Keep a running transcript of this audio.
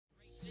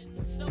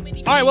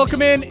All right,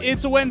 welcome in.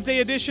 It's a Wednesday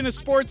edition of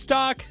Sports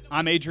Talk.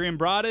 I'm Adrian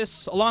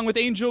Broadus, along with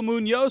Angel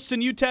Munoz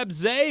and UTEP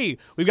Zay.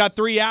 We've got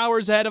 3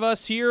 hours ahead of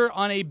us here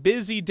on a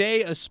busy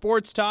day of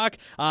Sports Talk.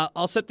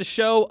 I'll set the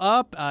show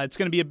up. It's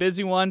going to be a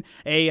busy one.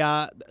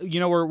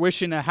 We're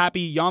wishing a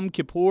happy Yom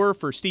Kippur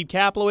for Steve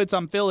Kaplowitz.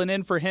 I'm filling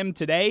in for him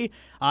today,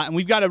 and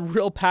we've got a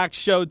real packed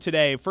show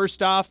today.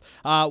 First off,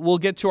 we'll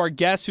get to our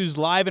guest who's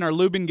live in our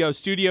Lubin Go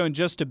studio in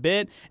just a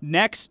bit.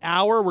 Next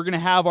hour, we're going to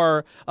have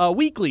our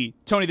weekly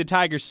Tony the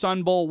Tiger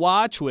Sun Bowl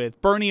watch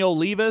with Bernie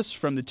Olivas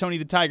from the Tony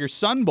the Tiger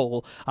Sun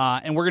Bowl,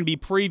 and we're going to be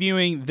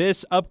previewing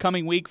this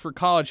upcoming week for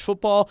college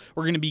football.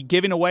 We're going to be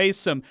giving away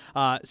some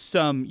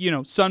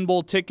Sun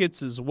Bowl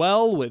tickets as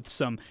well, with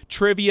some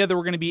trivia that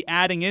we're going to be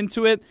adding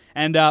into it.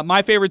 And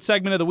my favorite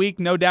segment of the week,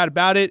 no doubt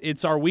about it,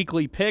 it's our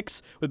weekly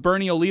picks with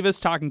Bernie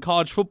Olivas talking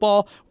college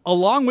football,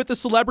 along with a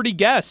celebrity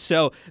guest.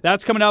 So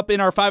that's coming up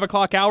in our 5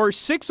 o'clock hour.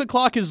 6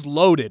 o'clock is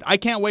loaded. I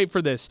can't wait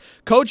for this.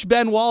 Coach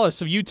Ben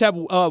Wallace of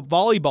UTEP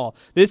Volleyball.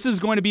 This is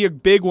going to be a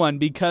big one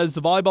because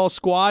the volleyball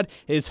squad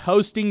is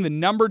hosting the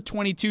number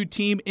 22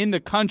 team in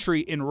the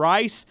country in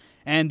Rice.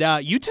 And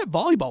UTEP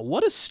Volleyball,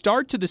 what a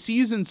start to the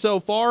season so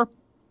far.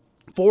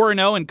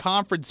 4-0 in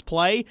conference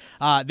play.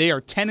 They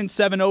are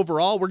 10-7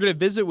 overall. We're going to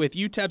visit with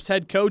UTEP's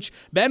head coach,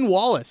 Ben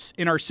Wallace,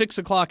 in our 6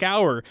 o'clock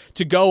hour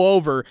to go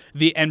over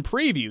and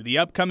preview the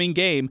upcoming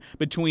game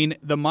between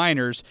the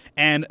Miners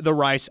and the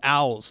Rice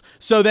Owls.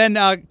 So then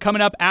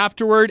coming up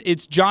afterward,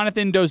 it's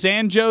Jonathan Dos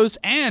Anjos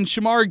and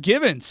Shamar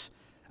Givens.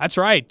 That's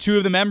right, 2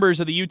 of the members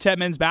of the UTEP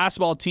men's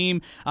basketball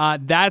team.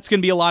 That's going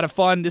to be a lot of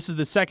fun. This is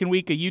the second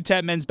week of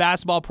UTEP men's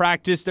basketball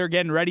practice. They're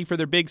getting ready for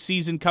their big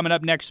season coming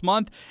up next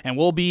month, and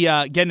we'll be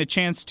getting a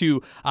chance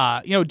to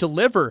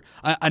deliver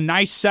a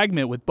nice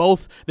segment with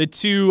both the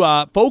 2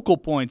 focal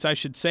points, I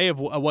should say, of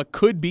what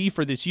could be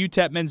for this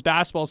UTEP men's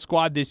basketball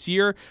squad this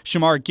year.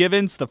 Shamar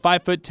Givens, the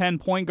 5'10"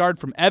 point guard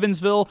from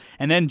Evansville,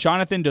 and then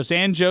Jonathan Dos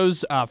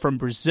Anjos from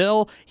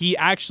Brazil. He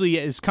actually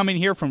is coming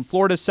here from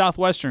Florida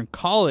Southwestern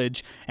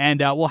College,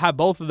 and we'll have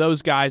both of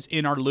those guys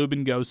in our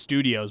Lubin Go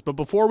studios. But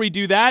before we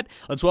do that,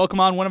 let's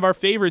welcome on one of our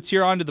favorites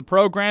here onto the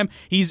program.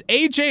 He's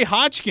AJ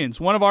Hotchkiss,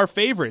 one of our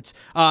favorites,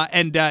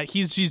 and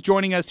he's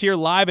joining us here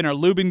live in our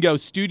Lubin Go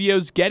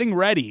studios, getting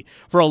ready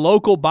for a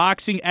local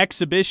boxing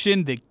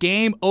exhibition, the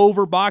Game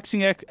Over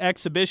Boxing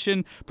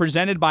Exhibition,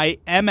 presented by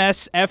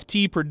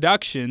MSFT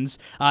Productions.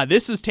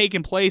 This is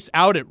taking place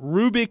out at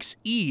Rubik's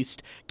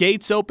East.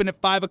 Gates open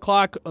at 5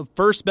 o'clock,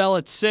 first bell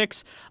at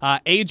 6.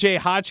 AJ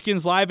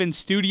Hotchkiss live in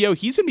studio.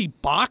 He's going to be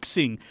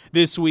boxing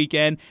this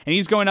weekend, and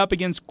he's going up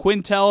against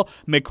Quintel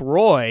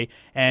McRoy.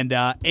 And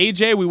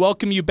AJ, we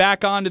welcome you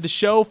back onto the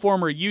show,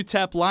 former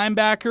UTEP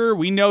linebacker.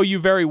 We know you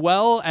very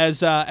well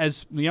as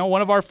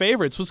one of our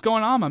favorites. What's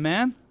going on, my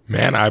man?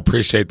 Man, I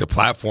appreciate the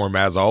platform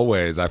as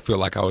always. I feel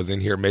like I was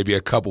in here maybe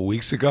a couple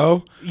weeks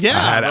ago.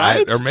 Yeah,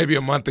 right? Or maybe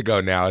a month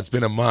ago now. It's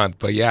been a month.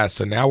 But yeah,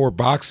 so now we're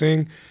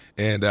boxing,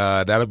 and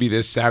that'll be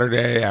this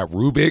Saturday at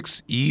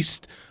Rubik's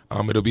East.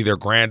 It'll be their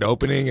grand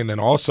opening, and then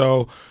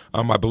also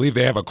I believe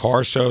they have a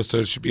car show, so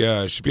it should be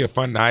a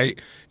fun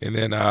night. And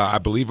then I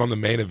believe I'm the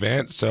main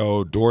event,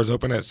 so doors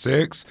open at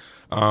 6.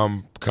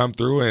 Come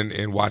through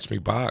and watch me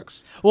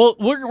box. Well,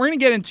 we're going to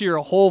get into your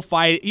whole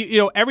fight,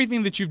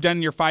 everything that you've done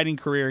in your fighting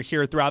career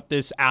here throughout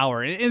this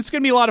hour. And it's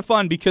going to be a lot of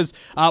fun because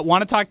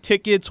want to talk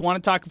tickets,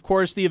 want to talk, of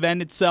course, the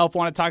event itself,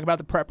 want to talk about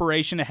the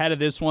preparation ahead of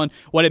this one,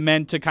 what it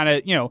meant to kind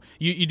of,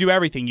 you do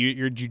everything.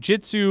 You're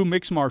jiu-jitsu,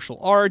 mixed martial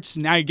arts,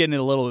 now you're getting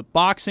into a little bit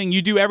boxing.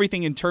 You do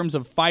everything in terms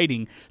of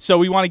fighting. So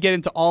we want to get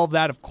into all of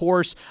that, of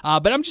course.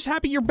 But I'm just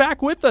happy you're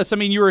back with us. I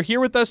mean, you were here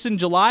with us in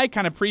July,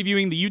 kind of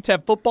previewing the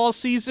UTEP football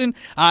season.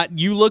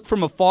 You look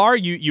from afar,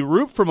 you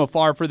root from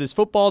afar for this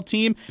football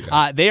team.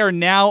 Yeah. They are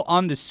now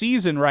on the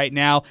season right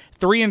now,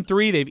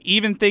 3-3. They've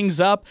evened things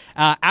up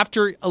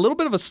after a little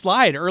bit of a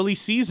slide early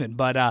season,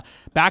 but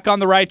back on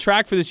the right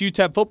track for this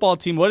UTEP football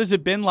team. What has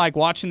it been like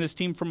watching this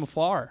team from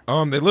afar?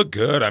 They look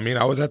good. I mean,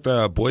 I was at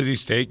the Boise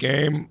State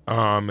game,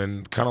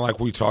 and kind of like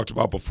we talked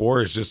about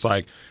before, it's just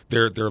like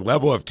their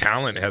level of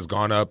talent has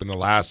gone up in the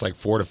last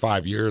 4 to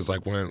 5 years.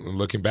 Like when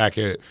looking back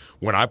at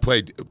when I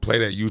played at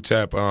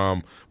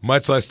UTEP,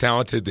 much less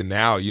talented than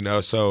now,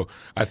 So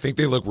I think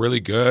they look really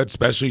good,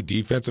 especially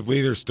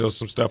defensively. There's still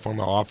some stuff on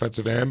the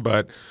offensive end,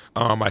 but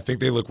I think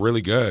they look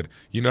really good.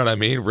 You know what I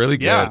mean? Really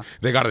good. Yeah.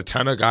 They got a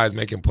ton of guys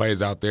making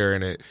plays out there,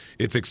 and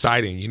it's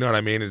exciting. You know what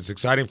I mean? It's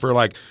exciting for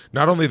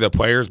not only the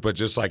players, but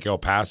just El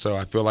Paso.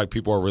 I feel like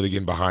people are really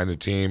getting behind the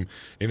team,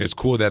 and it's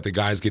cool that the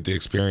guys get to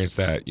experience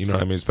that. You know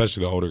what I mean?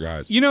 Especially the older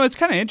guys. It's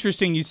kind of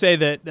interesting you say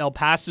that El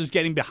Paso is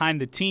getting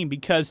behind the team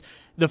because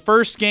the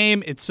first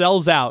game, it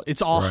sells out.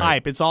 It's all Right.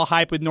 hype. It's all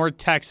hype with North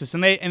Texas,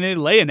 and they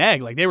lay an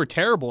egg. Like, they were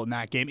terrible in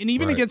that game. And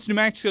even Right. against New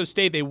Mexico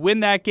State, they win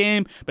that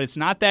game, but it's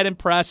not that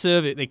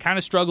impressive. They kind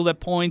of struggled at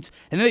points,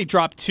 and then they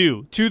dropped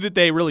two that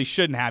they really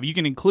shouldn't have. You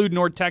can include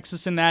North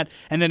Texas in that,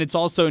 and then it's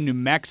also New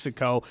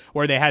Mexico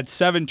where they had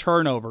 7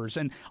 turnovers.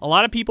 And a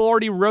lot of people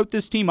already wrote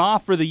this team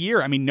off for the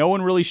year. I mean, no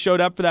one really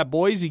showed up for that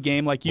Boise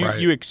game like Right.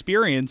 you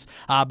experienced,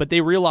 but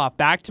they reel off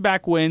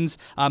back-to-back wins,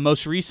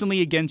 most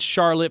recently against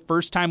Charlotte,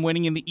 first time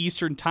winning in the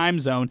Eastern time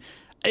zone.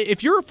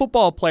 If you're a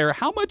football player,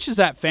 how much does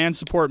that fan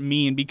support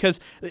mean? Because,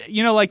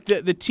 like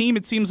the team,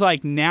 it seems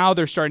like now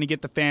they're starting to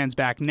get the fans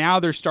back. Now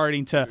they're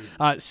starting to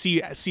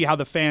see how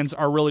the fans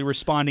are really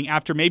responding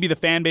after maybe the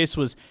fan base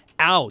was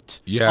out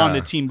on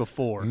the team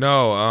before.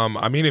 No,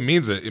 I mean, it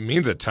means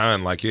a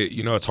ton. Like,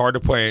 it's hard to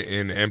play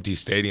in empty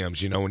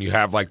stadiums. When you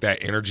have like that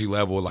energy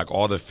level, like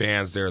all the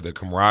fans there, the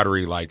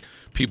camaraderie, like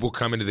people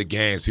coming to the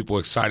games, people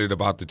excited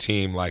about the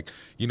team, like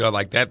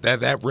like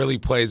that really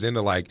plays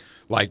into like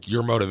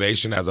your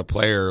motivation as a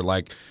player.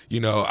 Like,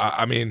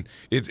 I mean,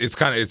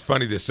 it's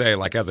funny to say,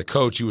 like, as a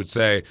coach, you would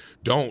say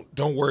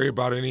don't worry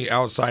about any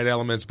outside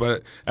elements,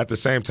 but at the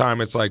same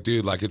time, it's like,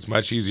 dude, like, it's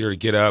much easier to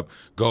get up,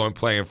 go and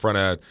play in front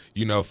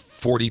of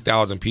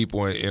 40,000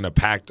 people in a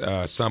packed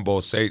Sun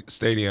Bowl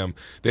stadium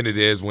than it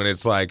is when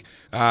it's like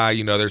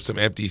there's some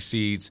empty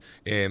seats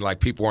and like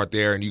people aren't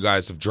there and you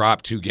guys have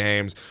dropped 2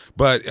 games.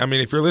 But I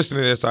mean, if you're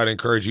listening to this, I'd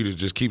encourage you to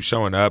just keep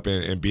showing up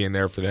and being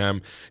there for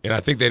them. And I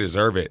think they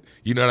deserve it.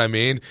 You know what I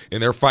mean?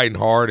 And they're fighting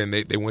hard, and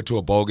they went to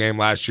a bowl game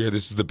last year.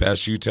 This is the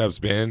best UTEP's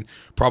been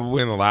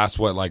probably in the last,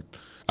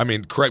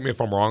 correct me if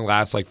I'm wrong,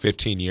 last like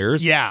 15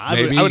 years. Yeah,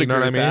 maybe, I would you know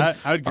agree what with I mean? that.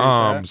 I would agree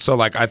with that. So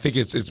like, I think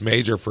it's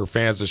major for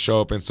fans to show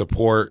up and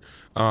support.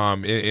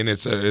 And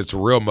it's a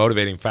real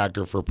motivating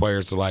factor for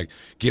players to like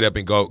get up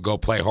and go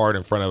play hard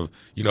in front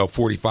of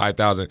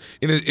 45,000.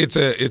 And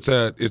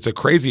it's a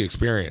crazy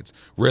experience,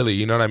 really.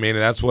 You know what I mean?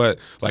 And that's what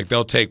like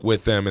they'll take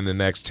with them in the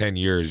next 10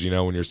 years.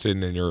 When you're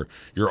sitting and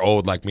you're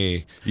old like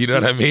me. You know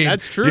what I mean?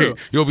 That's true.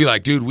 You'll be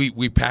like, dude,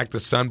 we packed the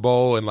Sun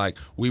Bowl and like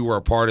we were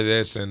a part of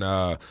this, and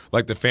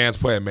like the fans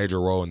play a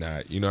major role in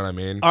that. You know what I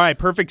mean? All right,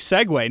 perfect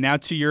segue now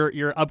to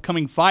your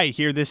upcoming fight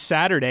here this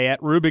Saturday at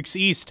Rubik's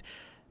East.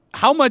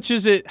 How much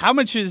does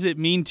it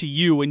mean to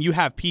you when you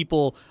have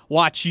people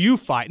watch you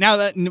fight?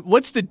 Now,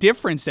 what's the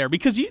difference there?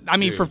 Because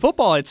Dude, for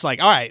football, it's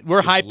like, all right,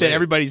 we're hyped that lit.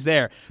 everybody's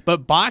there.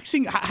 But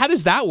boxing, how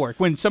does that work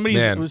when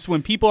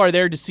when people are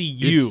there to see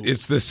you?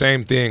 It's the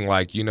same thing.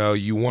 Like, you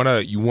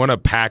wanna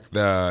pack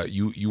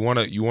you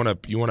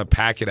wanna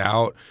pack it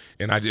out.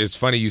 And it's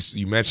funny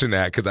you mentioned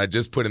that, because I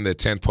just put in the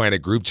 10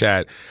 Planet group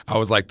chat. I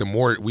was like, the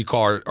more we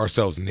call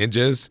ourselves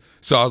ninjas.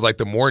 So I was like,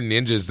 the more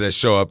ninjas that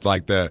show up,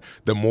 like the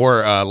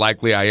more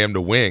likely I am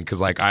to win.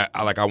 Because like I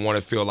want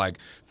to feel like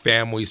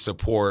family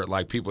support,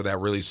 like people that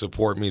really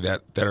support me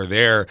that are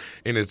there.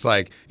 And it's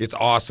like, it's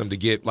awesome to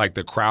get like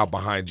the crowd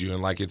behind you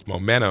and like its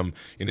momentum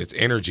and its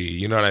energy.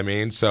 You know what I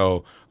mean?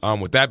 So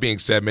with that being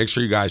said, make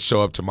sure you guys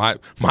show up to my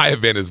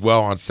event as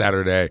well on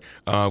Saturday,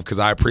 because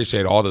I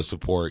appreciate all the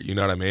support. You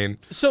know what I mean?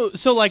 So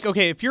like,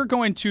 okay, if you're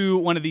going to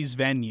one of these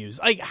venues,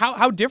 like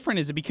how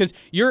different is it? Because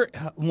you're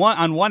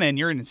on one end,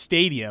 you're in a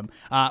stadium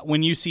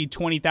when you see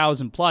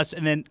 20,000 plus,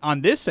 and then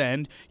on this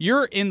end,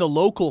 you're in the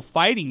local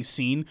fighting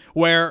scene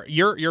where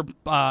you're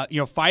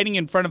fighting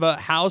in front of a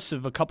house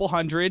of a couple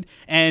hundred,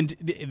 and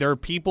there are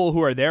people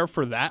who are there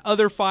for that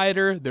other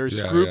fighter.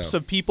 There's groups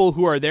of people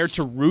who are there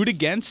to root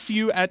against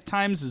you at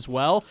times as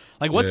well.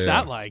 Like, what's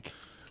that like?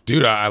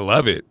 Dude, I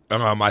love it.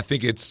 I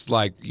think it's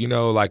like,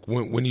 like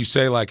when you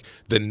say like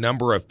the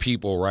number of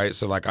people, right?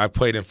 So like I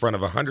played in front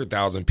of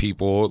 100,000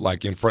 people,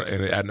 like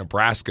at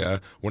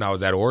Nebraska when I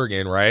was at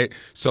Oregon, right?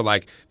 So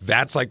like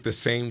that's like the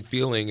same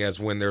feeling as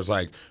when there's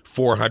like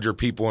 400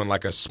 people in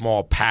like a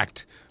small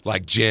packed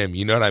like gym.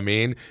 You know what I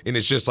mean? And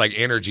it's just like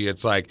energy.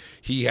 It's like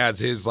he has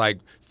his like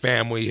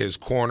family, his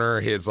corner,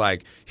 his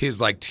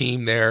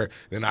team there,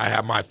 and I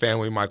have my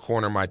family, my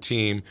corner, my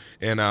team,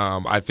 and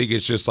I think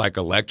it's just like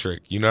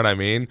electric. You know what I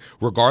mean?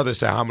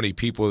 Regardless of how many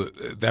people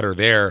that are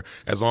there,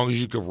 as long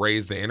as you can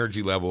raise the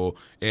energy level,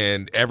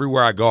 and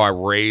everywhere I go, I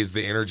raise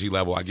the energy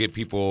level. I get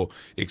people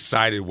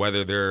excited,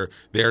 whether they're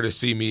there to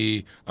see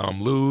me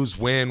lose,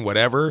 win,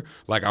 whatever.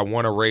 Like, I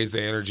want to raise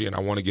the energy, and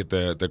I want to get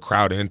the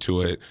crowd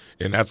into it,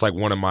 and that's like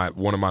one of my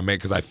main,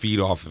 because I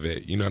feed off of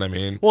it. You know what I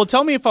mean? Well,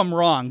 tell me if I'm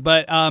wrong,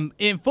 but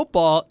in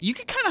football, you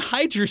can kind of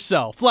hide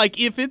yourself. Like,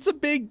 if it's a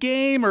big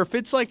game, or if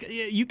it's like,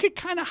 you could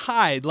kind of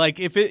hide. Like,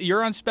 if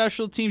you're on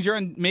special teams, you're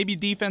on maybe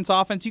defense,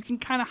 offense, you can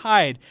kind of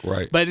hide.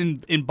 Right. But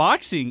in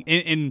boxing,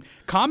 in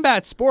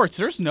combat sports,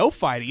 there's no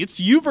fighting. It's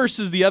you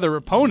versus the other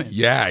opponent.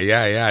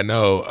 Yeah.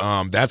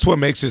 No, that's what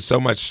makes it so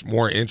much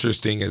more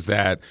interesting, is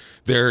that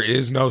there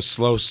is no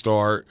slow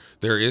start.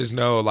 There is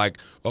no like,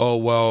 oh,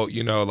 well,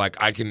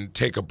 like I can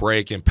take a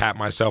break and pat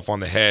myself on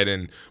the head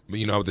and,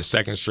 the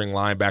second string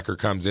linebacker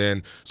comes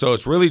in. So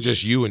it's really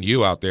just you and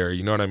you out there.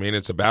 You know what I mean?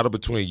 It's a battle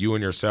between you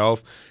and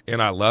yourself.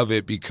 And I love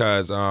it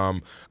because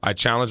I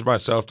challenge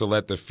myself to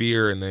let the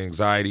fear and the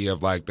anxiety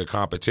of like the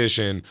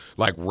competition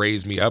like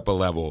raise me up a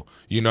level.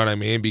 You know what I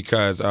mean?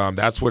 Because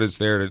that's what it's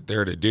there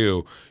to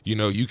do.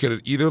 You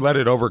could either let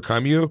it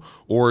overcome you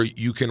or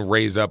you can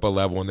raise up a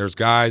level. And there's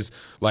guys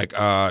like,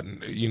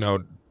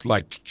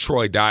 like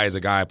Troy Dye is a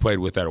guy I played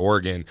with at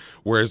Oregon,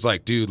 where it's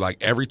like, dude, like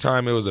every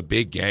time it was a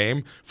big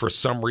game, for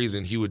some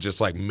reason he would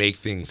just like make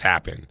things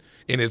happen.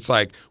 And it's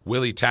like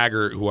Willie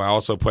Taggart, who I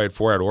also played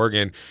for at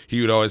Oregon,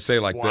 he would always say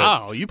like,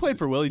 wow, you played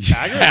for Willie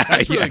Taggart?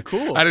 That's really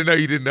cool. I didn't know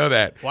you didn't know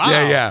that. Wow.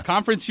 Yeah.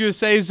 Conference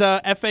USA's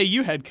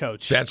FAU head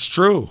coach. That's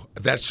true.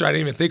 I didn't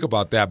even think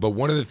about that. But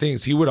one of the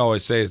things he would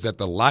always say is that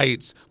the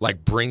lights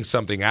like bring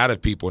something out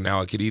of people. Now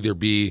it could either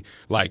be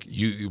like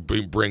you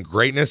bring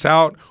greatness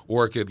out,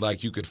 or it could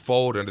like you could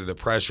fold under the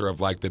pressure of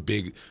like the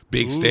big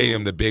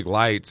stadium, the big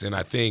lights. And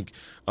I think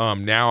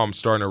now I'm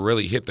starting to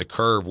really hit the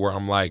curve where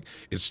I'm like,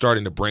 it's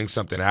starting to bring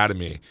something out of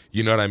me.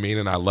 You know what I mean?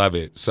 And I love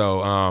it.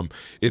 So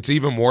it's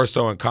even more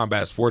so in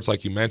combat sports,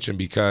 like you mentioned,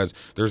 because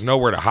there's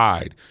nowhere to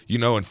hide.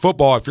 In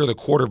football, if you're the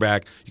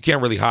quarterback, you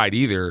can't really hide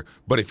either.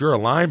 But if you're a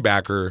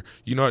linebacker,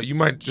 you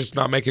might just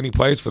not make any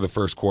plays for the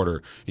first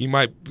quarter. You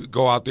might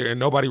go out there and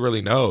nobody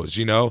really knows,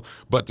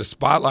 But the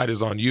spotlight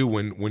is on you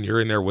when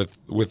you're in there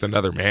with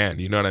another man.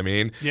 You know what I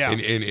mean? Yeah.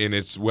 And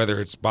it's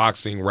whether it's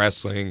boxing,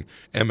 wrestling,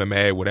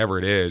 MMA, whatever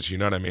it is. You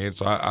know what I mean?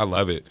 So I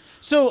love it.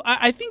 So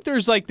I think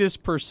there's like this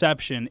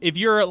perception, if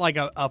you're like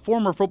a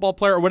former football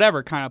player or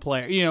whatever kind of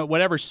player,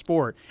 whatever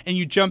sport, and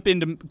you jump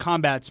into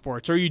combat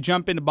sports or you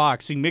jump into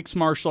boxing, mixed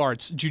martial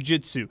arts,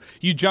 jiu-jitsu,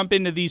 you jump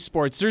into these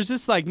sports, there's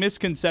this like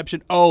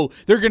misconception, oh,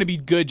 they're going to be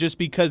good just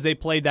because they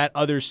played that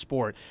other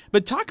sport.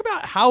 But talk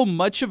about how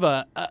much of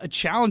a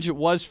challenge it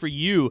was for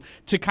you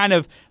to kind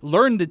of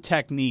learn the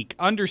technique,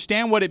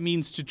 understand what it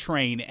means to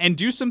train, and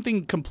do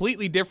something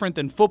completely different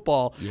than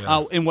football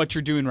in what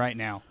you're doing right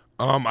now.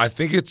 I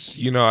think it's,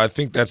 I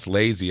think that's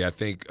lazy. I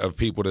think of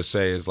people to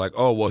say is like,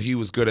 oh, well, he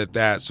was good at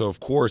that, so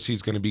of course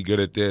he's going to be good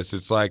at this.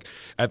 It's like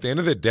at the end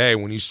of the day,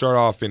 when you start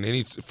off in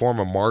any form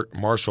of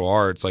martial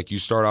arts, like you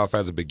start off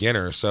as a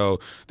beginner. So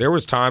there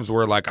was times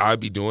where like I'd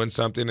be doing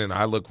something and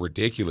I look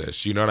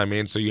ridiculous. You know what I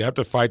mean? So you have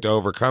to fight to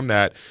overcome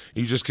that.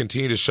 You just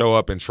continue to show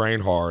up and train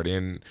hard,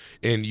 and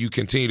you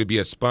continue to be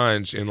a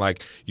sponge, and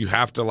like you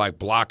have to like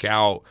block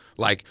out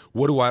like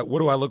what do I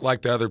look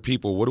like to other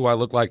people? What do I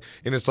look like?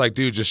 And it's like,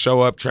 dude, just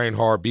show up, train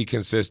hard, be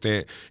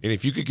consistent. And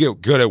if you could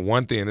get good at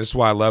one thing, and this is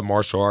why I love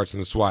martial arts, and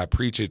this is why I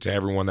preach it to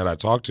everyone that I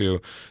talk to,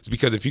 is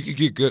because if you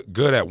could get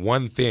good at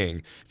one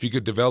thing, if you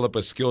could develop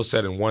a skill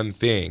set in one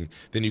thing,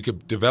 then you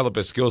could develop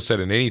a skill set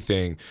in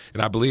anything.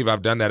 And I believe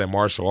I've done that in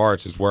martial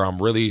arts, is where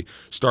I'm really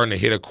starting to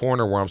hit a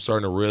corner where I'm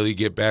starting to really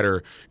get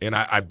better. And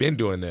I've been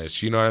doing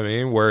this, you know what I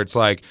mean? Where it's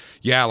like,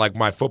 yeah, like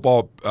my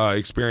football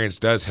experience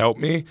does help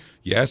me.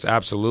 Yes,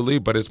 absolutely.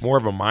 But it's more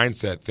of a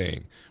mindset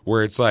thing,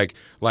 where it's like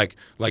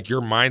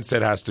your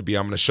mindset has to be,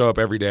 I'm going to show up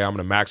every day. I'm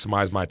going to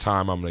maximize my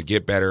time. I'm going to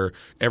get better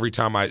every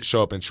time I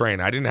show up and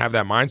train. I didn't have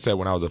that mindset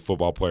when I was a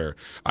football player.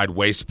 I'd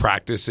waste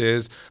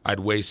practices. I'd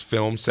waste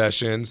film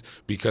sessions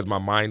because my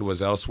mind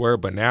was elsewhere.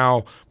 But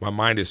now my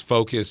mind is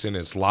focused and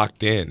it's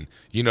locked in.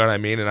 You know what I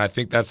mean? And I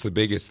think that's the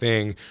biggest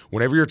thing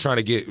whenever you're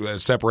trying to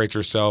separate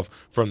yourself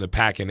from the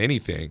pack in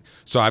anything.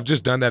 So I've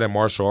just done that in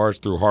martial arts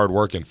through hard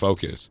work and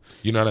focus.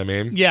 You know what I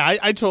mean? Yeah,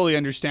 I totally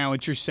understand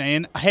what you're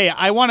saying. Hey,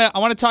 I want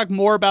to talk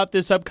more about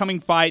this upcoming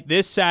fight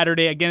this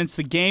Saturday. Again, it's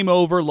the Game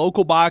Over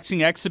local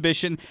boxing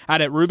exhibition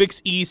out at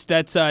Rubik's East.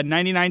 That's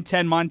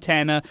 9910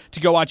 Montana, to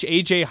go watch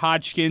AJ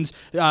Hodgkins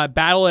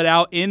battle it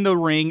out in the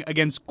ring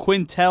against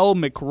Quintel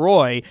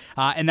McRoy.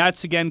 And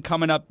that's, again,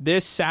 coming up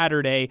this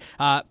Saturday.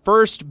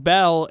 First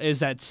bell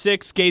is at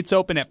 6, gates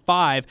open at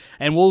 5,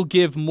 and we'll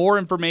give more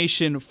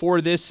information for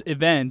this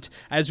event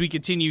as we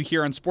continue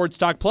here on Sports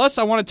Talk. Plus,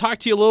 I want to talk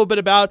to you a little bit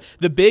about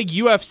the big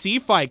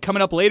UFC fight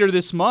coming up later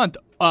this month.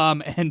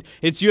 And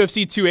it's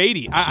UFC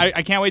 280.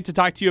 I can't wait to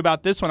talk to you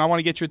about this one. I want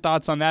to get your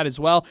thoughts on that as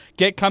well.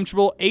 Get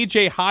comfortable.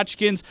 AJ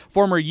Hodgkins,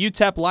 former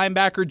UTEP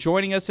linebacker,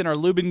 joining us in our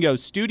Lubin Go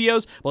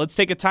studios. Well, let's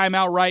take a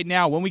timeout right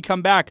now. When we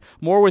come back,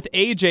 more with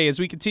AJ as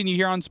we continue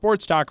here on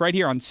Sports Talk right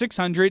here on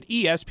 600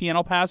 ESPN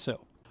El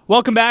Paso.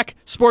 Welcome back.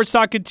 Sports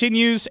Talk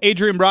continues.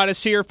 Adrian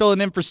Broadus here,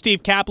 filling in for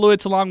Steve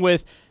Kaplowitz, along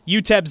with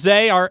UTEP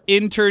Zay, our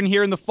intern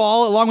here in the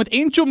fall, along with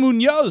Angel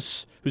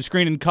Munoz, who's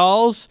screening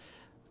calls,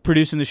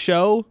 producing the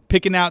show,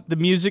 picking out the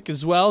music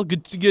as well.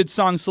 Good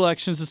song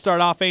selections to start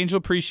off, Angel.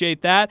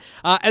 Appreciate that.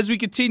 As we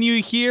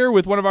continue here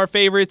with one of our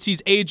favorites,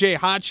 he's AJ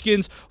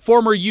Hodgkins,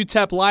 former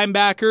UTEP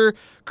linebacker,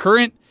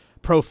 current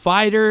pro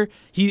fighter.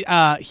 He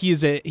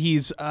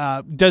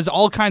does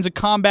all kinds of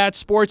combat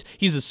sports.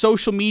 He's a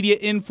social media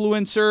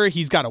influencer.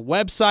 He's got a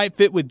website,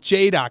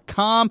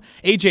 fitwithj.com,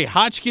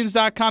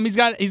 ajhotchkins.com. He's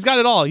got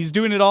it all. He's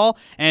doing it all,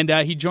 and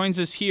he joins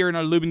us here in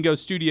our Lube and Go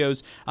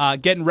studios,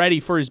 getting ready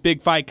for his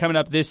big fight coming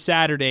up this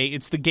Saturday.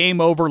 It's the Game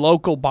Over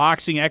local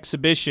boxing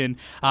exhibition.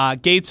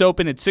 Gates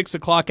open at 6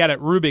 o'clock out at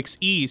Rubik's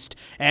East,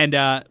 and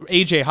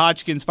AJ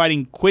Hotchkins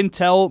fighting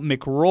Quintel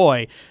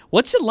McRoy.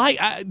 What's it like?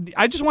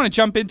 I just want to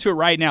jump into it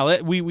right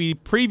now. We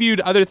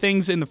previewed other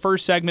things in the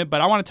first segment,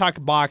 but I want to talk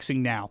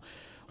boxing now.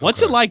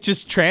 What's it like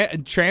just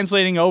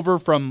translating over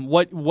from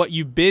what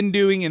you've been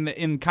doing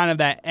in kind of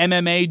that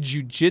MMA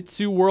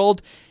jiu-jitsu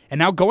world and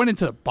now going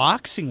into the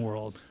boxing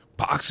world?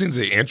 Boxing's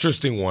an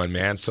interesting one,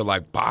 man. So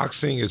like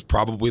boxing is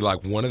probably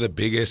like one of the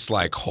biggest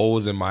like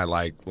holes in my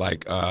like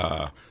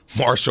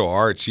martial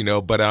arts,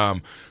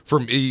 but for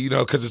me,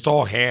 because it's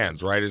all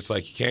hands, right? It's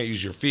like you can't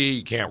use your feet,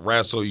 you can't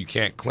wrestle, you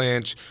can't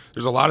clinch.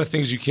 There's a lot of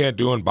things you can't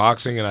do in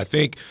boxing, and I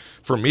think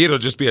for me it'll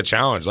just be a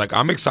challenge. Like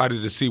I'm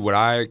excited to see what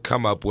I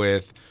come up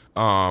with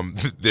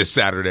this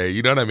Saturday.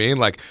 You know what I mean?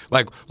 Like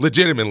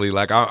legitimately,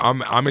 like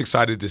I'm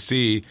excited to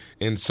see.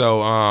 And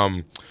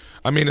so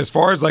I mean, as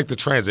far as like the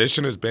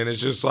transition has been,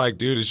 it's just like,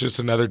 dude, it's just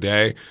another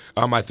day.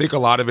 I think a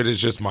lot of it is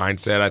just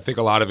mindset. I think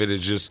a lot of it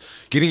is just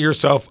getting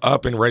yourself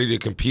up and ready to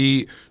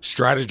compete,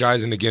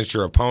 strategizing against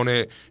your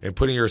opponent, and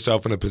putting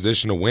yourself in a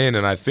position to win.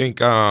 And I think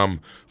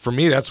for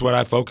me, that's what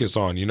I focus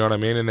on. You know what I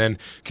mean? And then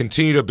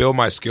continue to build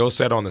my skill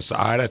set on the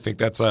side. I think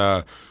that's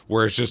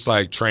where it's just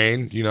like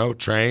train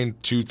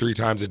 2-3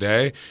 times a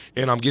day,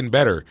 and I'm getting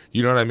better.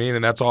 You know what I mean?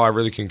 And that's all I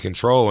really can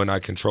control, and I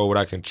control what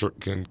I can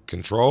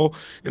control.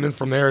 And then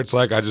from there, it's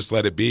like I just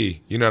let it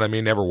be. You know what I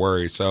mean? Never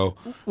worry. So,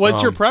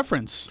 what's your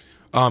preference?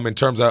 In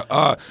terms of,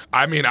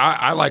 I mean,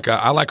 I like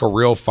a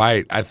real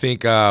fight. I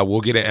think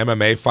we'll get an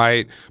MMA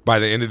fight by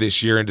the end of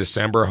this year in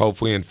December,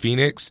 hopefully in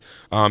Phoenix.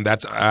 I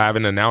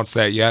haven't announced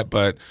that yet,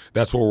 but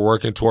that's what we're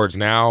working towards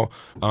now.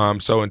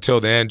 So until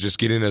then, just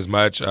getting as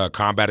much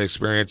combat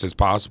experience as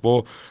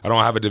possible. I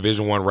don't have a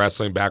Division I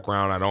wrestling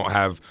background. I don't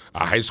have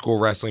a high school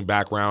wrestling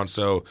background.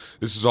 So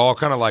this is all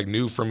kind of like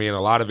new for me, and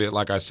a lot of it,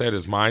 like I said,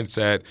 is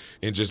mindset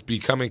and just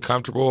becoming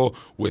comfortable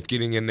with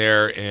getting in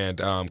there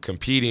and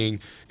competing.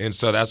 And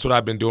so that's what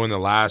I've been doing the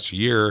last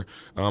year.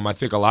 I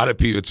think a lot of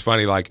people, it's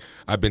funny, like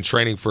I've been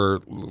training for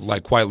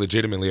like quite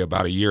legitimately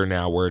about a year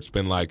now, where it's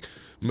been like,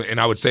 and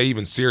I would say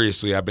even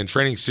seriously, I've been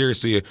training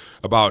seriously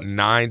about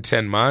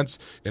 9-10 months,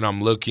 and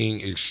I'm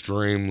looking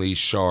extremely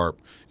sharp,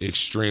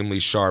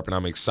 and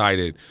I'm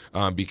excited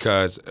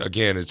because,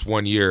 again, it's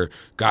 1 year.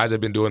 Guys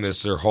have been doing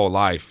this their whole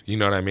life, you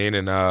know what I mean?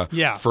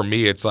 And for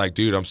me, it's like,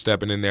 dude, I'm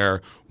stepping in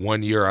there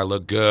 1 year, I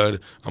look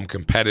good, I'm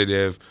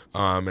competitive,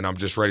 and I'm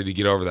just ready to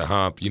get over the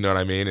hump, you know what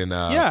I mean? And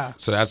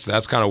so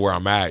that's kind of where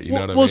I'm at, you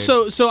know what I mean?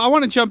 Well, so I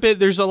want to jump in.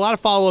 There's a lot of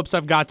follow-ups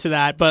I've got to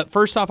that, but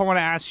first off, I want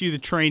to ask you the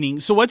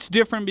training. So what's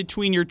different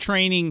between your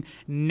training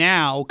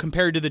now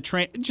compared to the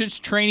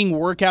training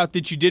workout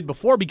that you did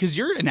before? Because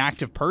you're an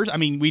active person. I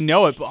mean, we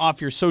know it off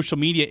your social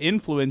media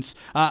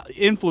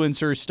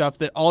influencer stuff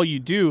that all you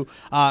do.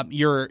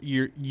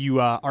 You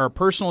are a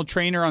personal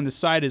trainer on the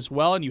side as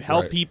well, and you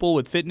help people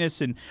with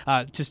fitness and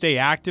to stay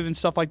active and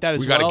stuff like that as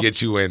well. We got to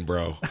get you in,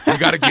 bro. We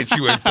got to get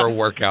you in for a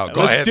workout.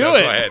 Let's do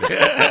it. Go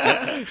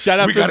ahead. Shout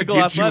out we Physical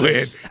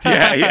Athletics. You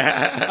in.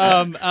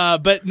 Yeah.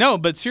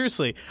 But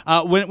seriously,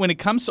 when it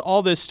comes to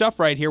all this stuff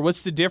right here,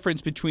 what's the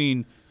difference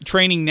between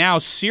training now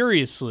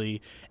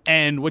seriously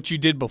and what you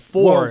did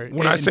before? Well,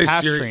 when I say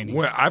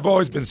serious, I've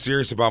always been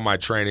serious about my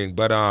training,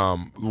 but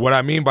what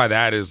I mean by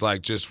that is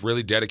like just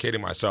really dedicating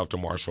myself to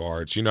martial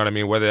arts. You know what I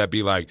mean? Whether that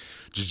be like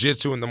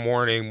jiu-jitsu in the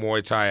morning,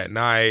 Muay Thai at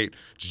night,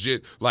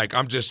 like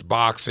I'm just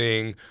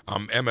boxing,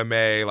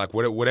 MMA, like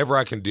whatever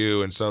I can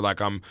do. And so like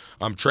I'm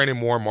training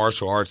more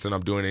martial arts than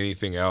I'm doing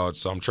anything else.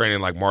 So I'm training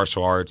like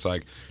martial arts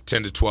like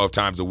 10 to 12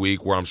 times a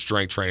week, where I'm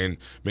strength training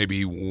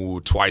maybe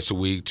twice a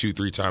week,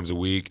 2-3 times a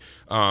week.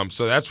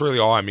 So that's really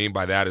all I mean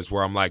by that, is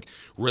where I'm like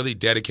really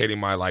dedicating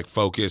my like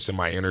focus and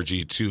my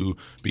energy to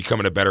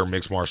becoming a better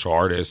mixed martial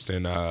artist.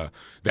 And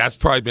that's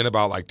probably been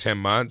about like 10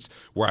 months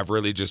where I've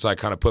really just like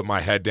kind of put my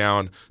head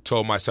down,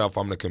 told myself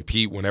I'm going to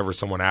compete whenever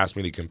someone asks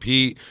me to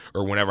compete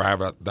or whenever I have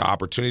the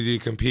opportunity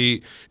to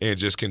compete, and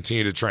just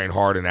continue to train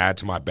hard and add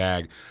to my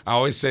bag. I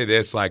always say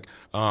this, like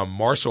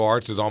martial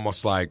arts is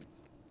almost like,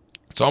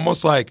 it's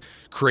almost like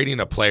creating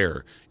a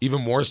player,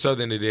 even more so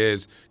than it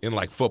is in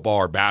like football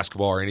or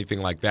basketball or anything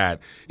like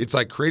that. It's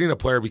like creating a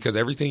player, because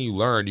everything you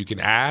learn, you can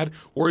add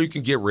or you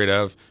can get rid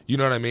of. You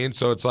know what I mean?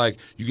 So it's like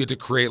you get to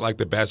create like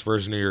the best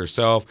version of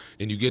yourself,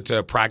 and you get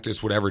to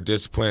practice whatever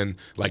discipline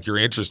like you're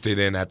interested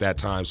in at that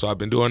time. So I've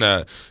been doing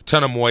a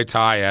ton of Muay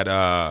Thai at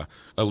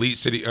elite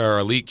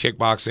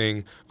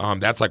kickboxing.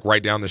 That's like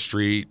right down the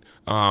street.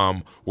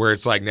 Where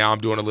it's like now I'm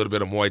doing a little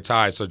bit of Muay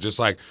Thai. So just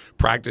like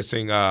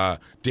practicing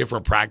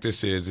different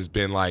practices has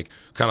been like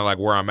kind of like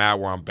where I'm at,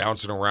 where I'm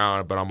bouncing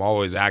around, but I'm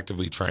always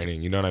actively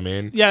training. You know what I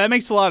mean? Yeah, that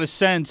makes a lot of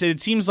sense.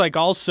 It seems like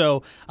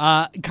also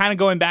kind of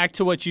going back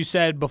to what you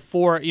said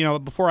before,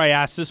 before I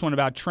asked this one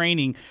about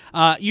training,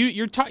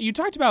 you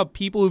talked about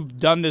people who've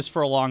done this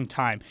for a long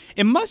time.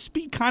 It must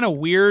be kind of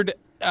weird.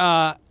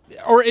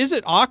 Or is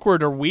it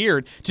awkward or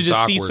weird to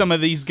just see some of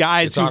these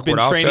guys who've been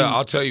training?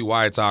 I'll tell you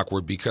why it's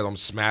awkward, because I'm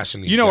smashing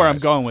these guys. You know where I'm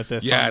going with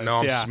this. Yeah,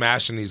 I'm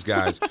smashing these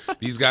guys.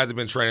 These guys have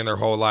been training their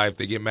whole life.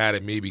 They get mad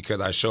at me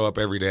because I show up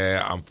every day,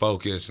 I'm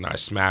focused, and I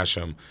smash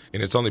them.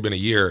 And it's only been a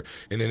year.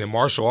 And then in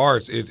martial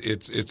arts,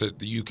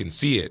 you can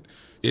see it.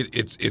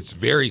 It's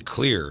very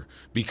clear,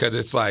 because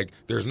it's like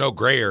there's no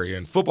gray area.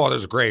 In football,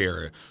 there's a gray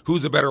area.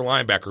 Who's a better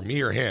linebacker,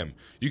 me or him?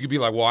 You could be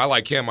like, well, I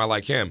like him.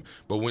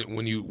 But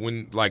when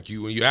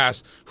you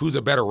ask who's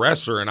a better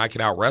wrestler and I can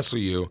out wrestle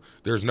you,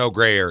 there's no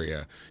gray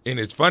area. And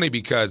it's funny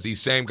because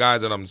these same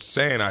guys that I'm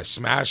saying I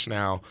smash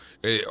now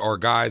are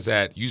guys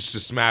that used to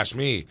smash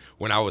me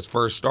when I was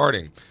first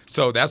starting.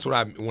 So that's what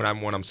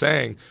I'm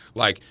saying,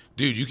 like,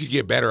 dude, you could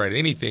get better at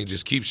anything.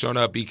 Just keep showing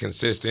up, be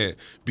consistent,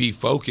 be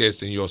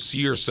focused, and you'll see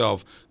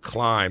yourself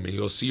climb, and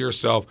you'll see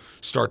yourself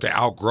start to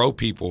outgrow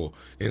people.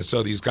 And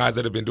so these guys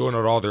that have been doing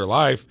it all their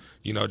life,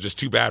 just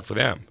too bad for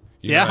them.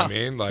 You know what I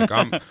mean? Like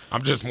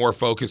I'm just more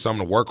focused. I'm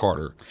gonna work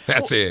harder.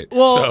 That's it.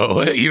 Well,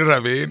 so you know what I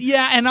mean?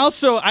 Yeah, and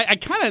also I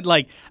kind of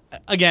like,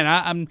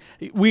 again,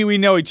 we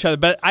know each other,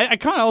 but I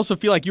kind of also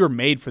feel like you were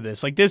made for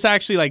this. Like this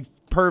actually like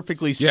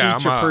perfectly suits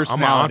your personality.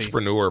 I'm an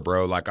entrepreneur,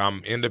 bro. Like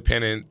I'm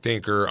independent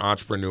thinker,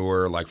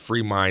 entrepreneur, like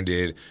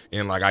free-minded,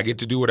 and like I get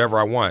to do whatever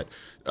I want.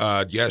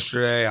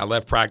 Yesterday, I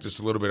left practice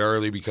a little bit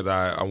early because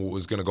I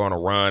was going to go on a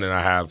run, and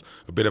I have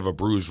a bit of a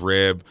bruised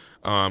rib.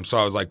 So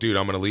I was like, dude,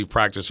 I'm going to leave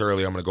practice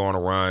early. I'm going to go on a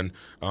run.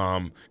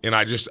 And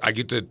I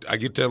get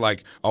to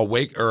like, I'll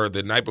wake, or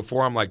the night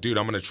before, I'm like, dude,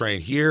 I'm going to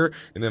train here,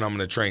 and then I'm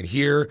going to train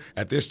here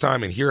at this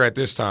time and here at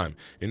this time.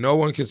 And no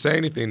one can say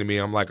anything to me.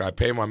 I'm like, I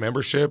pay my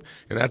membership,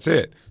 and that's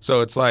it.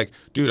 So it's like,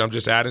 dude, I'm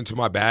just adding to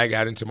my bag,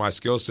 adding to my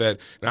skill set,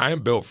 and I am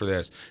built for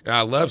this. And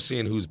I love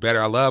seeing who's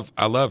better. I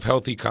love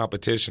healthy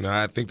competition, and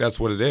I think that's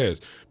what it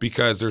is,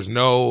 because there's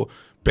no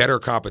better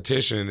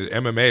competition.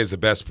 MMA is the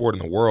best sport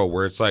in the world,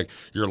 where it's like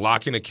you're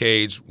locking a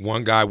cage,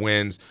 one guy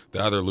wins, the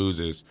other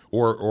loses,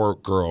 or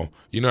girl.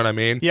 You know what I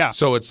mean? Yeah.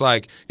 So it's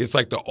like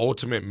the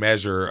ultimate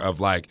measure of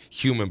like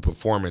human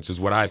performance is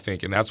what I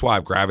think, and that's why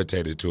I've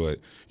gravitated to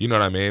it. You know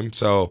what I mean?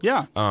 So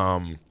yeah.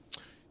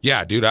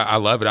 Yeah, dude, I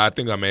love it. I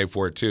think I'm made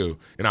for it too,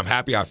 and I'm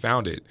happy I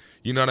found it.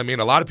 You know what I mean?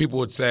 A lot of people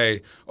would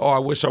say, oh, I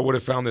wish I would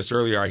have found this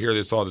earlier. I hear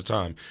this all the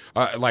time.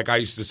 Like I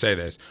used to say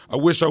this. I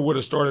wish I would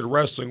have started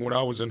wrestling when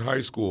I was in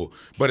high school.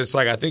 But it's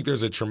like I think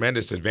there's a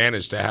tremendous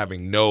advantage to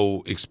having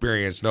no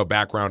experience, no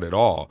background at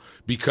all,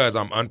 because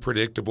I'm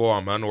unpredictable,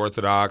 I'm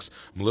unorthodox,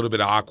 I'm a little bit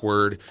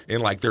awkward,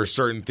 and like there's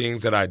certain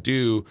things that I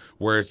do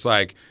where it's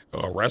like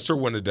a wrestler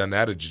wouldn't have done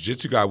that, a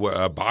jiu-jitsu guy,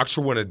 a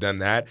boxer wouldn't have done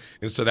that.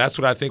 And so that's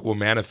what I think will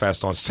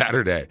manifest on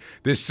Saturday,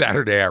 this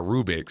Saturday at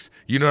Rubik's.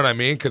 You know what I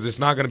mean? Because it's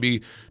not going to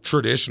be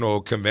traditional,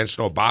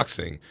 conventional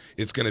boxing.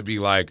 It's going to be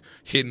like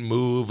hit and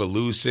move,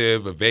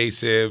 elusive,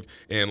 evasive,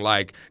 and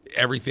like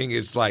everything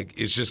is like,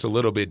 it's just a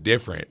little bit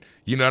different.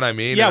 You know what I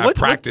mean? Yeah, and I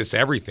practice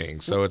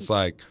everything. So it's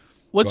like.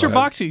 What's your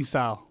boxing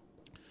style?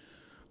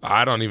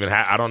 I don't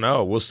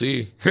know. We'll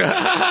see.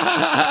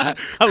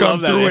 Come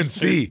through and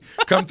see.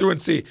 Come through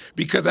and see.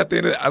 Because at the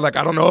end of I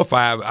don't know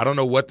I don't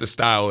know what the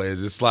style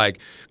is. It's like,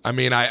 I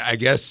mean, I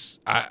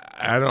guess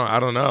I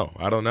don't know.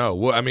 I don't know.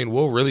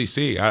 We'll really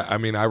see. I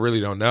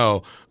really don't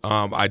know.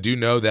 I do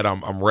know that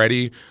I'm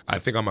ready. I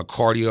think I'm a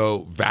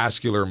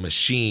cardiovascular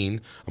machine.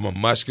 I'm a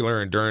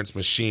muscular endurance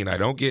machine. I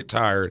don't get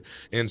tired.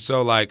 And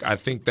so like, I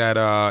think that,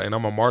 and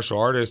I'm a martial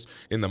artist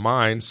in the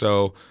mind.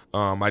 So,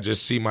 I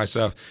just see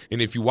myself.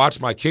 And if you watch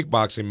my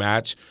kickboxing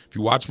match,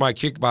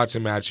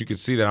 you can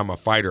see that I'm a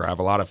fighter. I have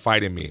a lot of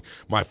fight in me.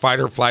 My fight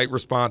or flight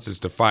response is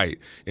to fight.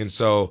 And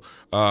so,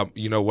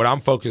 what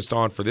I'm focused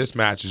on for this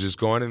match is just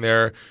going in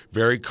there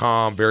very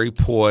calm, very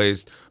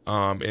poised,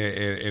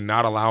 and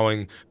not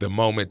allowing the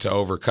moment to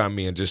overcome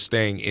me and just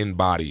staying in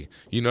body.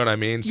 You know what I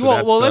mean? So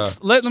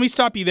let me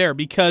stop you there,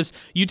 because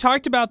you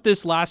talked about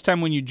this last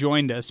time when you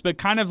joined us, but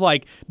kind of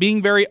like being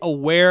very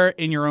aware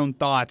in your own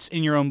thoughts,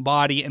 in your own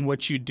body, and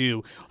what you do.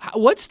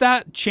 What's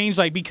that change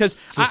like? Because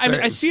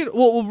I see it,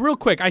 well, real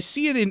quick, I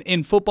see it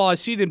in football, I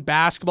see it in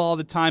basketball all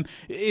the time.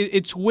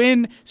 It's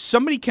when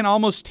somebody can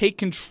almost take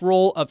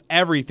control of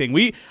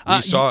everything.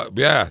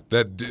 Yeah,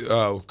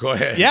 go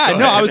ahead. Yeah, Go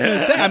no, ahead. I was going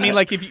to say, I mean,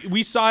 like,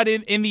 we saw it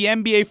in the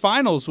NBA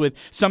Finals with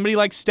somebody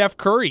like Steph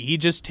Curry. He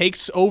just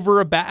takes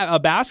over a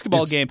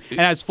basketball game and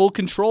has full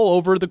control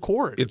over the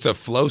court. It's a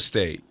flow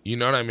state. You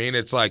know what I mean?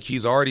 It's like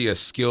he's already a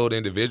skilled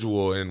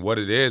individual, and what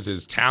it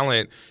is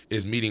talent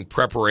is meeting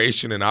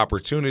preparation and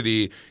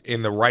opportunity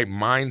in the right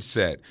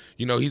mindset.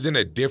 You know, he's in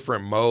a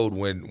different mode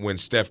when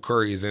Steph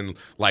Curry is in,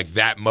 like,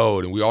 that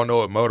mode, and we all know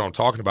what mode I'm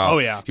talking about. Oh,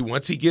 yeah.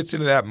 Once he gets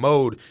into that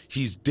mode,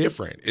 he's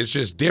different. It's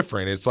just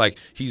different. It's like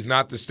he's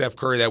not the Steph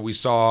Curry that we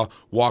saw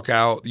walk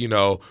out, you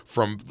know,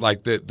 from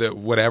like the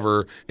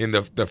whatever in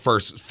the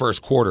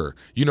first quarter.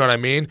 You know what I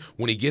mean?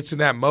 When he gets in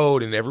that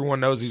mode, and everyone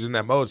knows he's in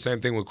that mode,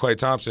 same thing with Klay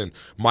Thompson,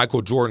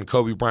 Michael Jordan,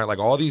 Kobe Bryant, like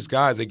all these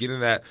guys, they get in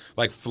that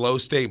like flow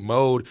state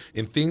mode,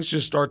 and things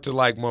just start to,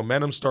 like,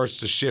 momentum starts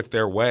to shift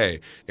their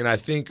way. And I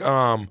think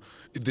one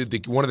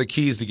of the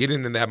keys to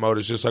getting in that mode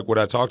is just like what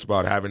I talked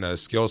about, having a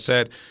skill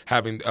set,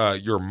 having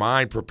your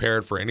mind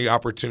prepared for any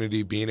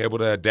opportunity, being able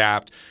to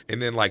adapt,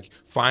 and then, like,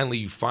 finally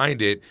you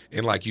find it,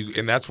 and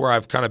and that's where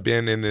I've kind of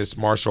been in this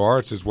martial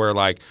arts, is where,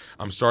 like,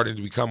 I'm starting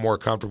to become more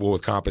comfortable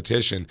with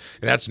competition.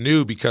 And that's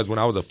new, because when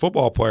I was a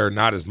football player,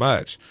 not as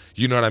much.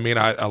 You know what I mean?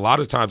 A lot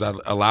of times I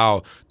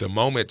allow the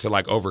moment to,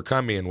 like,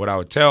 overcome me. And what I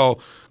would tell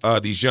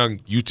these young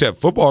UTEP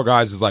football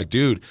guys is, like,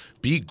 dude,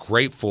 be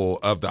grateful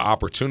of the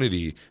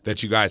opportunity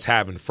that you guys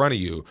have in front of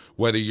you.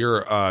 Whether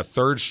you're a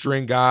third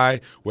string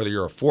guy, whether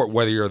you're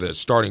whether you're the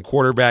starting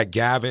quarterback,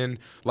 Gavin,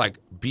 like,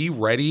 be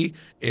ready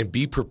and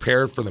be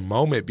prepared for the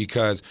moment,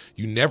 because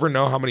you never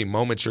know how many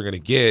moments you're going to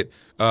get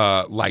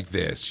like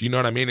this. You know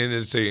what I mean? And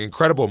it's an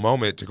incredible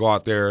moment to go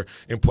out there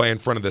and play in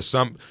front of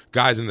the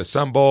guys in the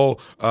Sun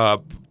Bowl,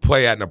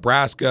 play at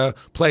Nebraska,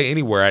 play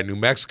anywhere, at New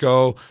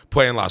Mexico,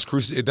 play in Las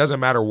Cruces. It doesn't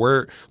matter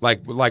where.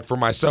 Like for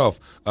myself,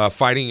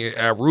 fighting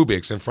at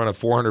Rubik's in front of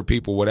 400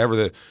 people,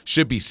 whatever,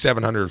 should be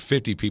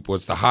 750 people.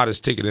 It's the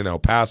hottest ticket in El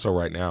Paso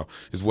right now,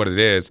 is what it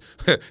is,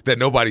 that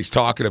nobody's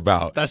talking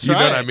about. That's right. You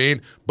know what I right.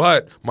 mean?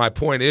 But my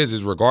point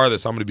is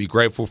regardless, I'm going to be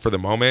grateful for the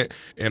moment,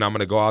 and I'm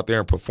going to go out there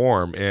and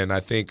perform. And I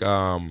think,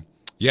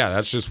 yeah,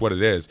 that's just what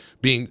it is.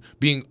 Being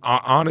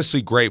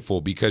honestly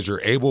grateful, because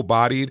you're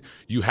able-bodied.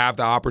 You have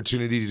the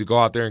opportunity to go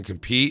out there and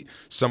compete.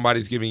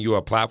 Somebody's giving you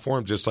a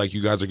platform, just like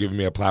you guys are giving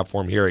me a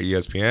platform here at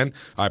ESPN.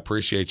 I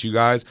appreciate you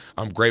guys.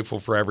 I'm grateful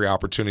for every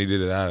opportunity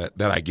that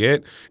I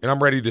get, and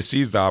I'm ready to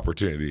seize the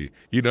opportunity.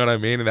 You know what I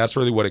mean? And that's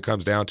really what it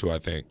comes down to, I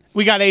think.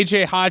 We got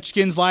AJ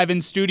Hodgkins live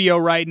in studio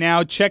right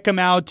now. Check him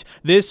out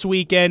this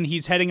weekend.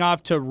 He's heading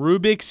off to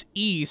Rubik's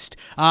East,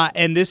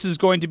 and this is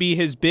going to be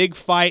his big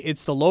fight.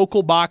 It's the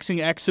local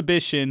boxing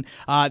exhibition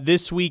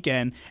this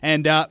weekend.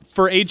 And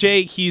for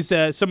AJ, he's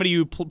somebody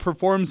who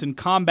performs in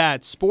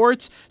combat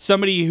sports,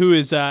 somebody who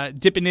is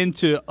dipping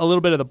into a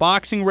little bit of the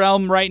boxing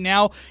realm right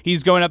now.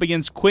 He's going up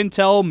against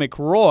Quintel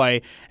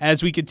McRoy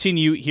as we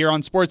continue here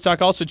on Sports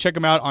Talk. Also, check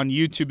him out on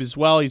YouTube as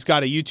well. He's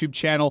got a YouTube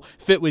channel,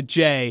 Fit with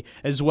Jay,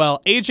 as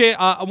well. AJ,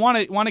 I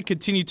want to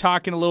continue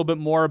talking a little bit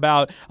more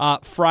about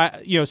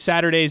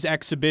Saturday's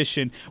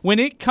exhibition. When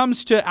it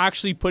comes to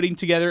actually putting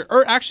together,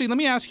 or actually, let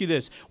me ask you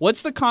this: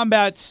 what's the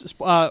combat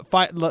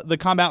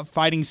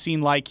fighting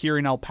scene like here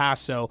in El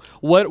Paso?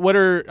 What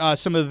are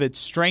some of its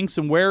strengths,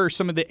 and where are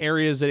some of the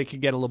areas that it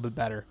could get a little bit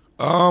better?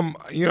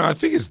 I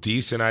think it's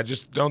decent. I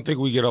just don't think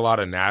we get a lot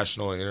of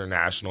national and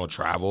international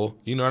travel.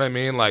 You know what I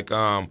mean? Like,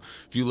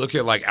 if you look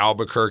at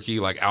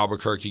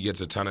Albuquerque gets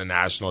a ton of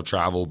national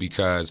travel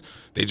because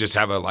they just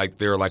have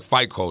they're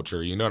fight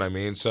culture. You know what I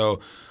mean? So,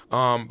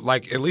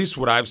 at least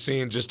what I've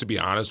seen, just to be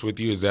honest with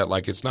you, is that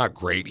it's not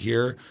great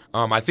here.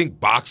 I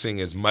think boxing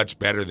is much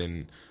better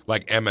than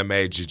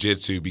MMA,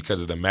 jiu-jitsu, because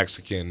of the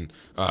Mexican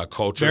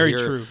culture Very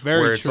here. True. Very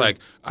where true. It's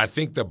I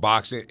think the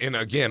boxing, and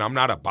again, I'm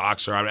not a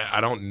boxer.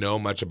 I don't know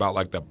much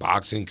about the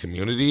boxing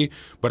community,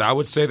 but I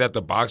would say that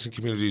the boxing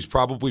community is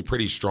probably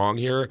pretty strong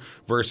here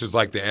versus the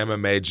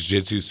MMA,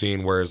 jiu-jitsu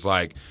scene, where it's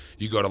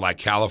you go to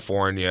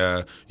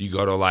California, you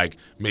go to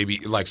maybe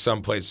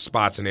some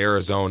spots in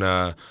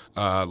Arizona,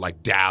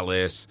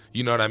 Dallas,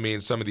 you know what I mean?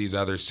 Some of these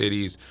other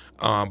cities.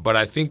 But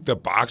I think the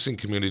boxing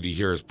community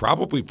here is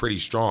probably pretty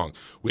strong.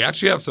 We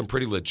actually have some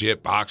pretty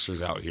legit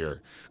boxers out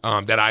here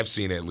that I've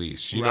seen, at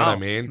least. You know what I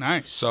mean?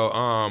 Nice.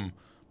 So,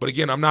 but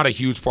again, I'm not a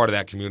huge part of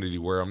that community,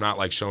 where I'm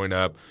not showing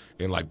up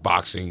in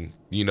boxing,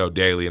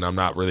 daily, and I'm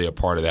not really a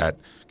part of that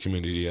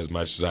community as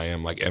much as I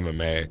am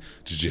MMA,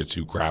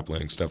 jiu-jitsu,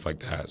 grappling, stuff like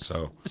that.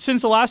 So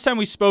since the last time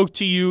we spoke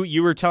to you,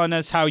 you were telling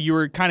us how you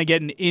were kind of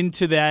getting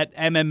into that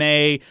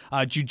MMA,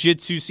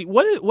 jiu-jitsu scene.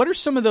 What are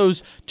some of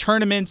those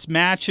tournaments,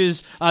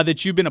 matches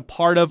that you've been a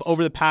part of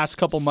over the past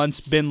couple months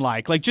been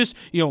like? Just,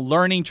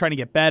 learning, trying to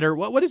get better.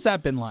 What has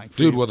that been like for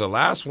Dude, you? well, the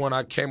last one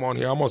I came on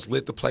here, I almost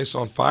lit the place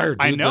on fire,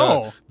 dude. I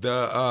know.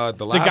 The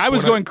The last guy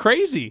was one going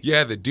crazy.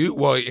 Yeah, the dude,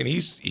 well, and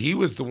he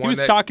was the one He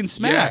was talking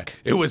smack.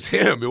 Yeah, it was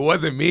him. It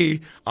wasn't me.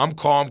 I'm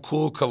calm,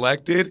 cool,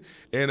 collected,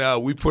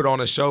 and we put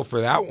on a show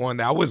for that one.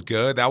 That was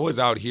good. That was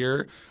out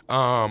here.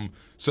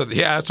 So,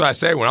 yeah, that's what I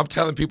say. When I'm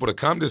telling people to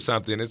come to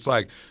something, it's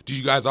like, dude,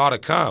 you guys ought to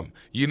come.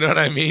 You know what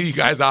I mean? You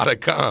guys ought to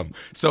come.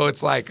 So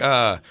it's like,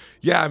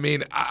 yeah, I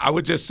mean, I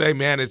would just say,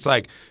 man, it's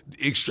like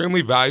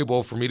extremely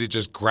valuable for me to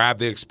just grab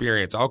the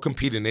experience. I'll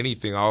compete in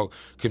anything. I'll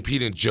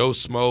compete in Joe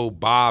Smo,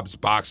 Bob's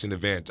boxing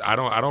event. I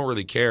don't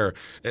really care.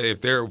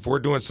 If we're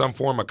doing some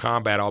form of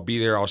combat, I'll be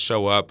there, I'll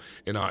show up,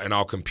 and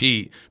I'll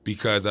compete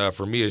because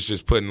for me, it's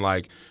just putting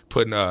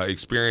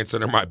experience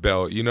under my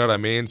belt. You know what I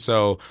mean?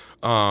 So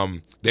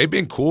they've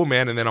been cool,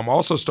 man. And then I'm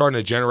also starting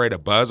to generate a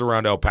buzz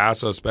around El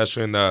Paso,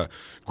 especially in the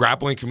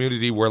grappling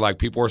community where like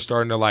people are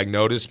starting to like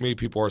notice me.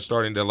 People are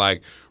starting to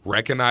like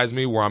recognize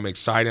me where I'm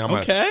excited.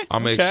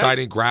 I'm an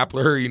exciting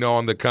grappler, you know,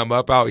 on the come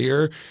up out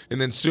here. And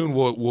then soon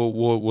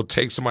we'll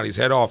take somebody's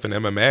head off in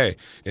MMA.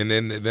 And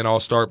then I'll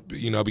start,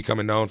 you know,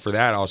 becoming known for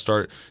that. I'll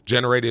start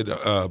generating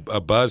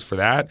a buzz for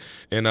that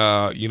and,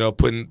 you know,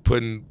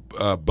 putting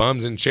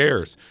bums in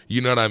chairs. You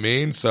know what I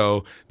mean?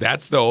 So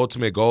that's the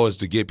ultimate goal, is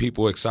to get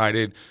people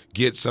excited,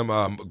 get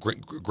some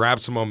grab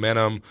some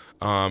momentum,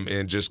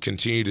 and just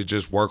continue to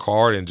just work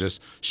hard and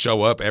just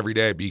show up every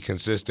day, be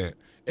consistent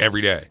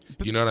every day.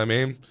 You know what I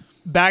mean?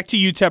 Back to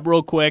UTEP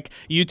real quick.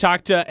 You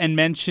talked and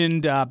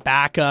mentioned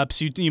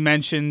backups. You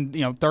mentioned,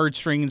 you know, third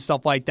string and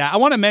stuff like that. I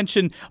want to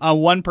mention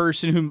one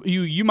person who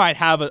you might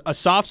have a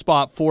soft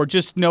spot for,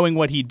 just knowing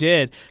what he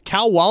did.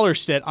 Cal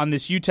Wallerstedt on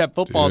this UTEP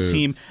football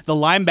team, the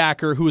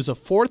linebacker who is a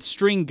fourth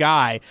string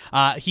guy.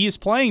 He is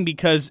playing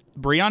because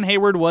Breon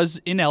Hayward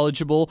was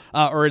ineligible,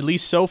 or at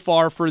least so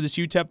far for this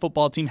UTEP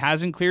football team,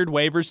 hasn't cleared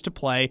waivers to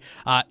play.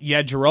 You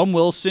had Jerome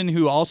Wilson,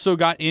 who also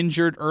got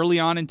injured early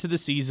on into the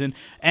season,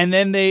 and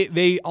then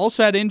they also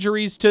had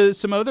injuries to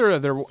some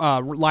other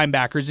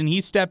linebackers, and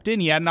he stepped in.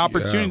 He had an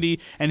opportunity,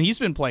 and he's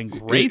been playing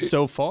great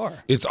so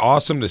far. It's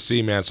awesome to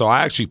see, man. So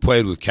I actually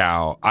played with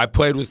Cal.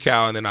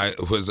 And then I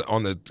was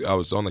on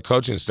the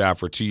coaching staff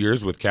for 2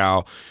 years with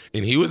Cal,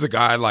 and he was a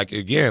guy like,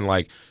 again,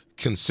 like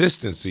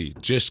consistency.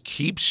 Just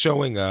keep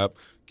showing up,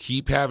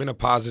 keep having a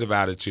positive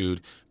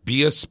attitude,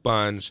 be a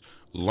sponge,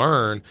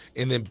 learn,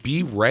 and then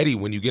be ready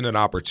when you get an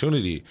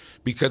opportunity.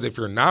 Because if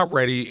you're not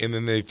ready and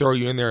then they throw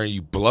you in there and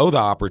you blow the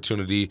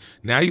opportunity,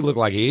 now you look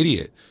like an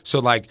idiot. So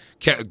like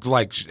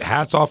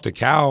hats off to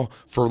Cal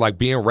for like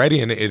being ready,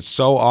 and it's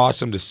so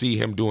awesome to see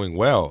him doing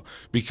well,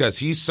 because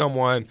he's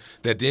someone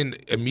that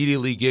didn't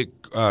immediately get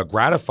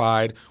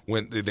gratified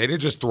when they didn't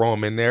just throw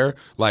him in there.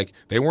 Like,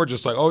 they weren't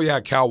just like, oh yeah,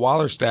 Cal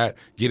Wallerstedt,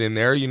 get in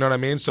there. You know what I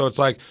mean? So it's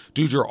like,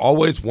 dude, you're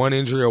always one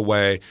injury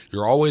away.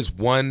 You're always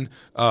one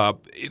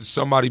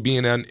somebody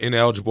being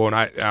ineligible. And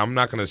I'm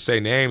not going to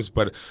say names,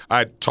 but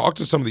I talked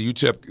to some of the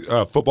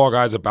UTEP football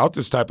guys about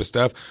this type of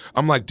stuff.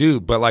 I'm like,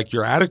 dude, but like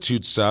your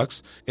attitude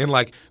sucks. And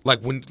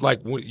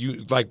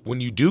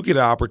when you do get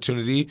an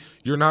opportunity,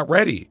 you're not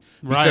ready.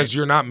 Because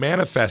you're not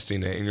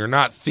manifesting it and you're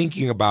not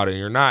thinking about it.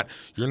 And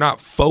you're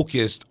not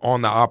focused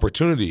on the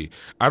opportunity.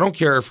 I don't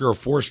care if you're a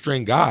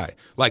four-string guy.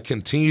 Like,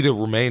 continue to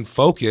remain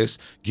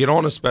focused, get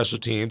on the special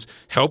teams,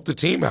 help the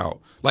team out.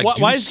 Like,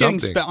 why is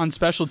getting on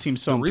special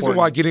teams so important? The reason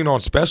why getting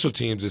on special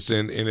teams is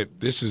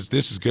this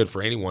is good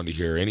for anyone to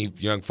hear, any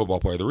young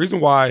football player. The reason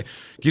why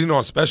getting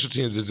on special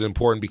teams is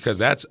important because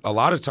that's a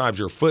lot of times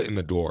your foot in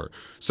the door.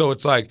 So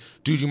it's like,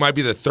 dude, you might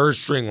be the third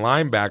string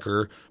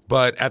linebacker,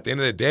 but at the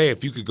end of the day,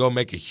 if you could go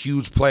make a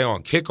huge play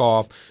on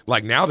kickoff,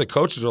 like now the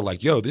coaches are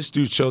like, yo, this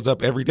dude shows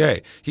up every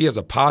day. He has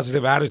a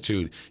positive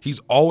attitude. He's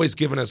always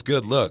giving us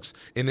good looks.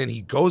 And then he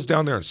goes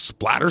down there and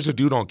splatters a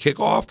dude on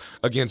kickoff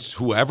against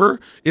whoever.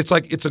 It's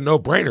like, it's a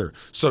no-brainer.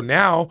 So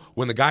now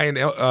when the guy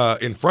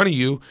in front of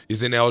you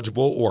is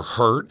ineligible or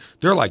hurt,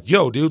 they're like,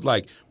 yo, dude,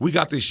 like, we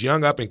got this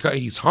young up and cut.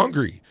 He's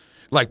hungry.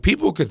 Like,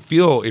 people could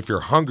feel if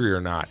you're hungry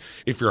or not.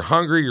 If you're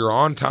hungry, you're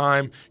on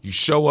time, you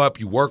show up,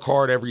 you work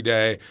hard every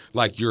day,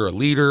 like you're a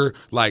leader.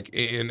 Like,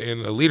 and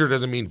a leader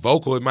doesn't mean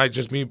vocal. It might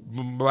just mean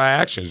by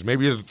actions.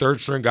 Maybe you're the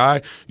third string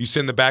guy, you sit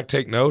in the back,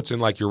 take notes,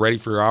 and like you're ready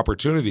for your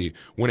opportunity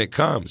when it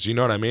comes. You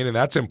know what I mean? And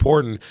that's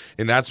important.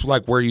 And that's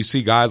like where you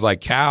see guys like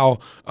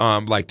Cal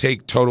like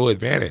take total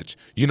advantage.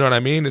 You know what I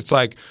mean? It's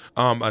like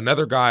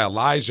another guy,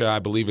 Elijah, I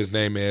believe his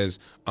name is,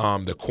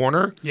 the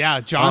corner. Yeah,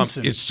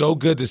 Johnson. It's so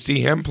good to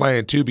see him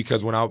playing too,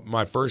 because when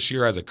my first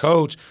year as a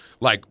coach,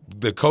 like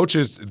the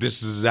coaches,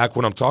 this is exactly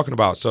what I'm talking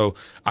about. So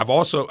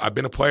I've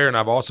been a player and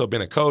I've also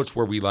been a coach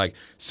where we like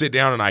sit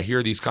down and I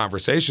hear these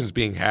conversations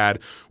being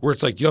had where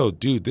it's like, yo,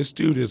 dude, this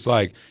dude is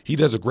like, he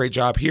does a great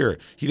job here.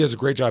 He does a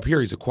great job here.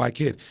 He's a quiet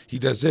kid. He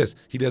does this.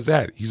 He does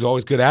that. He's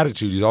always good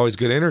attitude. He's always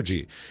good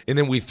energy. And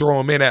then we throw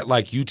him in at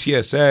like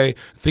UTSA.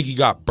 I think he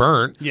got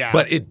burnt. Yeah.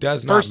 But it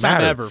does not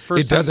matter.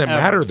 It doesn't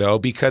matter though,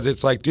 because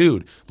it's like,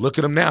 dude, look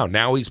at him now.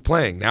 Now he's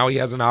playing. Now he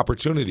has an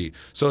opportunity.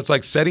 So it's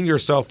like setting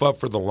yourself up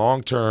for the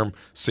long term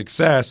long-term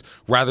success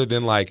rather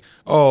than like,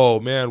 oh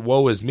man,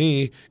 woe is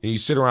me, and you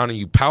sit around and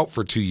you pout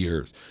for 2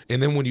 years.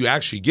 And then when you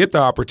actually get the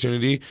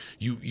opportunity,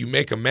 you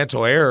make a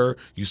mental error,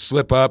 you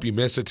slip up, you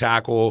miss a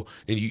tackle,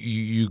 and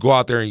you go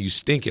out there and you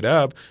stink it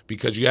up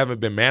because you haven't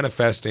been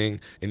manifesting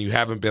and you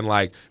haven't been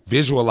like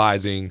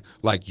visualizing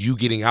like you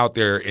getting out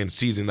there and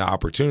seizing the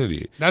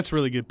opportunity. That's a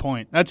really good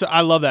point.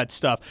 I love that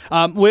stuff.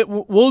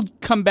 We'll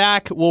come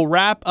back. We'll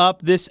wrap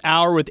up this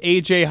hour with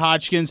AJ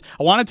Hodgkins.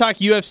 I want to talk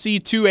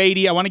UFC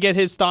 280. I want to get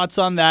his thoughts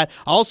on that.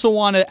 I also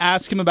want to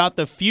ask him about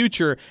the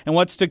future and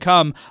what's to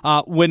come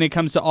when it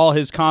comes to all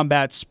his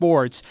combat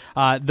sports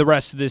the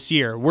rest of this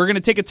year. We're going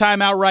to take a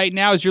time out right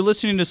now as you're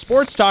listening to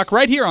Sports Talk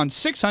right here on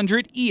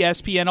 600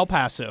 ESPN El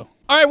Paso.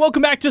 All right,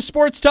 welcome back to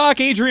Sports Talk.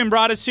 Adrian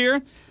Broadus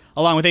here,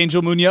 along with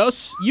Angel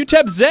Munoz.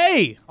 UTEP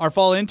Zay, our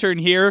fall intern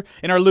here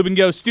in our Lube and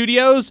Go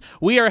studios.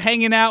 We are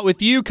hanging out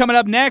with you. Coming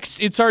up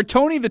next, it's our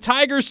Tony the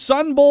Tiger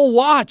Sun Bowl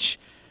Watch.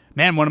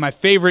 Man, one of my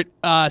favorite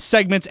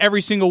segments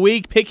every single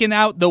week, picking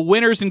out the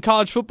winners in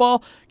college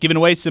football, giving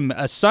away some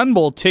Sun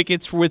Bowl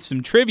tickets with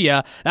some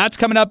trivia. That's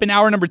coming up in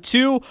hour number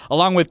 2,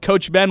 along with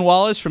Coach Ben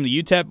Wallace from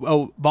the UTEP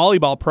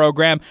volleyball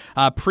program,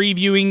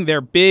 previewing their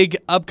big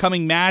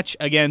upcoming match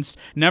against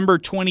number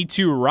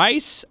 22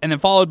 Rice. And then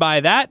followed by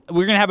that,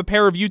 we're going to have a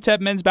pair of UTEP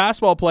men's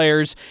basketball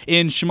players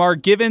in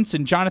Shamar Givens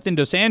and Jonathan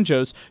Dos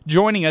Anjos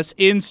joining us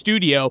in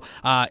studio.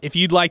 If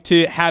you'd like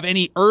to have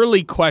any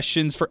early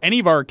questions for any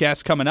of our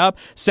guests coming up,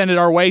 send it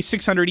our way,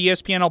 600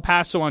 ESPN El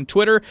Paso on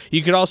Twitter.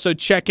 You could also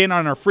check in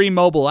on our free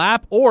mobile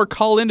app or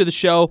call into the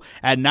show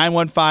at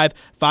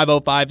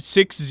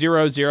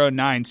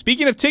 915-505-6009.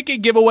 Speaking of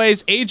ticket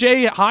giveaways,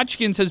 AJ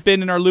Hodgkins has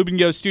been in our Lube and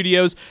Go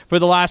studios for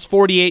the last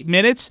 48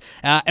 minutes,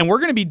 and we're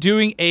going to be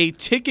doing a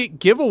ticket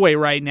giveaway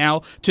right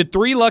now to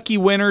 3 lucky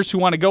winners who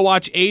want to go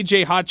watch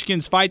AJ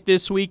Hodgkins fight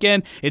this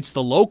weekend. It's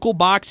the local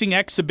boxing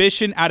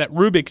exhibition out at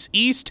Rubik's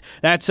East.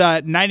 That's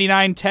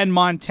 9910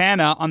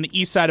 Montana on the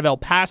east side of El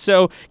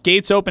Paso.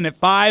 Gates open at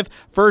 5.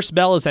 First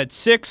bell is at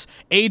 6.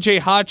 AJ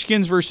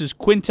Hodgkins versus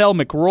Quintel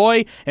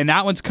McRoy, and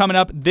that one's coming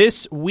up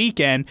this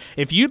weekend.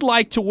 If you'd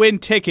like to win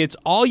tickets,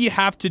 all you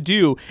have to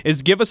do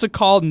is give us a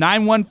call,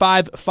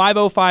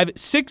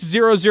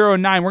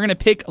 915-505-6009. We're going to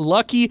pick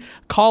lucky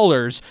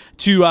callers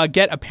to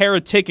get a pair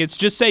of tickets.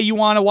 Just say you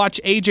want to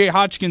watch AJ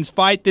Hodgkins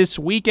fight this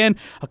weekend.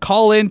 A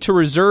call in to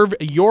reserve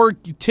your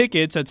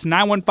tickets. That's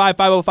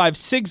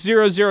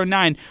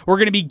 915-505-6009. We're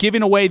going to be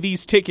giving away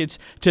these tickets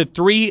to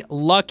 3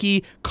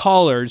 lucky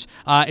callers.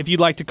 If you'd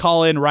like to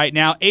call in right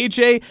now.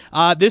 AJ,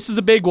 this is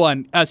a big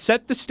one.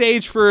 Set the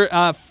stage for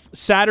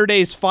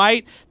Saturday's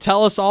fight.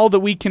 Tell us all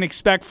that we can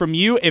expect from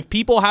you. If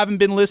people haven't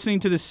been listening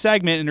to this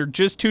segment and are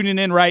just tuning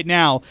in right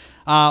now,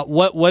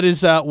 what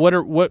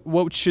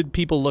should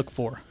people look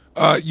for?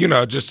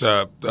 Just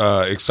a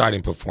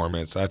exciting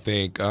performance. I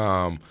think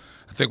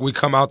we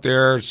come out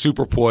there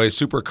super poised,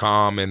 super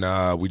calm,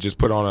 and we just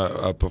put on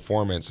a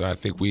performance. And I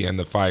think we end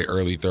the fight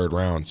early 3rd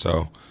round.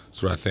 So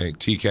that's what I think.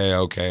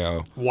 TKO,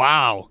 KO.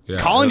 Wow. Yeah,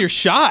 calling your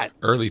shot.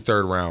 Early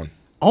 3rd round.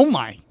 Oh,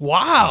 my.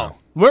 Wow.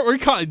 We're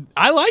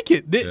I like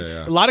it.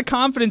 A lot of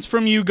confidence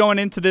from you going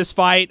into this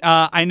fight.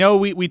 I know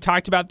we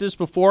talked about this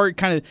before,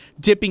 kind of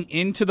dipping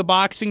into the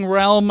boxing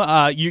realm.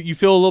 You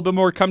feel a little bit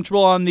more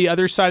comfortable on the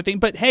other side of things.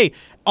 But, hey,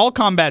 all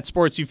combat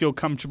sports you feel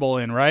comfortable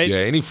in, right? Yeah,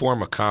 any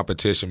form of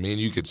competition. Me and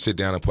you could sit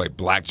down and play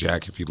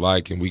blackjack if you'd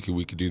like, and we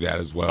could do that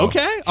as well.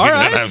 Okay, all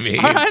right. Know what I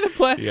mean? All right,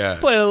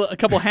 play a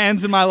couple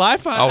hands in my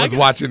life. I was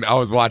watching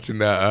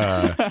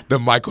the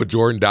Michael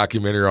Jordan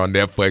documentary on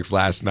Netflix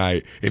last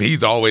night, and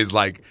he's always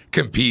like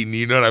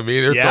competing. You know what I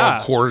mean? They're throwing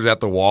quarters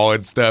at the wall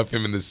and stuff.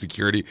 Him and the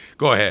security.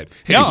 Go ahead.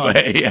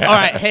 Anyway, All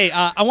right. Hey,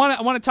 I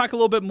want to talk a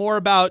little bit more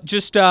about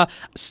just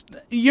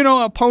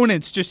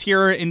opponents just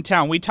here in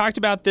town. We talked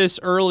about this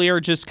earlier.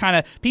 Just kind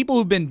of people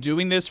who've been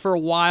doing this for a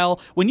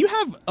while. When you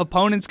have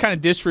opponents kind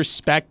of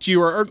disrespect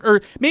you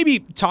or maybe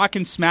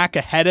talking smack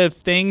ahead of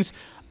things,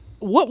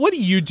 what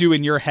do you do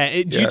in your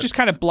head? Do you just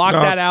kind of block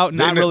that out and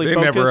not really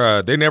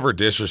focus? They never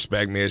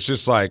disrespect me. It's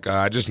just like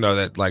I just know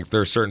that like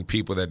there are certain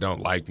people that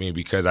don't like me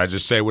because I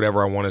just say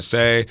whatever I want to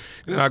say,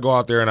 and then I go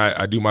out there and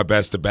I do my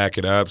best to back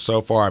it up.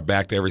 So far, I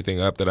backed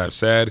everything up that I've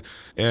said,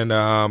 and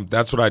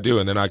that's what I do.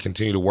 And then I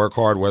continue to work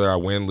hard, whether I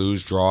win,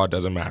 lose, draw, it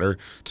doesn't matter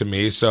to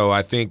me. So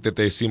I think that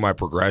they see my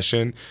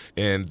progression,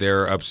 and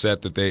they're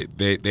upset that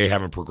they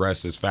haven't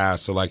progressed as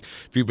fast. So like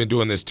if you've been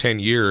doing this 10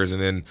 years,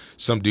 and then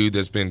some dude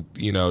that's been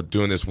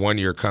doing this 1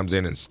 year comes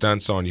in and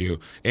stunts on you,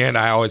 and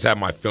I always have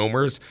my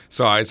filmers,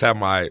 so I always have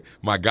my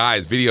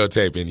guys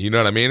videotaping, you know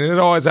what I mean? And it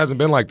always hasn't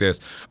been like this.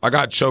 I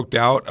got choked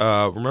out.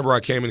 Remember I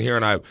came in here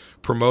and I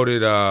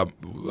promoted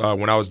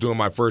when I was doing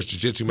my first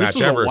jiu-jitsu match ever.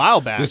 This was a while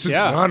back. This is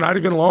not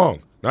even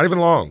long. Not even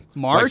long.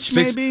 March,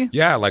 like maybe?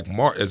 Yeah, like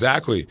March.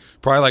 Exactly.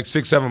 Probably like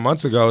 6-7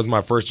 months ago was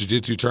my first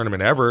jiu-jitsu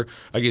tournament ever.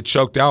 I get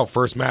choked out.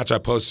 First match I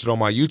posted on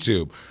my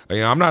YouTube.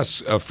 I'm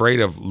not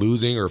afraid of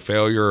losing or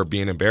failure or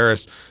being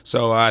embarrassed.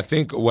 So I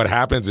think what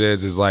happens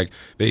is like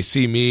they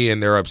see me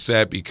and they're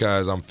upset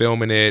because I'm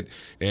filming it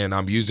and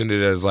I'm using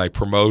it as like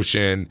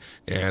promotion.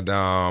 And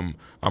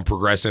I'm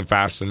progressing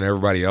faster than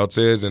everybody else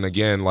is. And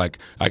again, like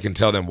I can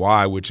tell them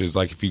why, which is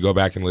like if you go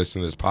back and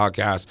listen to this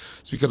podcast,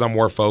 it's because I'm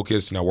more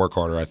focused and I work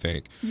harder, I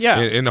think. Yeah.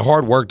 And the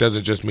hard work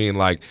doesn't just mean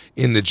like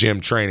in the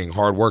gym training.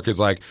 Hard work is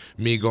like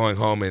me going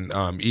home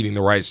and eating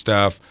the right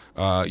stuff,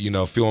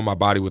 fueling my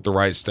body with the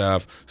right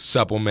stuff,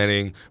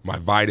 supplementing my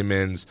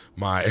vitamins,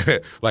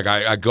 my like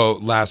I go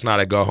last night.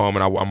 I go home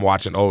and I'm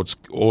watching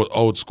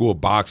old school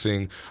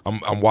boxing.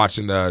 I'm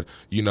watching the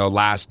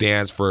Last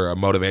Dance for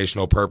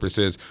motivational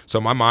purposes. So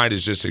my mind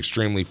is just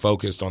extremely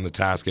focused on the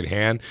task at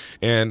hand.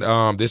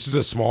 And this is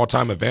a small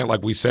time event,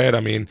 like we said. I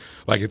mean,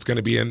 like it's going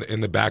to be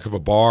in the back of a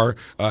bar.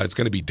 It's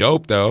going to be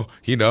dope though.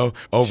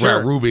 Over Sure.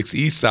 at Rubik's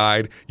East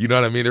Side. You know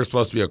what I mean? There's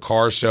supposed to be a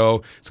car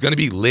show. It's going to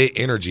be lit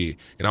energy,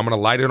 and I'm going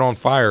to light it on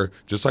fire,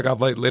 just like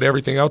I've lit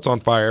everything else on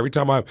fire. Every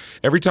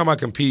time I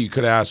compete, you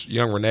could ask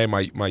Young Renee,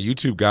 my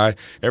YouTube guy.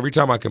 Every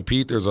time I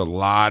compete, there's a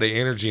lot of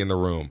energy in the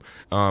room,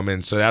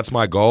 and so that's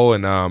my goal.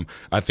 And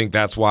I think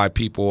that's why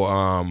people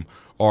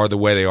are the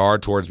way they are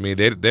towards me.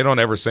 They don't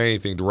ever say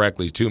anything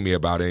directly to me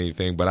about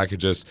anything, but I could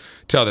just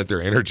tell that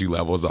their energy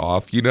level's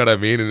off. You know what I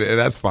mean? And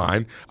that's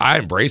fine. I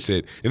embrace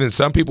it. And then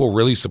some people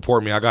really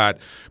support me. I got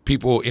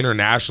people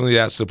internationally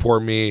that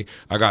support me.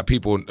 I got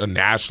people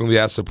nationally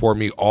that support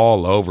me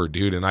all over,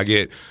 dude. And I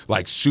get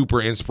like super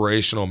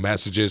inspirational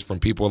messages from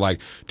people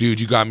like,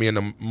 dude, you got me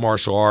into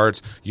martial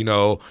arts.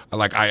 The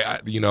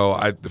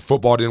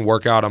football didn't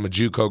work out. I'm a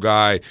JUCO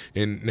guy,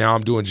 and now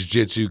I'm doing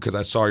jiu-jitsu because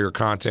I saw your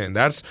content. And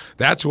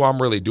that's who I'm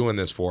really doing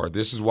this for.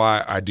 This is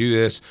why I do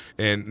this,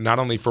 and not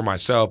only for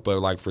myself,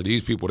 but like for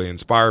these people to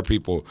inspire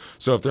people.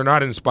 So if they're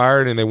not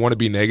inspired and they want to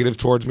be negative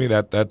towards me,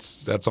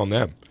 that's on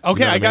them.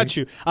 Okay, I got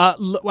you.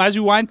 As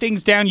we wind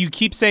things down, you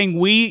keep saying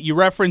we. You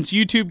reference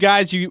YouTube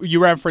guys. You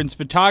reference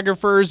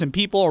photographers and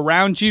people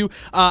around you.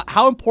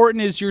 How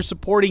important is your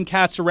supporting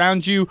cats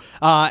around you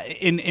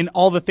in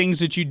all the things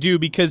that you do?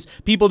 Because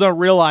people don't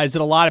realize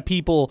that a lot of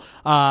people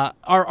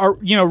are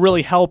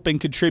really help and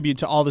contribute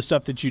to all the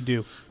stuff that you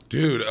do.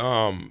 Dude,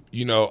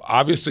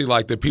 obviously,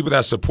 like, the people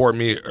that support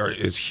me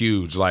is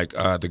huge. Like,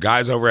 the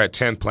guys over at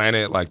 10th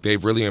Planet, like,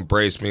 they've really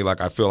embraced me.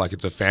 Like, I feel like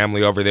it's a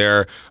family over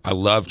there. I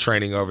love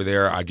training over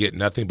there. I get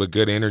nothing but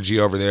good energy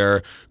over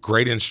there.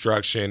 Great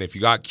instruction. If you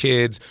got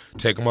kids,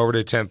 take them over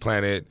to 10th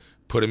Planet.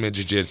 Put them in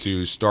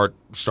jiu-jitsu, start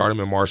them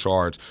in martial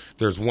arts. If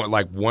there's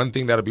one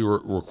thing that'll be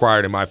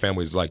required in my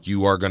family is like,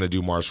 you are going to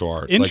do martial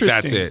arts. Interesting.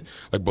 Like, that's it.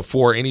 Like,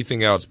 before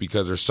anything else,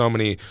 because there's so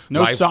many.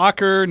 No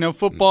soccer, no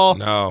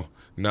football.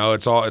 No,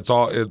 it's all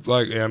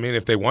like, I mean,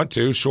 if they want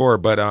to, sure.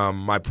 But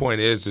my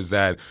point is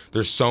that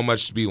there's so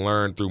much to be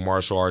learned through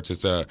martial arts.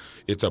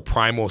 It's a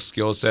primal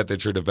skill set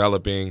that you're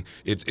developing.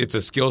 It's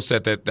a skill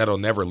set that'll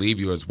never leave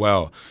you as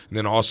well. And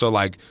then also,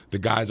 like, the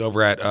guys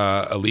over at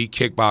Elite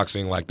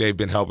Kickboxing, like, they've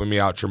been helping me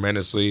out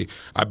tremendously.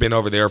 I've been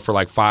over there for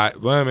like 4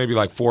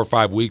 or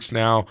 5 weeks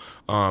now.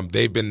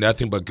 They've been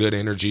nothing but good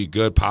energy,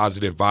 good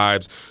positive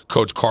vibes.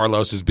 Coach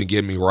Carlos has been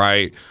getting me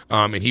right,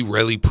 and he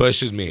really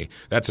pushes me.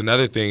 That's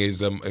another thing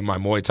is in my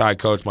Muay Thai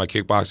coach, my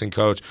kickboxing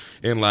coach,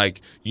 and like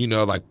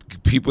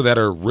people that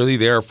are really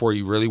there for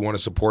you, really want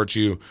to support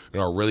you,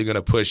 and are really going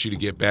to push you to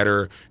get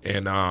better,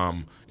 and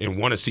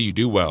want to see you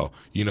do well.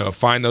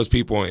 Find those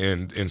people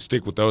and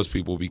stick with those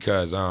people,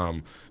 because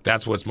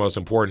that's what's most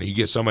important. You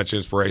get so much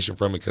inspiration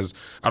from it, because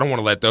I don't want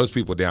to let those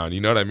people down. You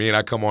know what I mean?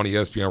 I come on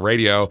ESPN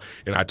radio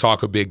and I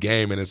talk a big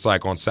game, and it's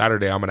like on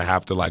Saturday I'm going to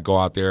have to like go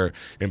out there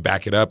and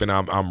back it up, and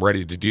I'm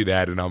ready to do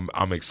that, and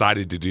I'm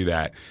excited to do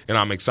that, and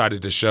I'm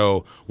excited to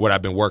show what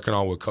I've been working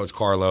on with Coach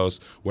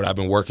Carlos, what I've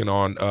been working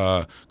on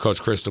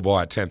Coach Cristobal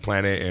at 10th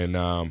Planet,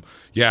 and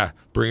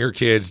bring your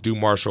kids, do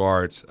martial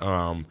arts.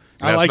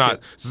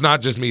 It's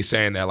not just me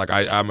saying that. Like,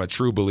 I'm a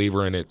true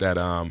believer in it,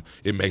 that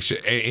it makes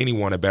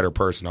anyone a better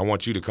person. I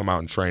want you to come out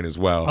and train as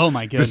well. Oh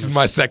my goodness! This is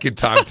my second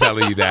time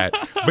telling you that,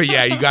 but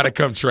yeah, you got to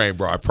come train,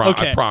 bro. I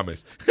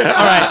promise. All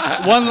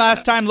right, one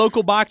last time.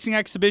 Local boxing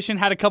exhibition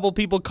had a couple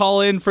people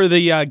call in for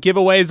the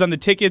giveaways on the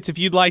tickets. If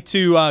you'd like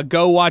to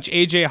go watch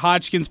AJ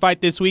Hodgkins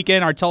fight this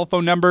weekend, our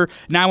telephone number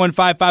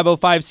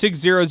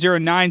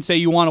 915-505-6009. Say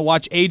you want to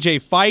watch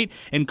AJ fight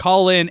and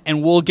call in,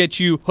 and we'll get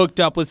you hooked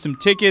up with some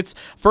tickets.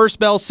 First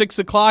bell 6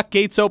 o'clock.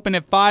 Gates open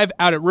at 5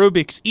 out at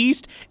Rubik's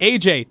East.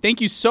 AJ, thank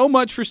you so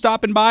much for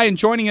stopping by and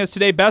joining us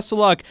today. Best of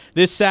luck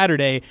this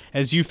Saturday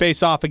as you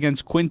face off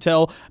against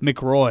Quintel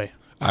McRoy.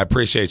 I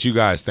appreciate you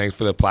guys. Thanks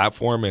for the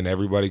platform, and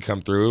everybody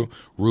come through.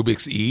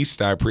 Rubik's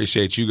East, I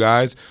appreciate you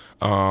guys.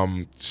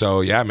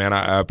 So, yeah, man,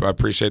 I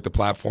appreciate the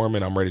platform,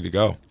 and I'm ready to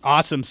go.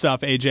 Awesome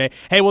stuff, AJ.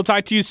 Hey, we'll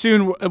talk to you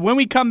soon. When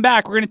we come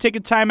back, we're going to take a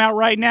timeout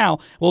right now.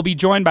 We'll be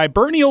joined by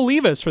Bernie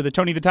Olivas for the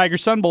Tony the Tiger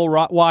Sun Bowl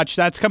watch.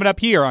 That's coming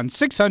up here on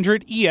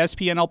 600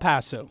 ESPN El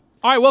Paso.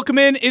 All right, welcome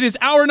in. It is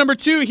hour number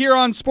 2 here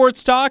on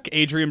Sports Talk.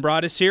 Adrian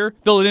Broadus here,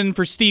 filling in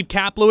for Steve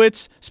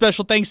Kaplowitz.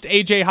 Special thanks to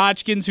AJ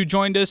Hodgkins, who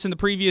joined us in the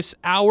previous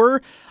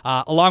hour,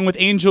 along with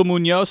Angel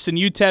Munoz and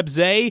UTEP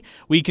Zay.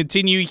 We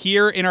continue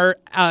here in our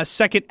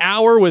second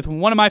hour with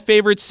one of my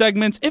favorite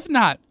segments, if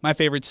not my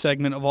favorite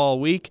segment of all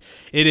week.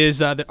 It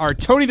is our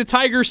Tony the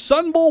Tiger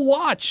Sun Bowl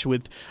Watch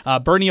with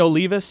Bernie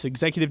Olivas,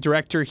 Executive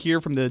Director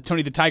here from the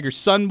Tony the Tiger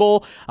Sun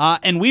Bowl.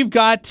 And we've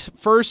got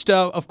first,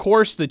 of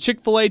course, the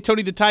Chick-fil-A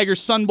Tony the Tiger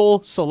Sun Bowl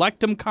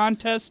Selectum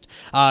contest.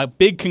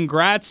 Big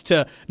congrats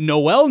to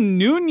Noel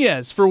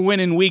Nunez for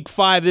winning Week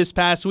 5 this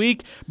past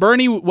week.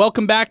 Bernie,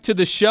 welcome back to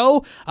the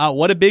show.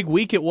 What a big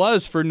week it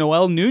was for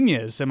Noel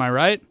Nunez, am I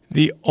right?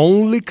 The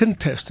only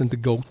contestant to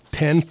go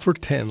 10 for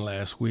 10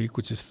 last week,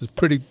 which is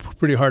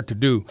pretty hard to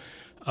do.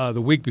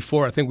 The week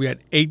before, I think we had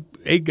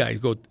eight guys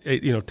go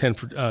 10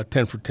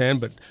 for 10.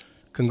 But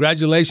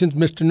congratulations,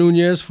 Mr.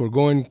 Nunez, for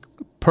going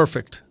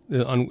perfect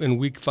in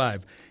Week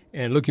 5.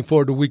 And looking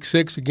forward to Week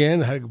 6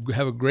 again.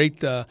 Have a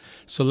great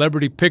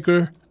celebrity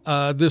picker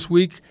this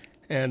week.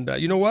 And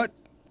you know what?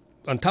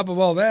 On top of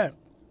all that,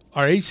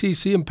 our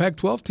ACC and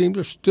Pac-12 teams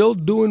are still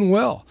doing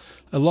well,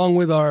 along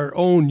with our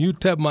own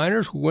UTEP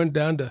Miners, who went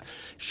down to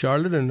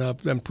Charlotte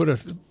and put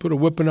a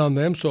whipping on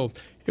them. So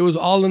it was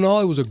all in all,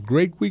 it was a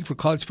great week for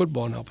college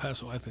football in El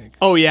Paso, I think.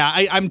 Oh, yeah.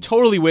 I'm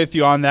totally with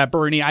you on that,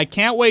 Bernie. I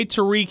can't wait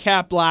to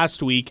recap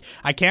last week.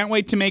 I can't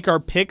wait to make our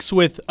picks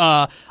with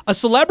a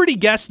celebrity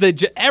guest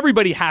that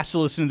everybody has to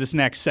listen to this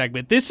next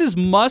segment. This is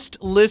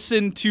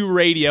must-listen to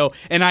radio,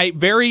 and I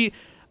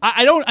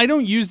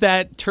don't use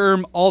that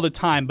term all the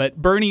time, but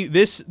Bernie,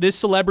 this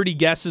celebrity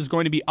guest is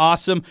going to be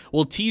awesome.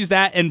 We'll tease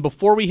that, and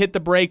before we hit the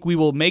break, we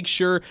will make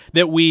sure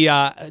that we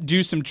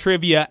do some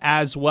trivia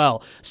as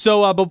well.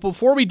 So, but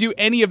before we do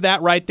any of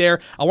that right there,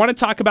 I want to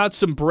talk about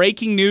some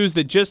breaking news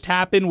that just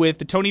happened with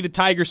the Tony the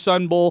Tiger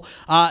Sun Bowl.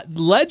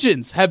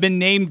 Legends have been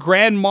named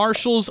Grand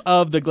Marshals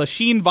of the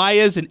Glasheen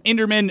Valles and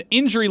Inderman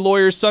Injury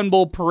Lawyers Sun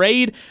Bowl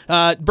Parade.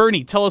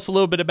 Bernie, tell us a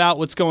little bit about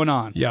what's going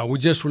on. Yeah, we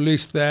just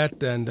released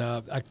that, and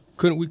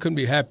we couldn't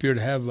be happier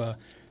to have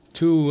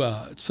two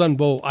Sun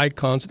Bowl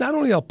icons, not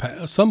only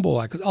Sun Bowl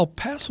icons, El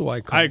Paso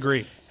icons. I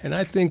agree. And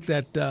I think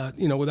that,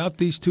 without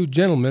these two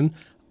gentlemen,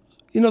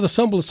 the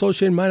Sun Bowl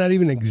Association might not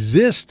even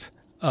exist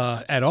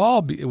at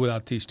all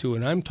without these two.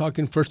 And I'm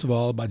talking, first of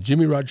all, about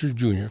Jimmy Rogers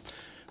Jr.,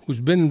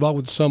 who's been involved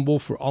with the Sun Bowl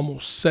for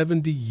almost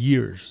 70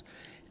 years.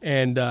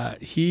 And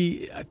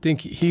he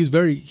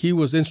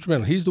was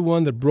instrumental. He's the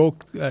one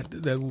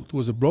that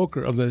was a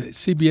broker of the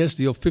CBS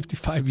deal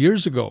 55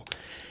 years ago.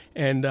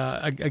 And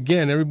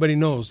again, everybody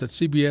knows that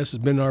CBS has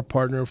been our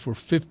partner for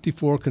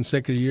 54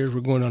 consecutive years.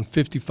 We're going on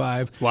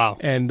 55. Wow!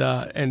 And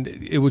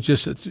it was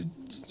just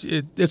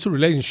it's a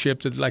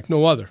relationship that like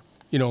no other.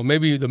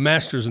 Maybe the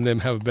Masters and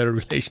them have a better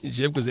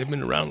relationship because they've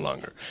been around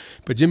longer.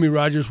 But Jimmy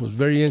Rogers was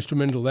very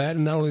instrumental in that,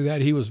 and not only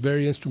that, he was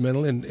very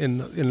instrumental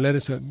in letting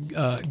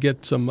us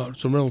get some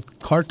real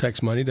car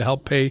tax money to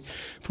help pay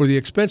for the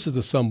expenses of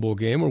the Sun Bowl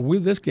game, or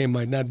this game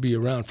might not be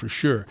around for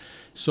sure.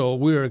 So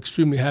we are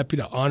extremely happy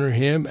to honor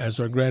him as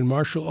our Grand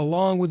Marshal,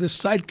 along with his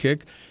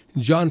sidekick,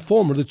 John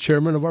Fulmer, the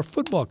chairman of our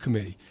football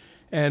committee.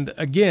 And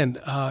again,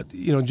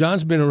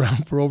 John's been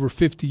around for over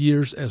 50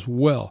 years as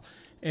well.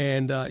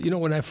 And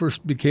when I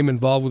first became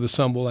involved with the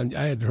Sun Bowl,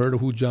 I had heard of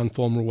who John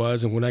Fulmer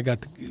was, and when I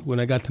got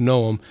to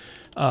know him,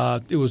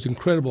 it was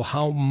incredible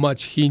how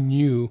much he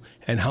knew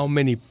and how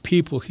many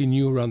people he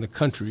knew around the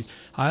country.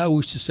 I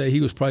always used to say he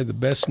was probably the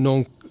best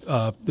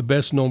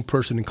known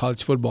person in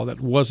college football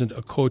that wasn't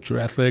a coach or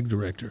athletic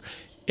director.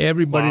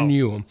 Everybody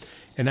knew him.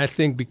 And I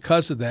think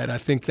because of that,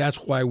 that's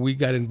why we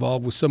got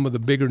involved with some of the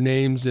bigger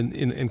names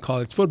in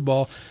college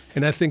football.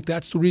 And I think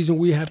that's the reason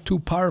we have two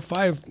Power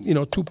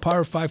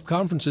 5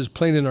 conferences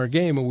playing in our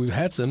game, and we've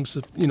had some,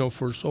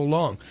 for so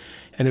long.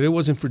 And if it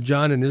wasn't for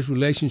John and his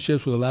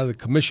relationships with a lot of the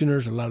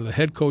commissioners, a lot of the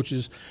head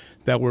coaches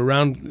that were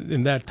around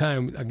in that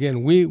time,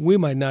 again, we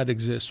might not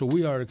exist. So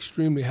we are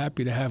extremely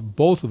happy to have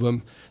both of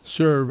them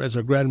serve as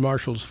our Grand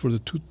Marshals for the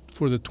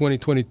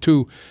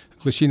 2022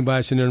 Glasheen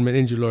Valles and Inderman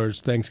Injury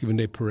Lawyers Thanksgiving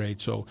Day Parade.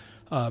 So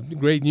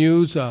great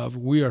news.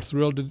 We are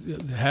thrilled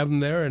to have them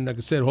there. And like I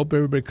said, hope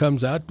everybody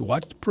comes out to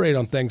watch the parade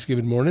on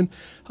Thanksgiving morning.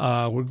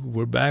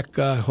 We're back,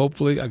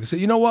 hopefully. Like I said,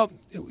 you know what?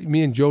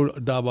 Me and Joe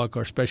Dabach,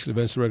 our special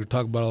events director,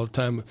 talk about all the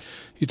time.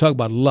 You talk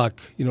about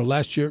luck.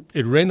 Last year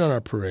it rained on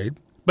our parade.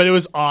 But it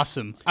was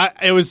awesome.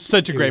 It was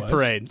such a great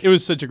parade. It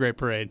was such a great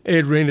parade.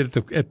 It rained at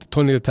the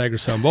Tony the Tiger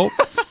Sun Bowl.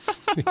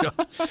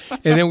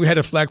 And then we had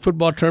a flag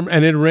football tournament,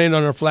 and it rained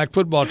on our flag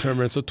football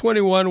tournament. So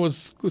 21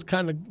 was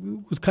kind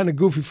of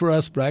goofy for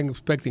us, but I'm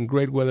expecting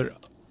great weather.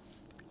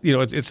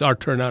 It's our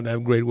turn out to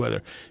have great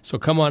weather. So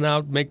come on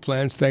out, make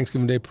plans.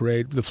 Thanksgiving Day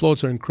Parade. The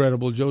floats are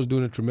incredible. Joe's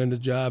doing a tremendous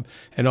job,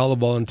 and all the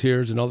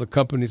volunteers and all the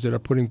companies that are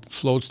putting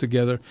floats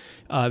together,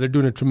 they're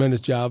doing a tremendous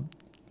job.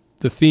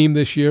 The theme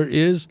this year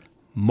is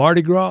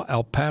Mardi Gras,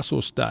 El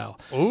Paso style.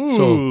 Ooh.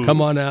 So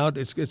come on out.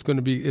 It's going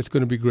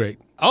to be great.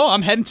 Oh,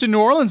 I'm heading to New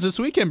Orleans this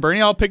weekend, Bernie.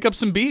 I'll pick up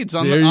some beads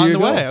on There the you go.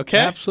 way, okay?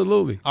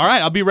 Absolutely. All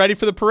right, I'll be ready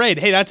for the parade.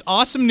 Hey, that's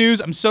awesome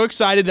news. I'm so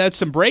excited. That's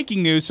some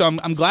breaking news, so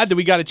I'm glad that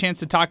we got a chance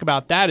to talk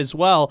about that as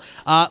well.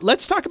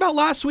 Let's talk about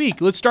last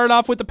week. Let's start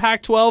off with the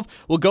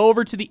Pac-12. We'll go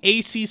over to the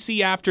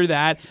ACC after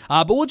that,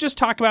 but we'll just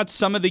talk about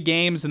some of the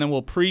games, and then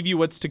we'll preview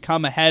what's to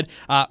come ahead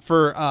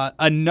for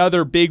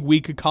another big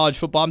week of college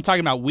football. I'm talking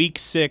about Week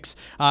 6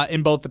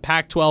 in both the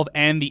Pac-12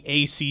 and the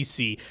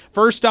ACC.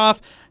 First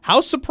off, how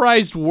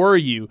surprised were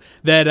you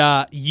that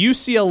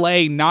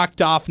UCLA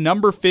knocked off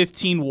number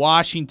 15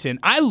 Washington?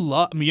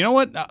 You know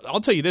what?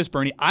 I'll tell you this,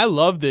 Bernie. I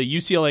love the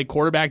UCLA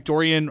quarterback,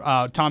 Dorian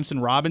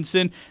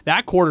Thompson-Robinson.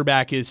 That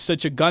quarterback is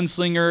such a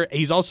gunslinger.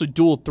 He's also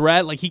dual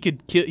threat. Like he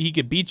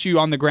could beat you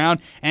on the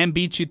ground and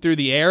beat you through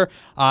the air.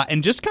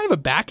 And just kind of a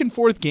back and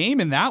forth game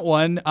in that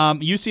one.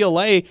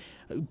 UCLA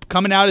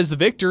coming out as the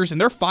victors, and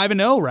they're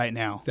 5-0 right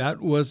now. That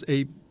was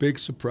a big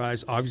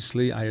surprise.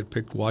 Obviously, I had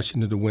picked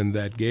Washington to win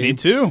that game. Me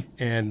too.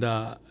 And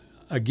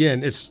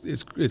again,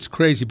 it's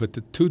crazy, but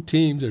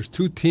there's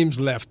two teams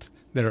left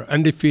that are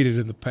undefeated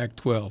in the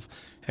Pac-12,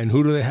 and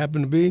who do they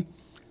happen to be?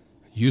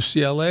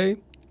 UCLA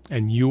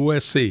and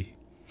USC.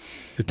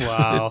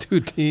 The two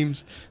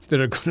teams that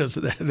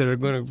are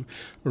going to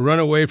run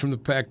away from the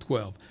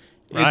Pac-12.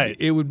 Right.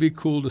 It would be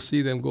cool to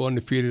see them go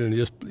undefeated and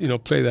just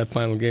play that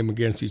final game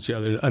against each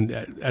other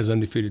as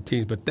undefeated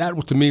teams. But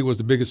that, to me, was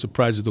the biggest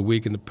surprise of the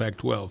week in the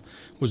Pac-12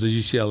 was the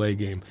UCLA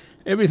game.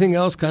 Everything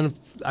else kind of,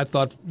 I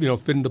thought,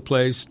 fit into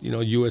place.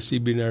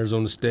 USC beating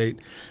Arizona State.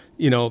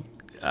 I was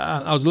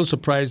a little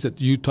surprised that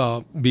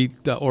Utah beat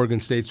Oregon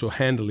State so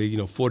handily,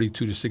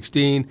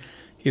 42-16.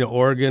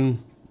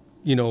 Oregon,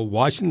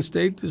 Washington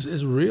State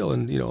is real,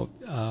 and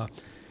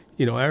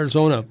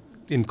Arizona.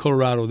 In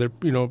Colorado, they're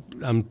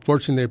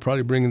unfortunately they're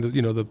probably bringing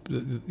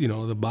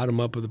the bottom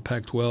up of the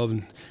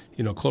Pac-12,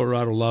 and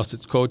Colorado lost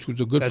its coach, which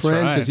was a good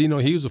friend because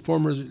he was a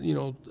former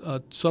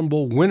Sun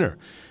Bowl winner.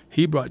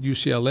 He brought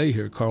UCLA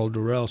here, Carl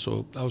Durrell.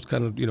 So I was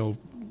kind of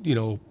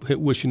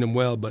wishing him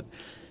well, but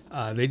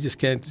they just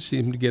can't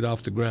seem to get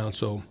off the ground.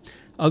 So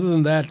other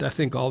than that, I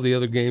think all the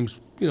other games,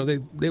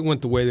 they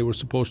went the way they were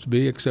supposed to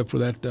be, except for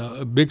that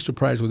a big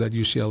surprise with that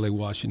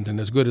UCLA-Washington.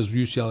 As good as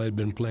UCLA had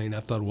been playing,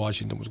 I thought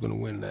Washington was going to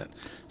win that.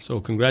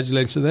 So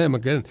congratulations to them.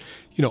 Again,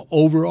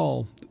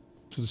 overall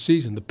for the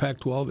season, the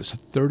Pac-12 is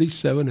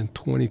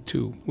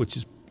 37-22, which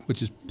is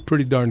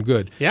pretty darn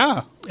good.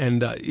 Yeah.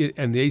 And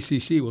the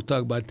ACC, we'll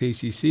talk about the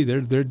ACC.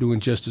 They're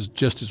doing just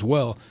as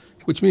well,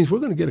 which means we're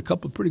going to get a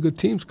couple of pretty good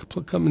teams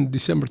coming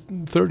December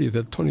 30th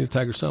at 20th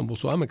Tiger Sun Bowl.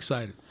 So I'm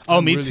excited.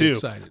 I'm really too.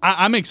 Excited.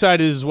 I'm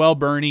excited as well,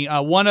 Bernie.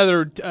 One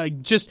other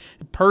just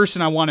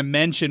person I want to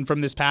mention from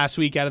this past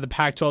week out of the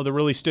Pac-12 that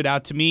really stood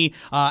out to me,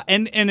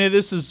 and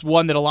this is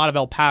one that a lot of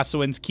El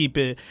Pasoans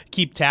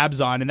keep tabs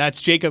on, and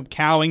that's Jacob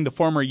Cowing, the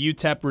former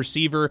UTEP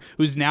receiver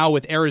who's now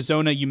with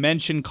Arizona. You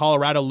mentioned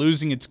Colorado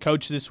losing its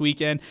coach this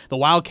weekend. The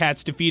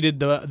Wildcats defeated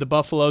the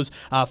Buffaloes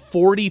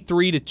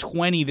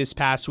 43-20 this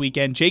past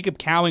weekend. Jacob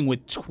Cowing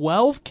with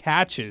 12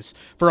 catches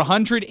for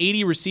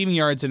 180 receiving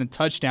yards and a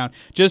touchdown.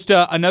 Just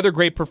another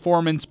great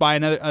performance by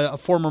a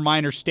former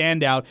Minor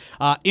standout.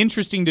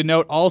 Interesting to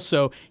note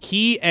also,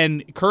 he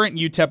and current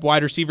UTEP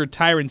wide receiver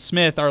Tyron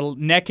Smith are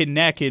neck and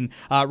neck in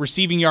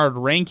receiving yard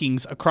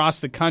rankings across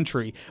the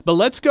country. But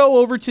let's go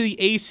over to the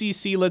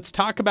ACC. Let's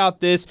talk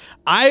about this.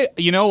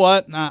 You know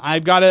what?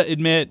 I've got to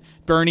admit,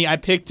 Bernie, I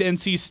picked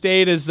NC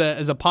State as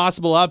a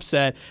possible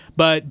upset,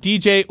 but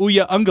DJ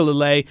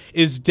Uiagalelei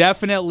is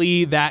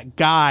definitely that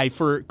guy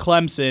for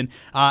Clemson.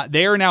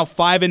 They are now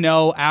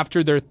 5-0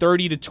 after their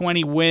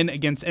 30-20 win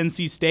against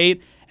NC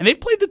State, and they've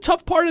played the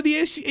tough part of the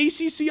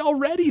ACC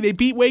already. They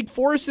beat Wake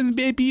Forest and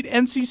they beat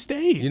NC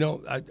State.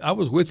 I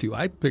was with you.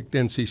 I picked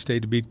NC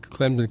State to beat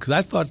Clemson because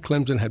I thought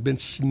Clemson had been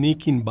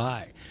sneaking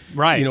by.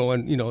 Right.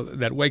 And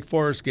that Wake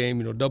Forest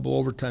game, double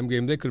overtime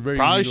game, they could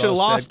probably should have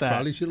lost that.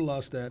 Probably should have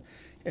lost that.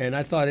 And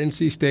I thought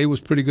NC State was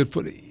pretty good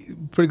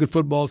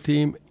football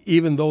team,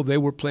 even though they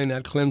were playing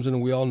at Clemson,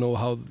 and we all know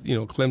how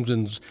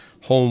Clemson's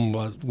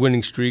home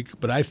winning streak.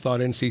 But I thought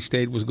NC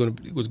State was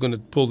going to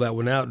pull that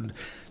one out. And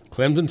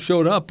Clemson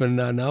showed up, and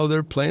now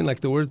they're playing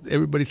like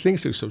everybody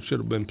thinks they should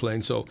have been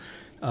playing. So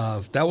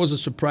that was a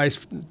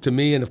surprise to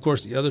me. And of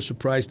course,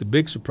 the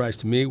big surprise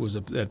to me was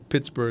at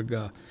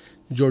Pittsburgh,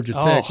 Georgia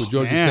Tech, with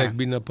Georgia Tech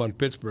beating up on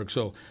Pittsburgh.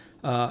 So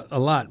a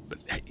lot. But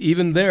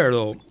even there,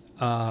 though.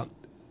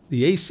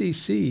 The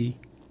ACC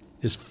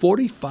is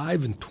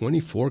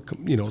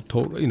 45-24,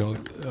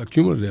 total,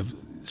 cumulative.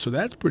 So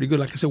that's pretty good.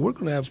 Like I said, we're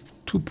going to have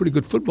two pretty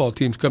good football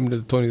teams coming to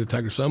the Tony the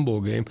Tiger Sun Bowl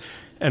game.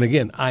 And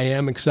again, I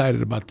am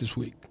excited about this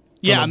week.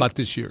 I don't know about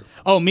this year.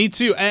 Oh, me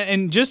too.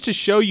 And just to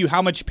show you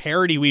how much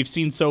parity we've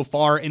seen so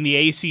far in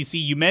the ACC,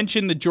 you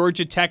mentioned the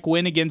Georgia Tech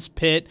win against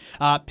Pitt.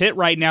 Pitt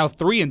right now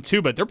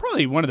 3-2, but they're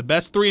probably one of the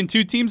best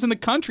 3-2 teams in the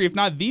country, if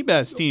not the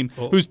best team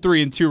who's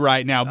 3-2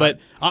 right now. But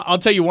I'll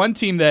tell you one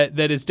team that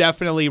is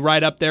definitely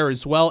right up there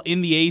as well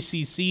in the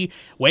ACC,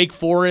 Wake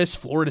Forest,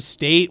 Florida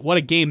State. What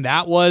a game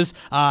that was.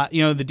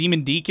 The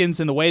Demon Deacons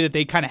and the way that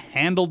they kind of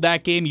handled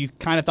that game, you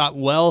kind of thought,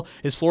 well,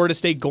 is Florida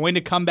State going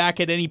to come back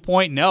at any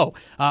point? No.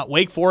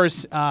 Wake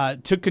Forest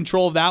took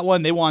control of that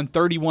one. They won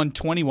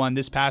 31-21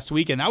 this past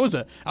week, and that was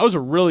a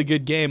really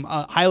good game,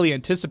 a highly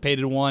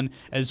anticipated one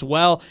as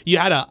well. You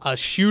had a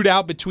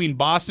shootout between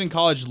Boston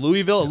College,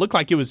 Louisville. It looked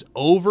like it was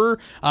over.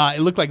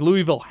 It looked like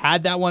Louisville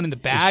had that one in the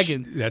bag,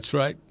 and that's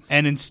right.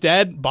 And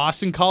instead,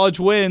 Boston College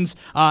wins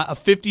a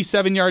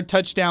 57-yard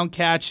touchdown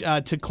catch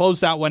to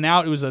close that one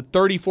out. It was a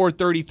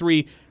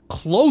 34-33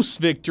 close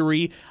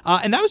victory,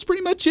 and that was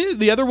pretty much it.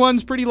 The other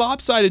one's pretty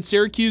lopsided.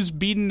 Syracuse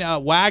beating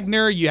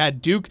Wagner. You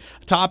had Duke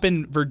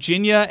topping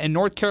Virginia, and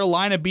North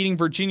Carolina beating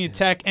Virginia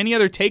Tech. Any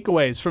other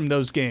takeaways from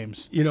those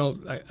games?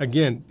 I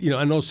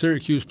know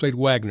Syracuse played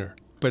Wagner,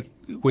 but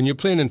when you're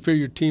playing an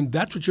inferior team,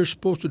 that's what you're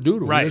supposed to do to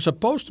them. Right. You're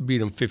supposed to beat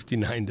them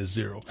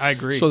 59-0. I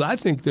agree. So I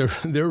think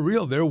they're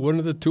real. They're one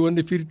of the two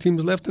undefeated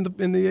teams left in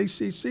the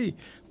ACC.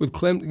 With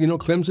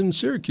Clemson and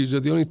Syracuse are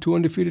the only two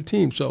undefeated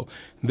teams. So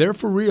they're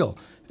for real.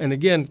 And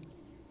again,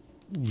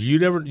 you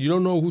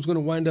don't know who's going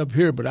to wind up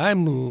here, but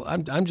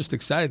I'm just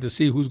excited to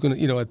see who's going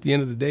to, at the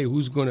end of the day,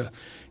 who's going to,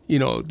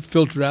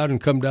 filter out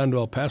and come down to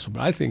El Paso.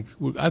 But I think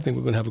we're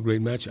going to have a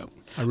great matchup.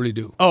 I really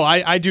do. Oh,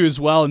 I do as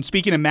well. And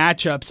speaking of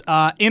matchups,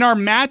 in our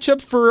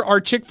matchup for our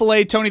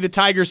Chick-fil-A Tony the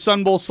Tiger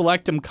Sun Bowl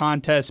Selectum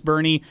contest,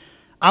 Bernie,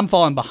 I'm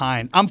falling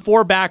behind. I'm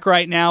 4 back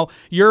right now.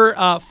 You're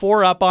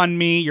 4 up on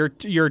me.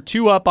 You're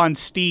 2 up on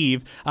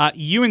Steve.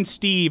 You and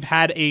Steve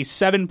had a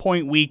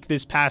 7-point week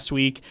this past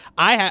week.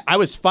 I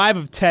was 5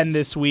 of 10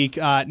 this week.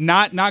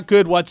 Not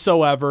good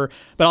whatsoever.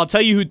 But I'll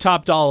tell you who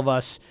topped all of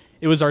us.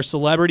 It was our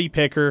celebrity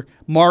picker,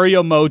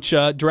 Mario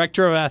Mocha,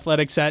 director of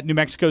athletics at New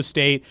Mexico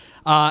State.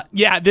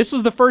 This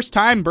was the first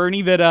time,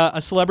 Bernie, that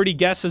a celebrity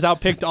guest has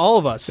outpicked all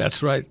of us.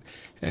 That's right.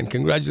 And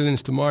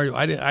congratulations to Mario.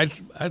 I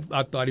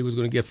thought he was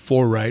going to get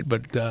 4 right,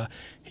 but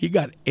he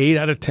got 8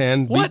 out of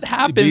 10. What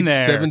happened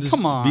there?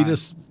 Come on. Beat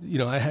us.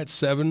 I had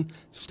 7.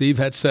 Steve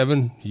had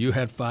 7. You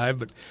had 5.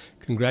 But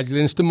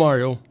congratulations to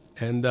Mario.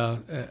 And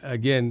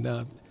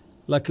again,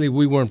 luckily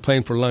we weren't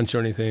playing for lunch or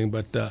anything,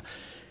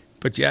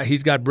 But yeah,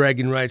 he's got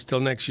bragging rights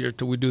till next year,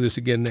 till we do this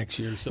again next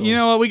year. So you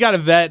know what? We got to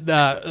vet.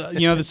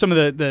 Some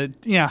of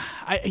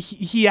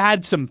he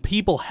had some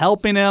people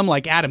helping him,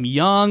 like Adam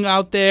Young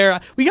out there.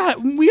 We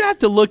have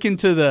to look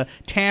into the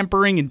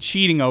tampering and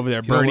cheating over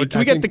there, Bernie. Can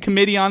we get the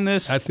committee on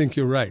this? I think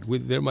you're right.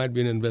 There might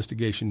be an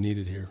investigation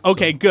needed here.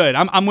 Okay, good.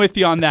 I'm with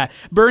you on that,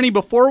 Bernie.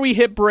 Before we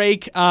hit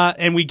break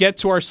and we get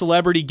to our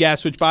celebrity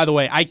guest, which by the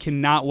way I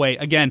cannot wait.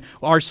 Again,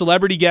 our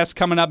celebrity guest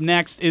coming up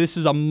next. This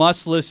is a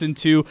must listen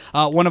to.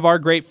 One of our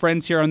great friends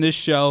here on this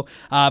show.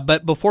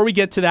 But before we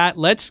get to that,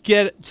 let's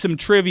get to some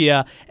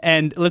trivia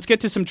and let's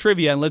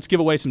give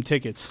away some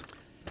tickets.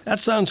 That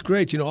sounds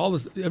great.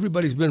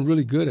 Everybody's been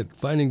really good at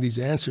finding these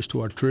answers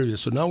to our trivia.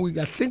 So now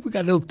I think we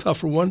got a little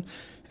tougher one,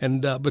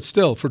 and but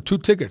still, for 2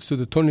 tickets to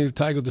the Tony the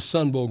Tiger the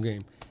Sun Bowl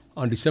game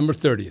on December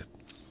 30th.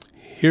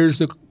 Here's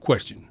the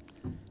question: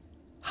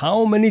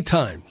 how many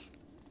times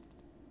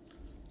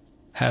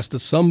has the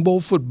Sun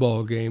Bowl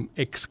football game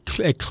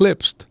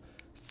eclipsed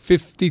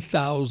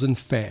 50,000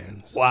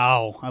 fans?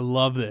 Wow, I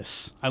love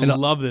this. I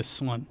love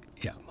this one.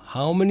 Yeah.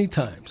 How many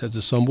times has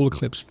the Sun Bowl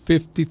eclipsed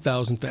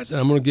 50,000 fans? And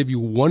I'm going to give you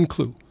one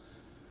clue.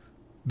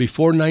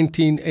 Before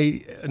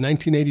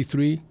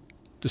 1983,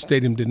 the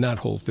stadium did not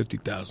hold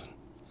 50,000.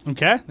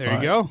 Okay, there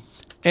you go.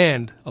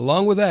 And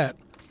along with that,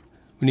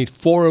 we need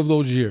 4 of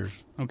those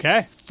years.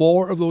 Okay.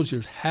 4 of those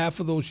years, half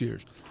of those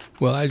years.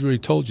 Well, I already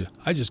told you.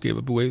 I just gave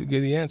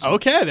the answer.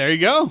 Okay, there you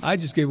go. I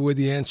just gave away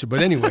the answer.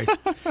 But anyway,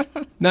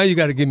 now you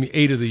got to give me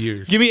 8 of the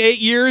years. Give me 8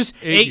 years.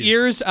 8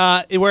 years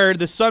where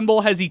the Sun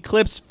Bowl has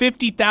eclipsed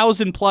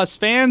 50,000 plus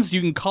fans. You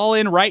can call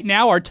in right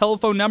now. Our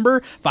telephone number,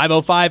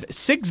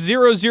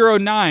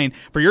 505-6009,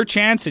 for your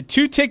chance at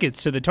 2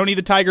 tickets to the Tony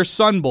the Tiger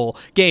Sun Bowl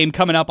game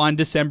coming up on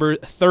December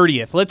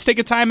 30th. Let's take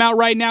a timeout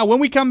right now.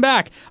 When we come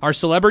back, our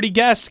celebrity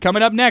guest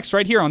coming up next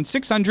right here on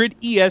 600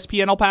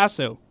 ESPN El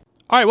Paso.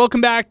 All right,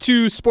 welcome back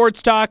to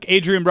Sports Talk.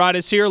 Adrian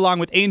Broadus here along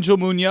with Angel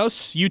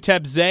Munoz,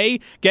 UTEP Zay,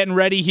 getting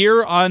ready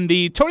here on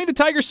the Tony the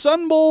Tiger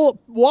Sun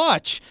Bowl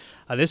watch.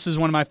 This is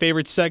one of my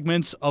favorite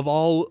segments of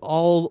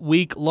all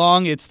week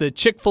long. It's the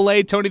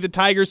Chick-fil-A Tony the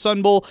Tiger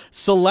Sun Bowl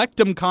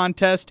Selectum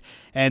contest,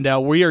 and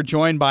we are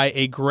joined by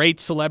a great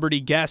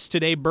celebrity guest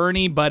today,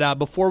 Bernie. But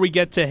before we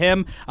get to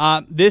him,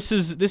 this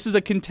is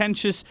a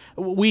contentious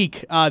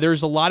week.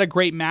 There's a lot of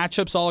great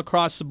matchups all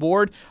across the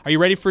board. Are you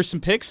ready for some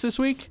picks this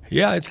week?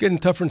 Yeah, it's getting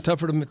tougher and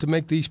tougher to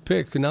make these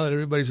picks. And now that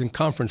everybody's in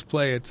conference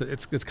play,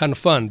 it's kind of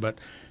fun. But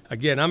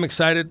again, I'm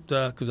excited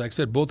because, like I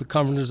said, both the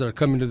conferences that are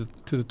coming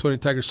to the Tony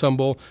Tiger Sun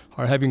Bowl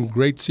are having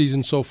great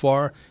seasons so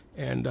far.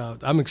 And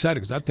I'm excited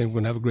because I think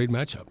we're going to have a great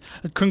matchup.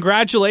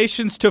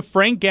 Congratulations to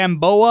Frank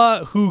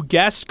Gamboa, who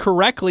guessed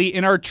correctly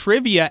in our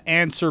trivia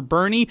answer,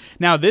 Bernie.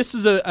 Now, this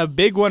is a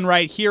big one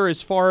right here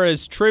as far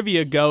as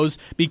trivia goes,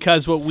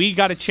 because what we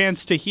got a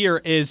chance to hear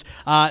is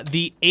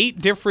the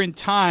 8 different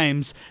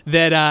times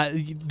that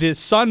the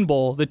Sun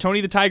Bowl, the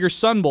Tony the Tiger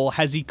Sun Bowl,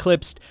 has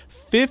eclipsed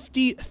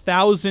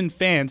 50,000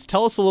 fans.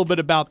 Tell us a little bit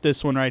about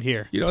this one right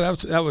here.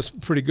 That was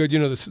pretty good.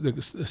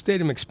 The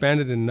stadium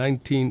expanded in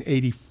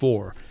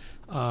 1984.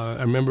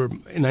 I remember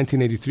in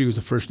 1983 was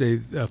the first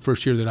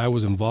year that I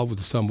was involved with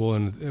the Sun Bowl,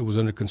 and it was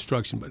under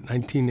construction. But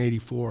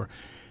 1984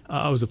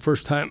 was the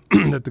first time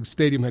that the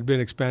stadium had been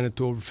expanded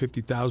to over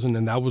 50,000,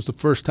 and that was the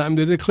first time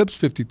that it eclipsed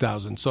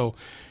 50,000. So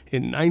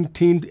in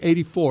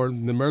 1984,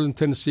 the Maryland,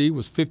 Tennessee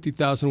was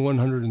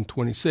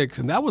 50,126,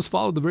 and that was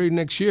followed the very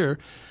next year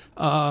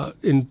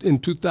in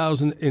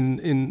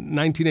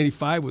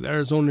 1985 with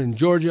Arizona and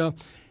Georgia,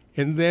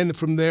 and then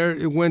from there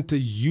it went to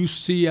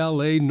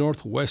UCLA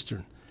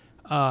Northwestern.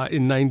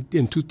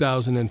 In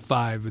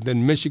 2005, and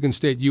then Michigan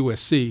State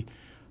USC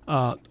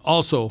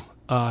also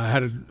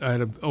had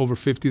over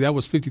 50. That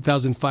was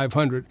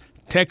 50,500.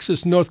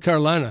 Texas, North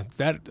Carolina.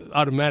 That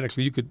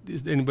automatically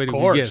anybody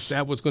would guess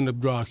that was going to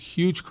draw a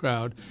huge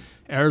crowd.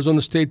 Arizona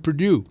State,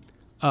 Purdue,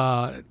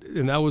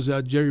 and that was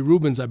Jerry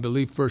Rubens, I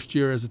believe, first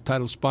year as a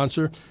title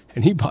sponsor,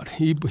 and he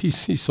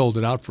sold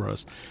it out for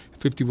us,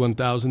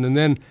 51,000. And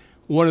then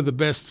one of the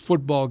best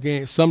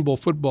Sun Bowl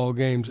football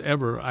games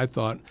ever, I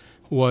thought,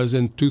 was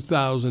in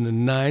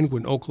 2009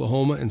 when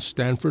Oklahoma and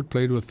Stanford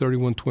played a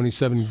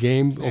 31-27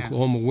 game,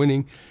 Oklahoma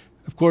winning.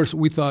 Of course,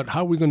 we thought,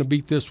 how are we going to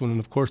beat this one? And,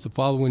 of course, the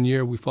following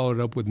year we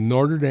followed up with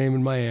Notre Dame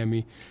in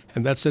Miami,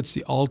 and that sets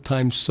the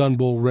all-time Sun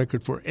Bowl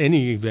record for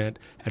any event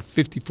at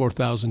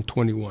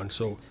 54,021.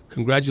 So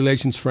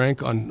congratulations,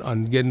 Frank,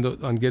 on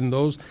getting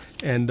those.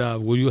 And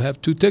will you have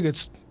 2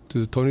 tickets to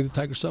the Tony the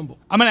Tiger Sun Bowl?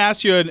 I'm going to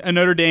ask you a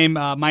Notre Dame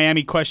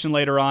Miami question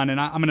later on, and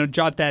I'm going to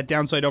jot that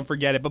down so I don't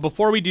forget it. But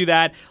before we do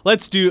that,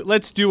 let's do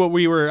what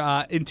we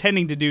were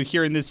intending to do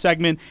here in this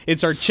segment.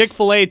 It's our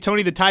Chick-fil-A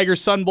Tony the Tiger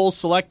Sun Bowl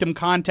Select-'em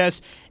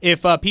contest.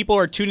 If people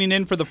are tuning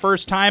in for the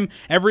first time,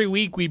 every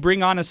week we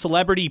bring on a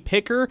celebrity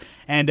picker,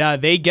 and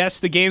they guess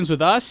the games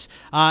with us.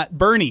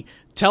 Bernie,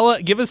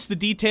 give us the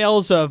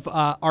details of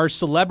our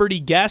celebrity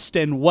guest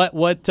and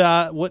what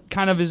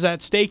kind of is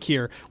at stake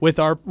here with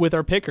our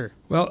picker.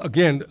 Well,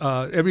 again,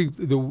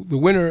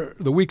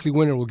 the weekly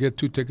winner will get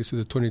 2 tickets to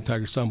the Tony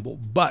Tiger Sun Bowl.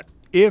 But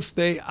if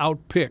they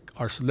outpick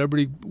our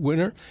celebrity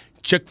winner,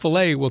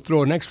 Chick-fil-A will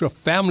throw an extra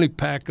family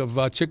pack of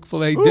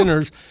Chick-fil-A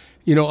dinners,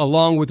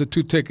 along with the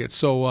 2 tickets.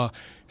 So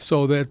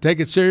that take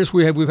it serious.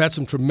 We've had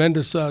some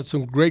tremendous,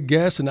 some great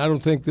guests, and I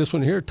don't think this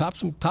one here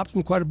tops them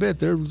quite a bit.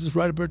 They're just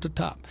right up at the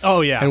top.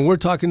 Oh yeah, and we're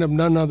talking of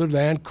none other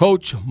than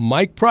Coach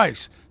Mike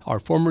Price, our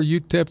former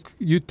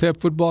UTEP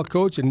football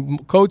coach.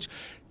 And Coach,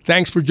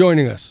 thanks for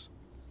joining us.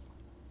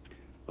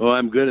 Oh,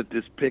 I'm good at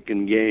this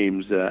picking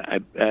games.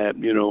 As a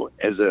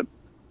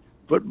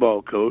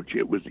football coach,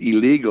 it was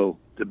illegal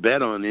to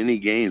bet on any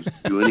games,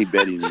 do any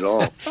betting at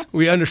all.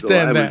 We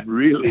understand that.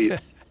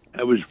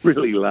 I was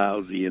really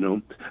lousy,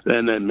 And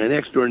then my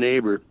next door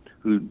neighbor,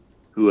 who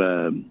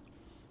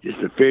just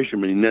a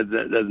fisherman, he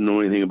doesn't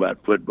know anything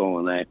about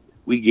football, and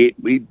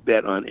we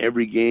bet on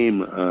every game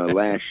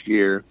last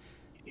year,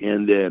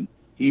 and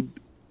he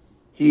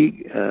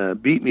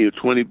beat me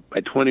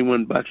by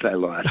 $21. I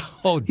lost.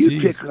 Oh, geez.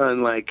 He'd pick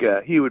on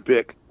he would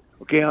pick.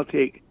 Okay, I'll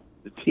take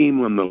the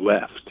team on the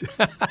left,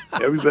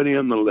 everybody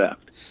on the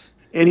left,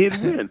 and he'd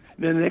win. And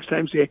then the next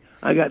time, say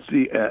I got to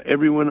see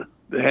everyone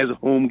that has a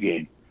home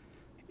game.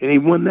 And he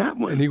won that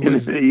one.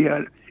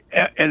 And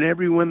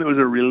everyone that was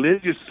a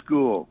religious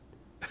school.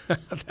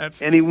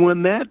 And he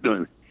won that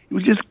one. He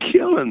was just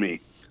killing me.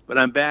 But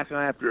I'm back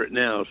after it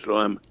now, so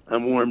I'm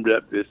warmed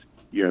up this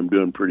year. I'm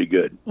doing pretty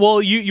good.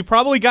 Well, you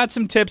probably got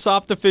some tips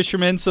off the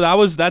fishermen, so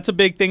that's a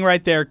big thing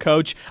right there,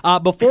 Coach.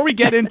 Before we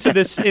get into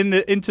this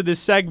into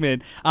this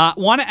segment,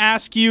 want to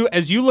ask you,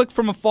 as you look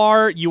from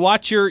afar, you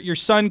watch your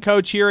son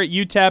coach here at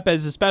UTEP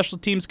as a special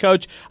teams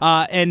coach,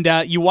 and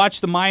you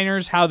watch the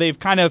Miners, how they've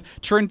kind of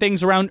turned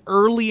things around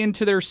early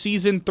into their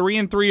season,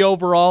 3-3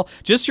 overall.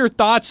 Just your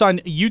thoughts on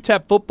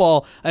UTEP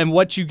football and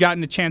what you've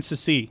gotten a chance to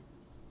see.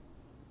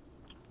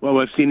 Well,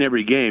 I've seen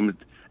every game.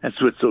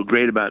 That's what's so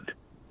great about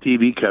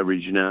TV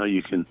coverage now.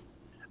 You can,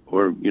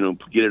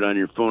 get it on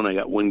your phone. I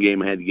got one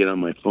game I had to get on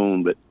my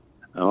phone, but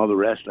all the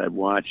rest I've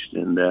watched,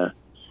 and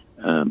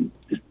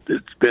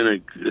it's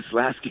been this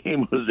last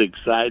game was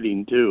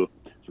exciting too.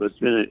 So it's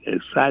been an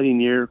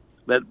exciting year.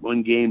 Let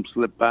one game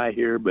slip by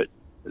here, but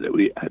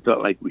I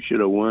felt like we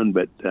should have won,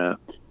 but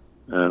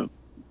I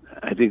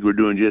think we're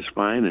doing just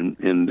fine,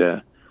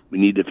 and we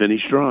need to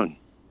finish strong.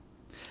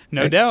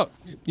 No doubt.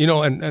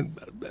 And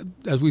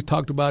as we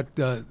talked about,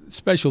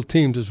 special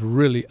teams is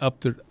really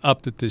upped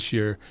it this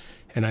year,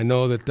 and I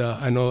know that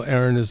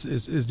Aaron is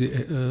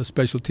the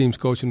special teams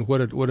coach, and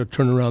what a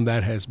turnaround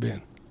that has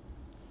been.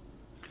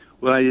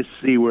 Well, I just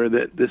see where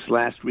this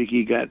last week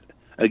he got,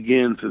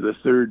 again for the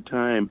third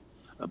time,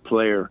 a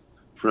player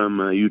from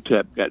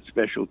UTEP got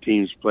special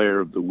teams player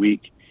of the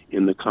week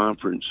in the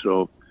conference.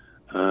 So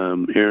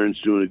Aaron's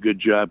doing a good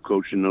job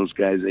coaching those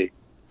guys.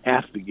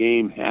 Half the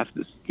games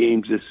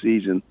this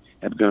season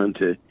have gone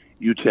to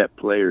UTEP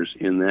players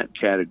in that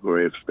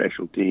category of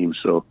special teams.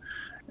 So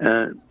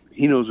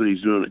he knows what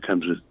he's doing when it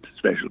comes to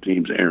special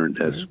teams. Aaron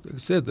does. Like I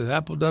said, the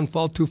apple doesn't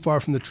fall too far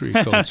from the tree,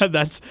 Coach.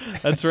 That's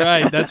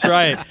right. That's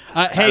right. Hey,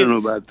 I don't know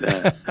about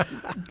that.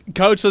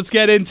 Coach, let's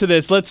get into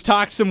this. Let's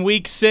talk some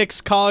Week 6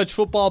 college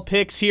football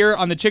picks here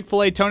on the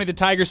Chick-fil-A Tony the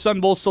Tiger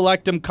Sun Bowl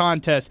Select'em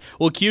contest.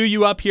 We'll cue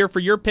you up here for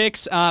your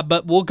picks,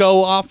 but we'll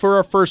go off for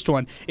our first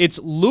one. It's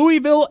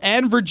Louisville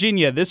and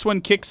Virginia. This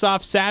one kicks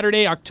off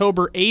Saturday,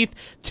 October 8th,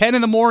 10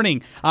 in the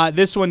morning.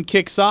 This one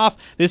kicks off.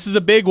 This is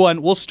a big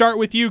one. We'll start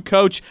with you,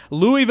 Coach.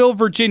 Louisville,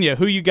 Virginia.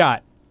 Who you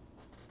got?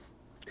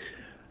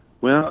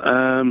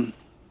 Well,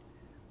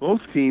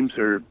 both teams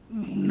are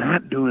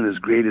not doing as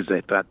great as I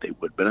thought they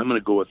would, but I'm going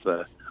to go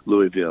with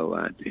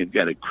Louisville. They've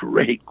got a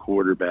great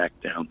quarterback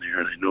down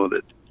there, and I know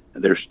that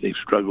they've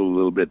struggled a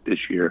little bit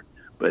this year,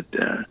 but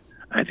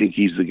I think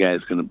he's the guy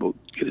that's going to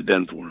get it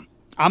done for them.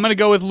 I'm going to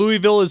go with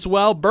Louisville as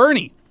well.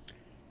 Bernie.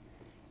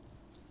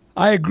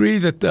 I agree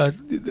that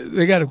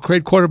they got a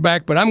great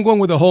quarterback, but I'm going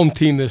with the home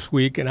team this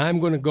week, and I'm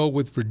going to go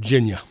with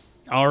Virginia.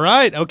 All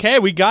right. Okay,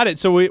 we got it.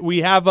 So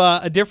we have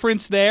a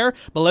difference there,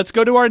 but let's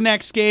go to our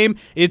next game.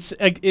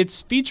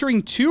 It's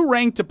featuring two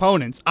ranked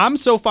opponents. I'm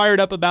so fired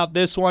up about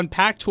this one.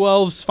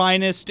 Pac-12's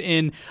finest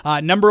in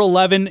number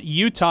 11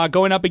 Utah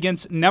going up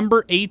against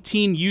number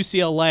 18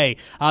 UCLA.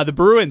 The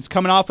Bruins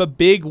coming off a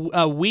big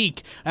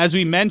week, as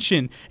we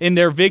mentioned, in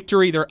their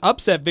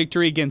upset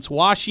victory against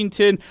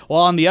Washington,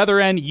 while on the other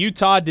end,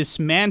 Utah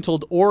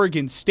dismantled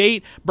Oregon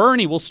State.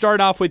 Bernie, we'll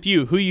start off with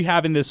you. Who you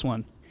have in this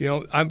one? You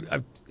know,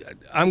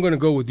 I'm going to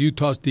go with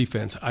Utah's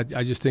defense.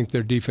 I just think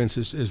their defense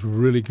is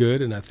really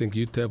good, and I think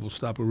UTEP will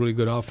stop a really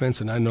good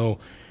offense. And I know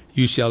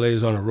UCLA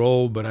is on a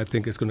roll, but I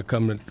think it's going to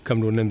come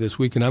to an end this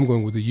week, and I'm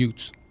going with the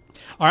Utes.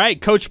 All right,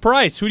 Coach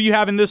Price, who do you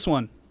have in this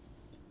one?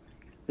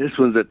 This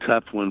one's a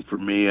tough one for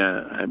me.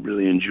 I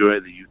really enjoy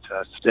the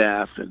Utah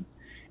staff, and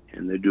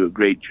they do a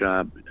great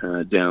job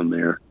down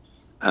there.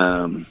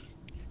 And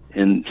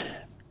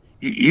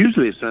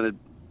usually it's not a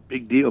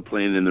big deal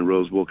playing in the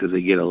Rose Bowl because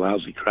they get a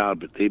lousy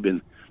crowd, but they've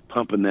been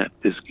pumping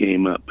this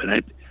game up.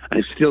 But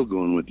I'm still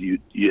going with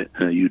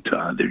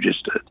Utah. They're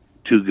just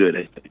too good,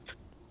 I think.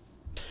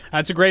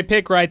 That's a great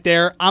pick right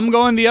there. I'm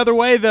going the other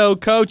way, though,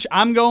 Coach.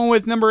 I'm going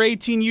with number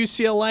 18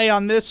 UCLA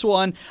on this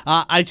one.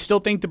 I still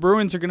think the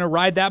Bruins are going to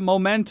ride that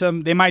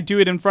momentum. They might do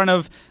it in front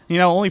of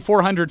only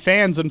 400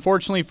 fans,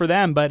 unfortunately for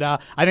them. But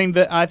I think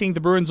the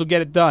Bruins will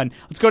get it done.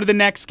 Let's go to the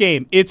next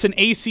game. It's an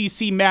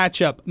ACC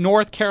matchup.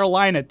 North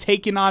Carolina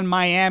taking on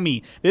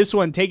Miami. This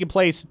one taking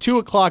place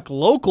 2:00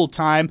 local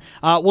time.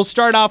 We'll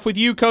start off with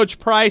you, Coach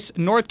Price.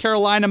 North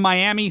Carolina,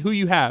 Miami. Who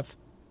you have?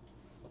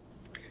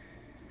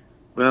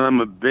 Well,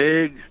 I'm a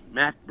big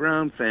Mac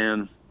Brown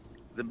fan,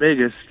 the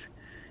biggest,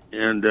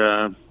 and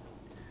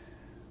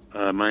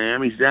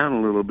Miami's down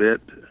a little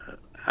bit,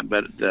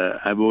 but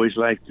I've always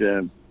liked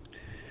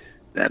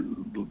that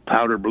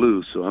powder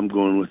blue, so I'm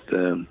going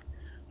with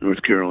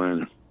North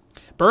Carolina.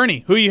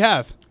 Bernie, who you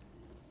have?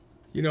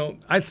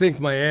 I think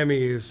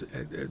Miami has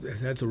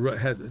had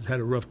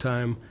a rough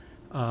time.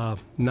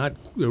 The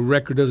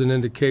record doesn't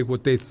indicate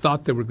what they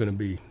thought they were going to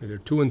be. They're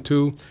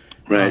 2-2.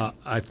 Right.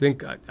 I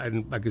think,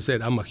 like I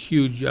said, I'm a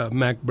huge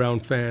Mac Brown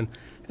fan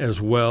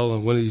as well.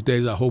 And one of these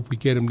days, I hope we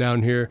get him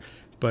down here.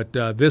 But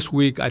this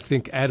week, I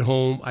think at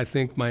home, I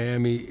think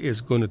Miami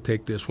is going to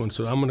take this one.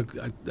 So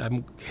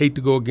I hate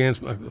to go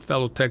against my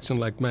fellow Texan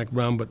like Mac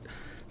Brown, but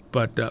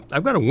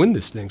I've got to win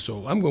this thing,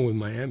 so I'm going with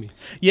Miami.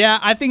 Yeah,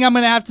 I think I'm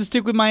going to have to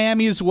stick with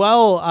Miami as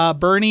well,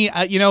 Bernie.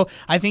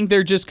 I think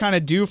they're just kind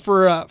of due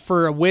for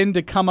a win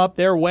to come up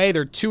their way.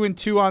 They're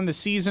 2-2 on the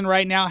season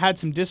right now. Had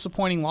some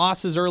disappointing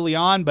losses early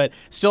on, but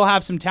still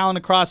have some talent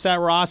across that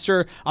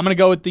roster. I'm going to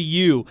go with the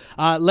U.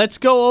 Let's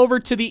go over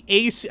to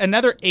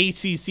another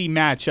ACC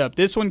matchup.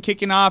 This one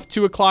kicking off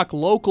 2:00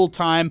 local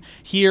time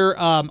here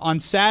on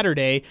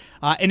Saturday,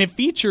 and it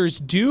features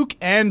Duke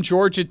and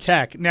Georgia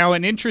Tech. Now,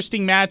 an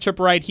interesting matchup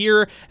right here,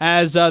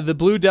 as the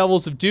Blue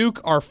Devils of Duke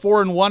are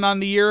 4-1 on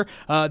the year.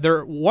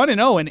 They're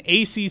 1-0 in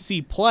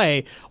ACC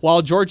play,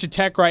 while Georgia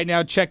Tech right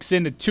now checks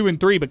in at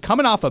 2-3, but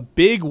coming off a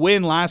big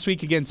win last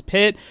week against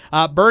Pitt.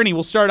 Bernie,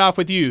 we'll start off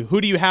with you.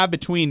 Who do you have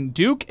between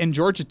Duke and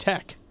Georgia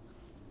Tech?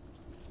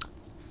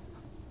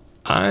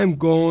 I'm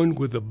going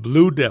with the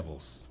Blue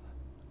Devils.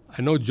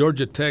 I know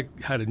Georgia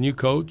Tech had a new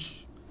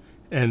coach,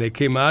 and they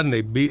came out and they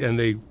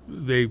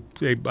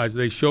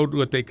showed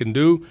what they can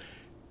do.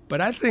 But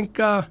I think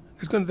they're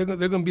going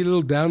to be a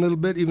little down a little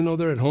bit, even though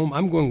they're at home.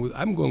 I'm going with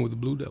the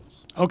Blue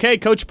Devils. Okay,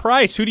 Coach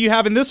Price, who do you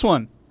have in this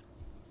one?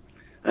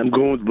 I'm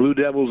going with Blue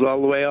Devils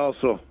all the way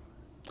also.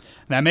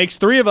 That makes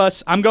 3 of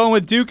us. I'm going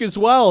with Duke as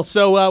well.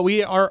 So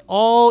we are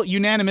all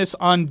unanimous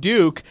on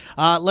Duke.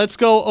 Let's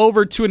go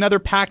over to another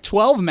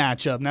Pac-12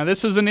 matchup. Now,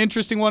 this is an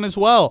interesting one as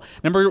well.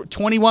 Number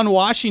 21,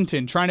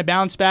 Washington, trying to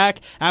bounce back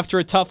after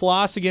a tough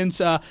loss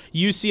against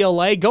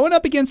UCLA, going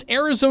up against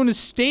Arizona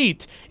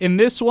State in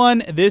this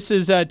one. This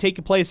is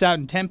taking place out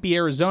in Tempe,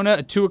 Arizona,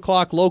 a 2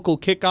 o'clock local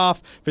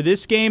kickoff for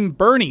this game.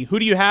 Bernie, who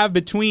do you have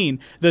between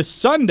the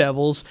Sun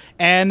Devils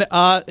and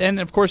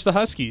of course, the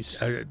Huskies?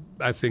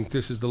 I think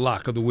this is the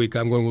lock of the week.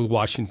 I'm going with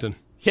Washington.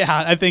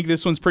 Yeah, I think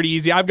this one's pretty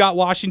easy. I've got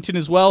Washington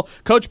as well.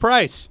 Coach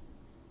Price.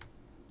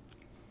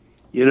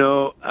 You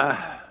know,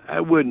 I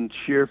wouldn't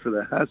cheer for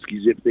the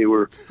Huskies if they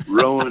were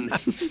rowing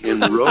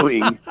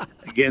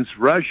against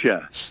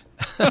Russia.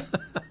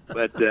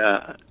 But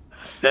that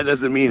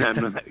doesn't mean I'm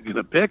not going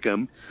to pick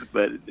them,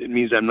 but it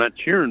means I'm not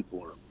cheering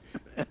for them.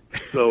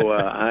 So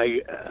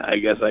I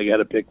guess I got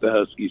to pick the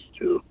Huskies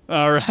too.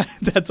 All right,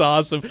 that's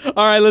awesome.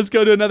 All right, let's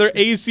go to another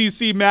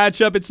ACC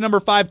matchup. It's number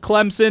 5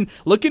 Clemson,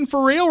 looking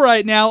for real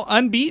right now,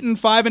 unbeaten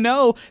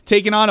 5-0,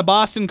 taking on a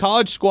Boston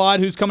College squad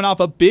who's coming off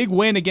a big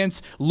win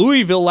against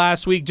Louisville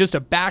last week. Just a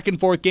back and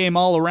forth game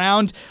all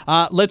around.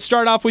 Let's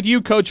start off with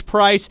you, Coach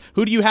Price.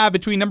 Who do you have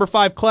between number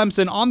 5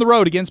 Clemson on the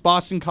road against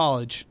Boston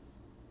College?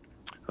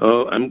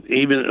 Oh,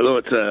 even though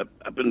it's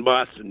up in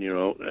Boston, you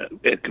know,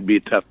 it could be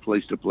a tough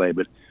place to play,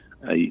 but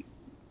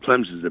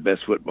Clemson's the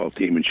best football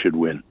team and should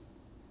win.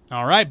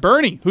 All right,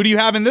 Bernie, who do you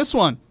have in this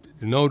one?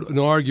 No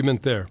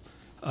argument there.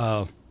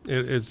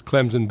 It's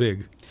Clemson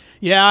big.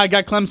 Yeah, I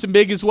got Clemson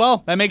big as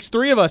well. That makes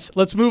 3 of us.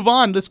 Let's move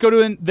on. Let's go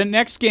to the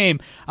next game.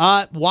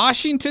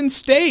 Washington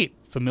State.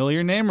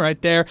 Familiar name right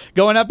there.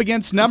 Going up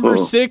against number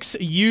 6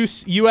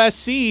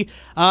 USC.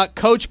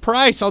 Coach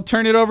Price, I'll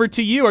turn it over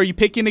to you. Are you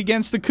picking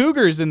against the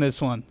Cougars in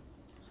this one?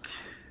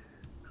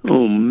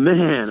 Oh,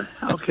 man.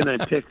 How can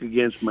I pick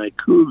against my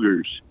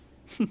Cougars?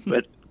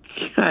 But,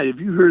 God, have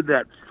you heard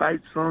that fight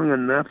song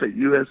enough at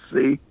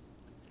USC?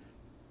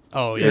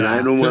 Oh, yeah. And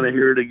I don't want to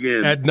hear it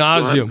again. Ad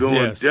nauseum, so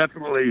yes.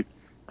 Definitely,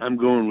 I'm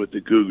going with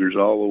the Cougars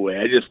all the way.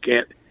 I just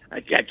can't.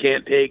 I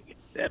can't take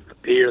that to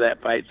hear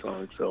that fight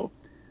song. So,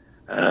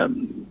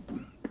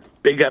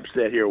 big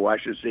upset here.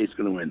 Washington State's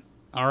going to win.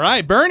 All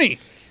right, Bernie.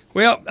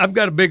 Well, I've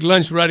got a big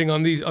lunch writing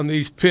on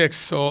these picks,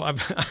 so I've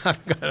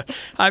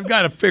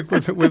got to pick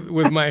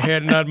with my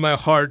head, not my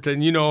heart.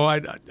 And you know, I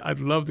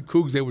love the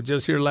Cougs. They were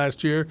just here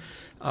last year.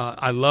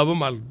 I love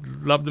them. I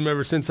loved them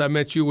ever since I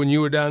met you when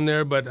you were down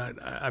there. But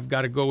I've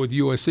got to go with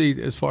USC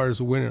as far as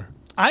the winner.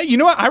 You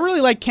know what? I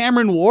really like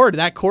Cameron Ward,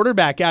 that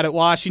quarterback out at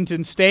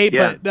Washington State,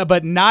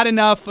 but not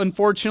enough,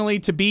 unfortunately,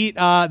 to beat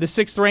the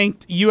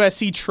 6th-ranked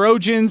USC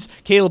Trojans.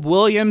 Caleb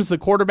Williams, the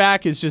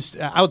quarterback, is just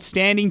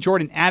outstanding.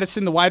 Jordan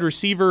Addison, the wide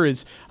receiver,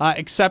 is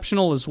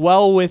exceptional as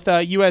well with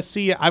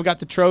USC. I've got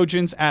the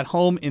Trojans at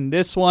home in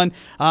this one.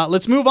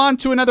 Let's move on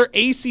to another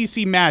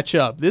ACC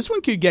matchup. This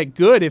one could get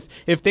good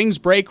if things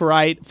break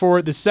right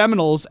for the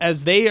Seminoles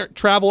as they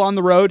travel on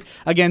the road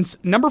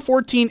against number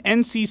 14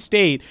 NC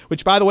State,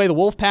 which, by the way, the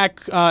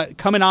Wolfpack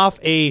coming off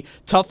a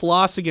tough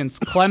loss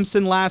against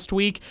Clemson last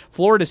week.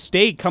 Florida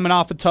State coming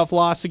off a tough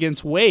loss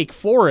against Wake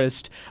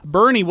Forest.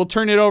 Bernie, we'll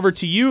turn it over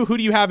to you. Who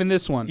do you have in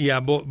this one?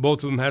 Yeah,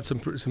 both of them had some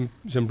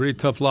pretty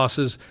tough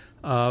losses.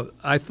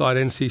 I thought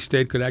NC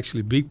State could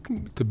actually beat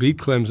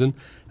Clemson.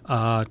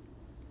 I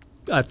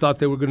thought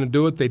they were going to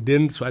do it. They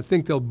didn't, so I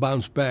think they'll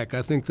bounce back.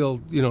 I think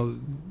they'll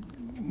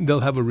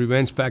have a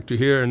revenge factor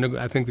here, and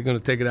I think they're going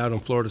to take it out on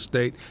Florida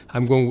State.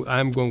 I'm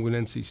going with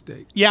NC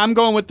State. Yeah, I'm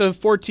going with the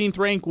 14th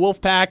ranked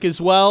Wolfpack as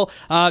well.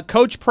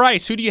 Coach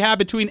Price, who do you have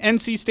between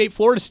NC State,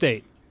 Florida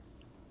State?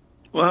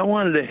 Well, I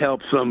wanted to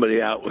help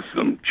somebody out with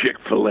some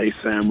Chick-fil-A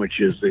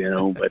sandwiches,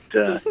 but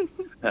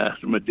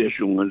some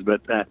additional ones.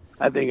 But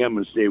I think I'm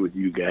going to stay with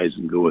you guys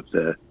and go with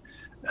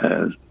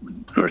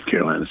North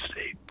Carolina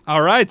State.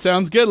 All right,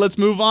 sounds good. Let's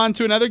move on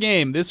to another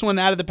game. This one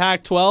out of the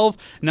Pac-12,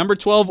 number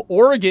 12,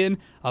 Oregon,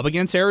 up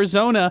against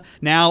Arizona.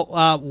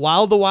 Now,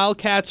 while the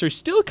Wildcats are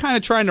still kind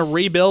of trying to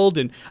rebuild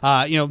and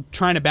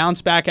trying to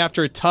bounce back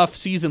after a tough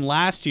season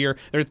last year,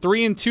 they're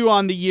 3-2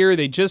 on the year.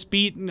 They just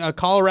beat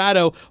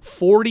Colorado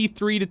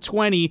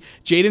 43-20.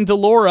 Jaden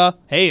DeLora,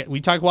 hey,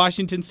 we talked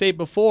Washington State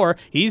before.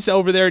 He's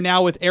over there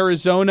now with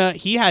Arizona.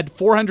 He had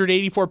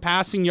 484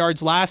 passing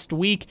yards last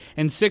week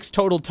and 6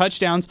 total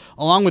touchdowns,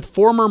 along with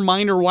former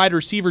Miner wide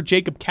receiver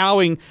Jacob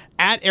Cowing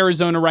at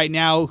Arizona right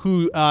now,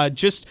 who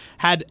just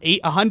had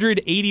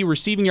 180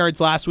 receiving yards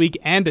last week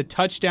and a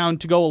touchdown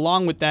to go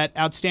along with that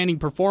outstanding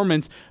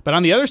performance. But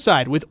on the other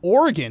side, with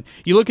Oregon,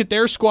 you look at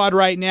their squad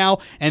right now,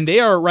 and they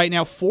are right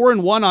now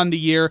 4-1 on the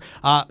year,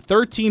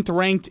 13th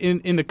ranked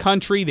in the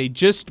country. They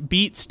just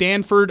beat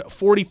Stanford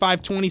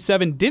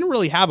 45-27. Didn't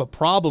really have a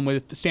problem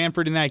with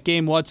Stanford in that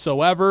game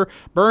whatsoever.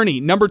 Bernie,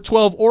 number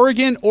 12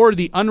 Oregon or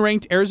the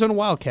unranked Arizona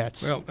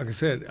Wildcats? Well, like I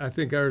said, I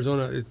think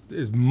Arizona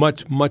is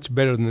much, much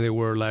better than they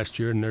were last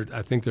year, and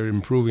I think they're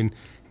improving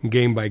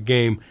game by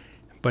game.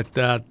 But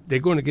they're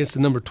going against the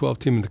number 12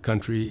 team in the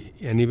country,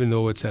 and even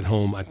though it's at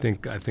home, I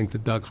think the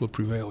Ducks will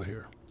prevail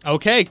here.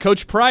 Okay,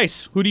 Coach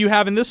Price, who do you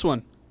have in this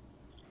one?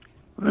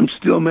 I'm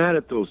still mad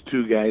at those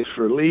two guys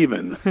for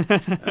leaving.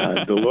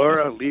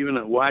 Delora leaving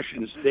at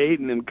Washington State,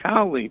 and then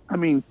Cowley. I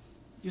mean,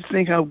 just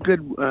think how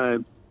good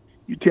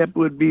UTEP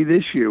would be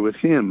this year with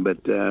him.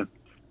 But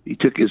he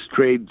took his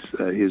trades,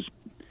 his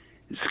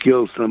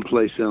skills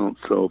someplace else.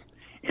 So,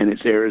 and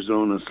it's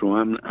Arizona. So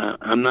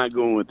I'm not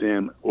going with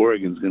them.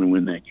 Oregon's going to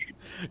win that game.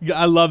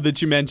 I love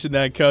that you mentioned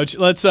that, Coach.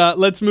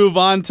 Let's move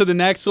on to the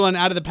next one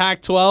out of the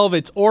Pac-12.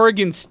 It's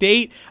Oregon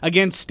State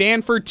against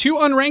Stanford. Two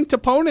unranked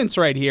opponents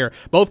right here,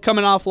 both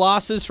coming off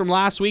losses from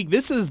last week.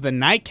 This is the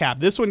nightcap.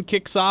 This one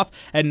kicks off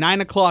at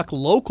 9 o'clock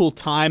local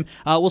time.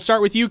 We'll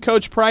start with you,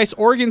 Coach Price.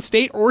 Oregon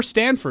State or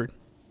Stanford?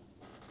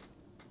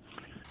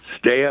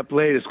 Stay up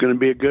late. It's going to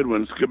be a good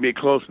one. It's going to be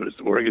close, but it's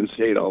Oregon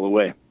State all the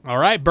way. All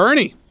right,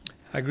 Bernie.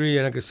 I agree,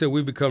 and like I said,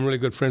 we've become really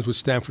good friends with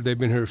Stanford. They've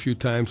been here a few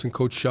times, and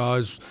Coach Shaw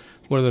is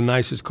one of the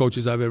nicest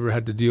coaches I've ever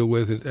had to deal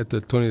with at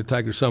the Tony the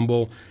Tiger Sun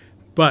Bowl.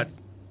 But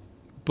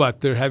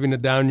they're having a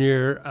down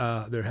year.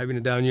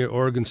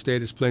 Oregon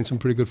State is playing some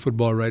pretty good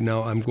football right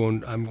now. I'm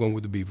going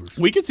with the Beavers.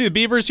 We could see the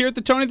Beavers here at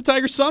the Tony the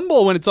Tiger Sun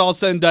Bowl when it's all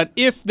said and done.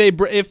 If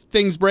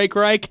things break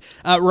right,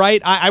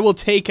 I will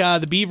take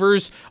the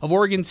Beavers of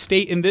Oregon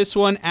State in this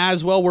one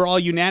as well. We're all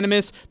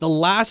unanimous. The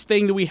last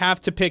thing that we have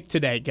to pick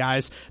today,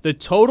 guys, the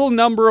total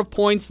number of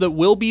points that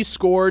will be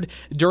scored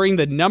during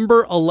the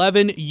number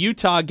 11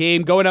 Utah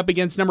game going up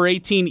against number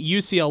 18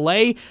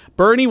 UCLA.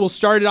 Bernie, we'll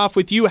start it off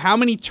with you. How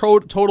many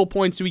total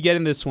points do we get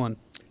in this one?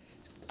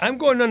 I'm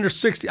going under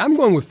 60. I'm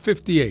going with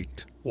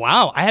 58.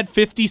 Wow, I had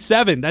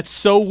 57. That's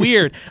so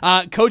weird.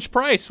 Coach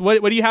Price,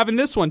 what do you have in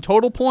this one?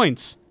 Total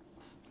points.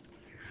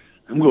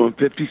 I'm going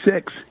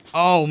 56.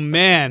 Oh,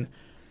 man.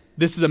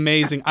 This is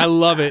amazing. I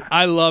love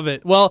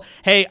it. Well,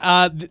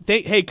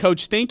 hey,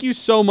 Coach, thank you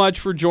so much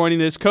for joining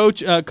this.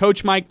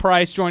 Coach Mike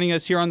Price joining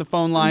us here on the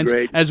phone lines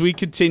as we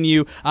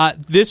continue.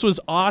 This was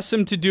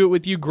awesome to do it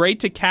with you. Great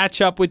to catch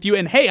up with you.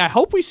 And, hey, I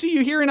hope we see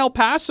you here in El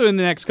Paso in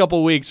the next couple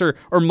of weeks or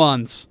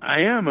months.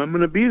 I am. I'm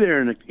going to be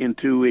there in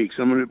 2 weeks.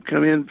 I'm going to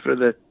come in for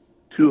the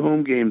 2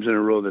 home games in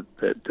a row that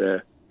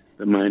the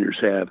Miners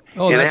have.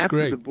 Oh, and that's after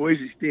great. The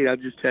Boise State, I'll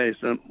just tell you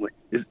something.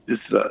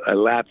 I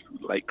laughed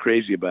like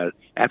crazy about it.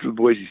 After the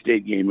Boise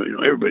State game,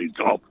 everybody's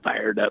all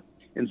fired up,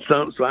 and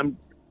so I'm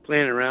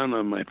playing around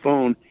on my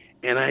phone,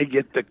 and I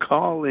get the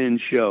call-in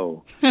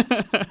show,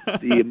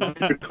 the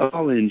Miner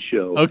call-in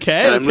show.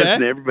 Okay, and I'm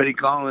listening to everybody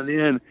calling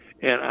in,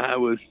 and it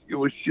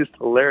was just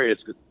hilarious.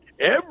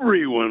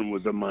 Everyone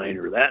was a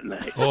Miner that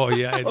night. Oh,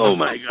 yeah. Oh,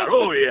 my God.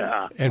 Oh,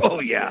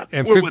 yeah.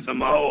 And we're with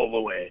them all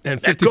the way.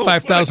 And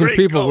 55,000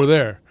 people were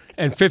there.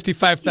 And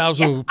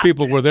 55,000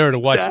 people were there to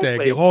watch that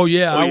game. Oh,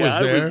 yeah, I was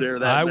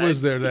there. I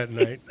was there that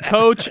night.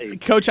 Coach,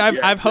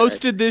 I've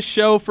hosted this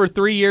show for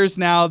 3 years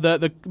now,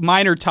 the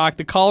Miner Talk,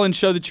 the call-in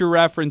show that you're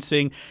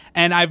referencing,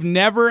 and I've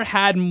never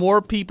had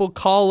more people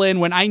call in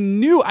when I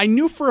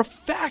knew for a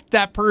fact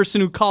that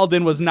person who called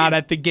in was not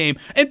at the game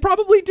and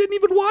probably didn't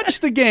even watch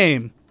the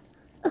game.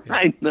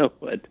 I know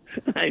it.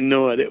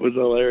 It was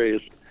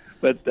hilarious.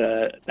 But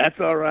that's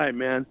all right,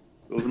 man.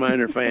 Those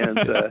Miner fans,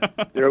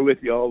 they're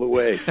with you all the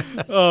way.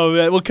 Oh,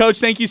 man. Well,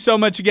 Coach, thank you so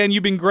much again.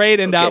 You've been great,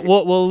 and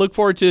we'll look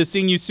forward to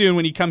seeing you soon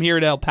when you come here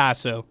to El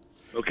Paso.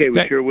 Okay,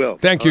 we sure will.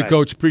 Thank you,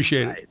 Coach.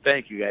 Appreciate it. Right.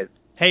 Thank you, guys.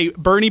 Hey,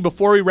 Bernie,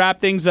 before we wrap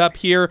things up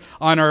here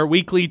on our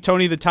weekly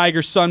Tony the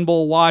Tiger Sun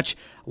Bowl watch,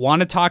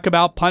 want to talk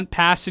about punt,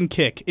 pass, and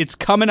kick. It's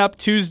coming up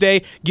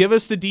Tuesday. Give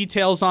us the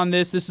details on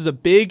this. This is a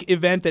big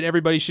event that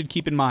everybody should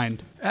keep in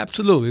mind.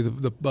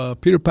 Absolutely. The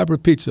Peter Piper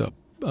Pizza,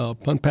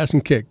 punt, pass,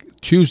 and kick.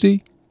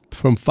 Tuesday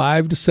from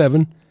 5 to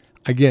 7.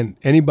 Again,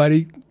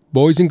 anybody,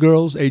 boys and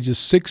girls, ages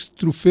 6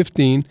 through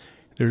 15.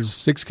 There's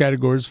 6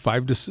 categories,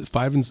 5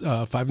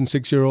 and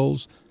 6 year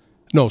olds.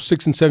 No,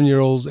 6 and 7 year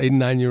olds, 8 and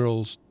 9 year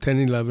olds, 10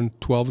 and 11,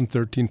 12 and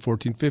 13,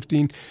 14,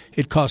 15.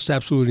 It costs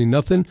absolutely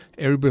nothing.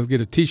 Everybody will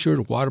get a T-shirt,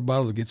 a water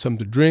bottle, they'll get something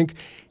to drink.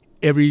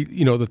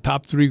 The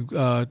top 3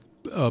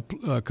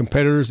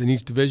 competitors in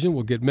each division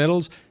will get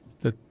medals.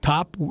 The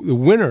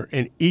winner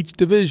in each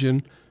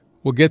division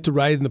will get to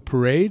ride in the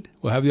parade.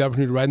 We'll have the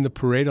opportunity to ride in the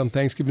parade on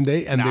Thanksgiving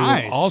Day, and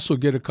Nice. They will also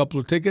get a couple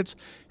of tickets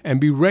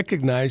and be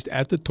recognized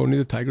at the Tony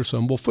the Tiger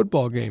Sun Bowl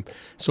football game.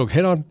 So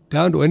head on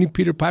down to any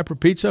Peter Piper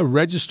Pizza,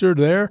 register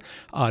there.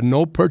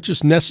 No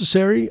purchase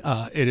necessary.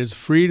 It is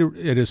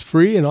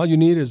free, and all you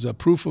need is a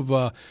proof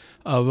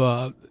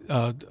of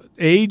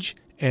age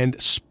and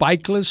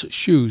spikeless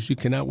shoes. You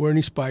cannot wear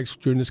any spikes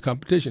during this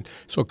competition.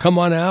 So come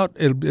on out.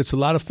 It's a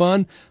lot of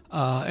fun.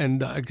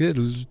 And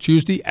it's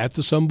Tuesday at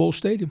the Sun Bowl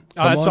Stadium.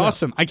 That's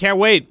awesome. I can't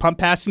wait. Pump,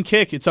 pass, and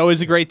kick. It's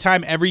always a great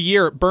time every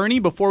year. Bernie,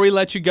 before we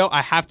let you go,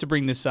 I have to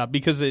bring this up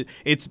because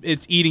it's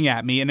eating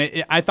at me.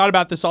 And I thought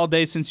about this all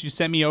day since you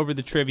sent me over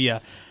the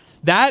trivia.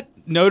 That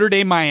Notre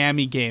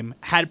Dame-Miami game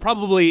had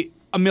probably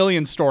a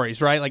million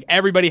stories, right? Like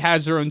everybody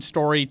has their own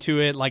story to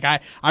it. Like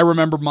I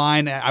remember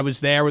mine. I was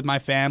there with my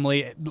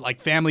family. Like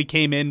family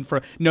came in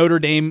for Notre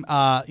Dame,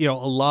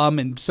 alum,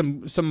 and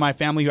some of my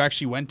family who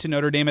actually went to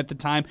Notre Dame at the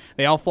time.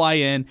 They all fly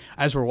in.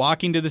 As we're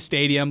walking to the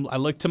stadium, I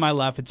look to my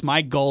left. It's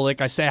Mike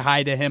Golick. I say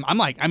hi to him.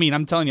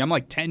 I'm telling you, I'm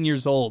like 10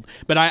 years old,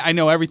 but I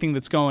know everything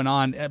that's going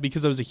on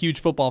because I was a huge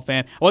football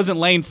fan. I wasn't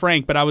Lane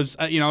Frank, but I was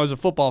a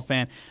football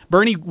fan.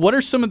 Bernie, what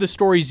are some of the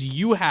stories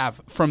you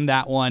have from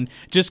that one?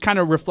 Just kind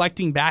of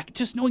reflecting back,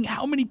 just knowing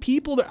how many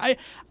people there.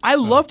 I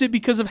loved it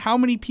because of how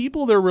many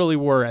people there really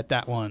were at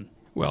that one.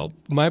 Well,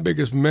 my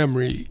biggest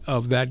memory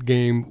of that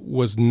game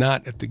was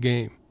not at the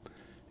game.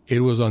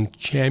 It was on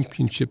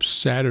Championship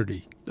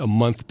Saturday, a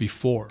month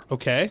before.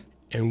 Okay.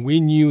 And we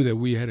knew that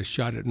we had a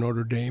shot at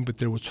Notre Dame, but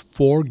there was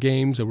 4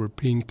 games that were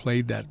being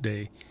played that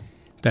day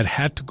that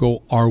had to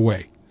go our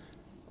way.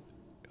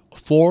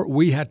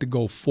 We had to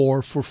go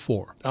 4 for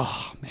 4.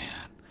 Oh,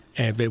 man.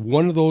 And if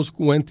one of those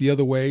went the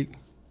other way,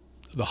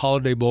 the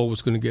Holiday Bowl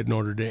was going to get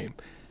Notre Dame.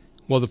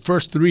 Well, the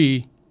first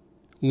 3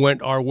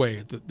 went our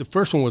way. The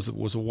first one was a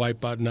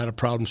wipeout, not a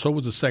problem. So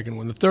was the second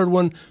one. The third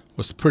one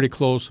was pretty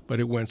close, but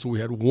it went. So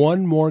we had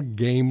one more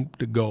game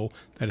to go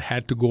that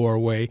had to go our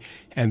way,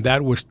 and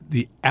that was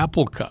the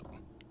Apple Cup.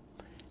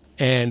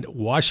 And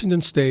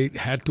Washington State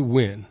had to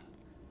win.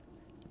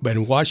 But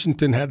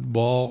Washington had the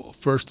ball,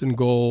 first and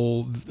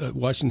goal.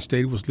 Washington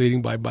State was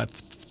leading by about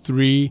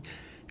 3,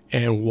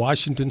 and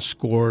Washington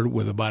scored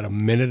with about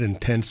 1 minute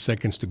and 10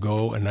 seconds to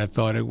go, and I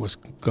thought it was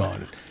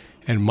gone.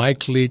 And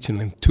Mike Leach,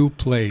 in 2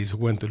 plays,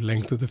 went the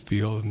length of the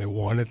field, and they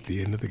won at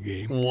the end of the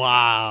game.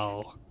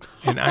 Wow.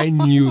 And I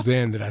knew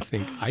then that I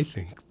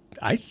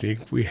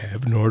think we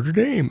have Notre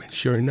Dame. And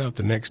sure enough,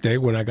 the next day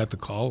when I got the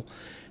call,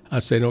 I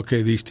said,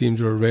 okay, these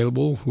teams are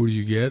available. Who do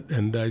you get?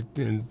 And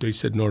they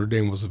said Notre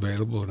Dame was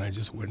available, and I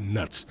just went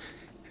nuts.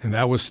 And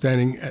I was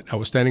standing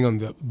on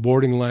the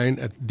boarding line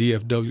at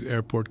DFW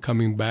Airport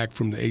coming back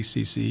from the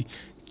ACC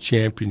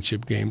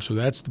championship game. So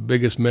that's the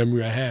biggest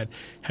memory I had.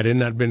 Had it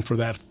not been for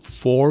that,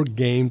 4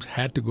 games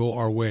had to go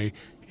our way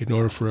in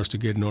order for us to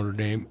get Notre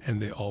Dame, and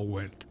they all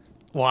went.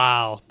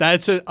 Wow,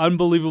 that's an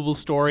unbelievable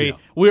story. Yeah.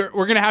 We're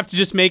going to have to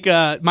just make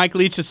Mike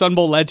Leach a Sun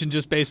Bowl legend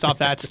just based off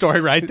that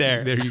story right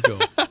there. There you go.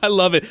 I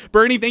love it.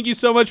 Bernie, thank you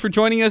so much for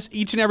joining us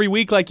each and every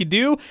week like you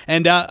do,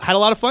 and had a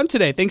lot of fun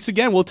today. Thanks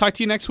again. We'll talk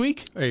to you next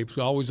week. Hey, it's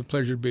always a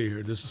pleasure to be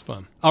here. This is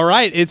fun. All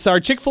right, it's our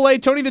Chick-fil-A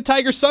Tony the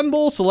Tiger Sun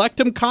Bowl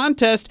Selectum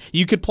contest.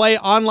 You could play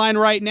online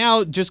right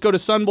now. Just go to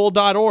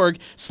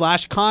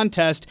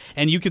sunbowl.org/contest,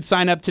 and you could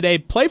sign up today.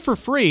 Play for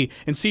free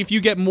and see if you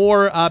get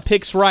more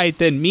picks right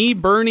than me,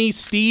 Bernie,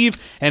 Steve,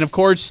 and, of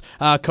course,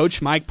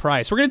 Coach Mike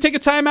Price. We're going to take a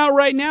timeout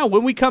right now.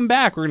 When we come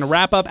back, we're going to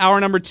wrap up hour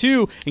number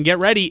 2 and get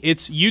ready.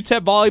 It's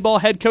UTEP Volleyball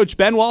head coach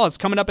Ben Wallace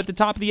coming up at the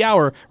top of the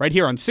hour right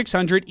here on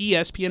 600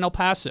 ESPN El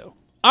Paso.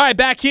 All right,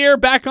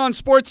 back on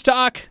Sports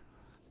Talk.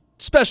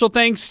 Special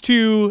thanks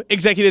to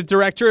Executive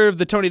Director of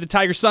the Tony the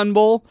Tiger Sun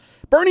Bowl,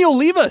 Bernie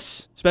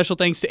Olivas. Special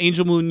thanks to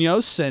Angel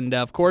Munoz and,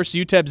 of course,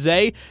 UTEP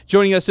Zay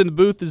joining us in the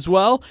booth as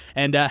well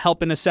and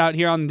helping us out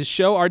here on the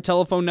show. Our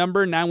telephone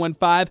number,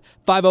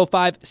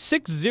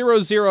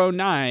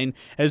 915-505-6009,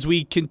 as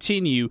we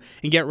continue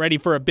and get ready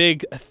for a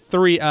big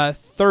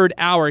third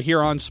hour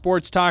here on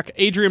Sports Talk.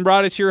 Adrian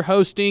Broadus here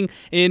hosting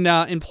in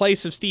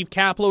place of Steve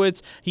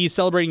Kaplowitz. He's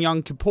celebrating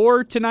Yom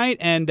Kippur tonight,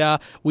 and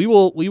we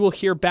will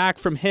hear back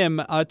from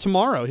him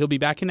tomorrow. He'll be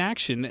back in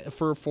action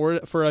for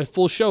a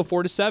full show,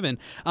 4 to 7.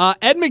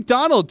 Ed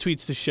McDonald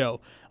tweets the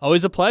show.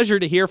 Always a pleasure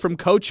to hear from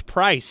Coach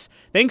Price.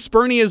 Thanks,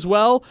 Bernie, as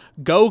well.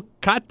 Go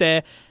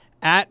Kate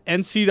at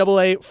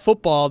NCAA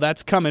football.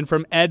 That's coming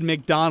from Ed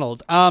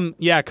McDonald.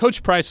 Yeah,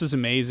 Coach Price was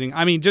amazing.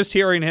 I mean, just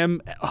hearing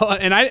him,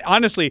 and I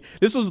honestly,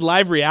 this was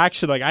live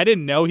reaction. Like, I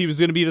didn't know he was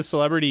going to be the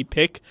celebrity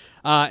pick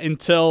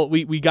until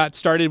we got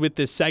started with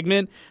this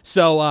segment.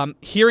 So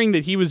hearing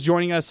that he was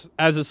joining us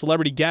as a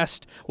celebrity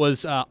guest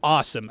was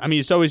awesome. I mean,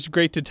 it's always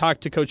great to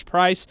talk to Coach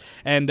Price,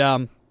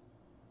 and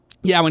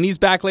yeah, when he's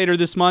back later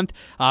this month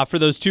for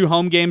those 2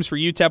 home games for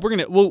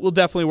UTEP, we'll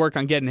definitely work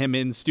on getting him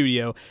in the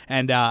studio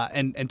and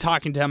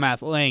talking to him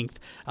at length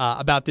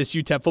about this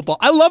UTEP football.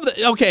 I love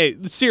that. Okay,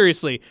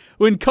 seriously,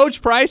 when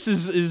Coach Price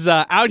is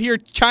out here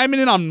chiming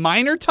in on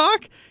Miner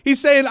Talk,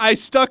 he's saying I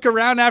stuck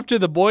around after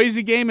the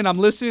Boise game and I'm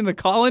listening to the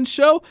Collins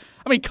show.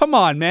 I mean, come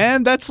on,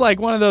 man. That's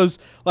like one of those,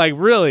 like,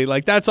 really,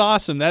 like, that's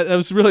awesome. That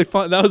was really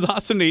fun. That was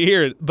awesome to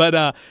hear.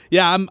 But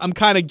yeah, I'm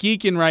kind of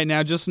geeking right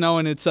now, just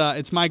knowing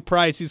it's Mike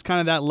Price. He's kind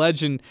of that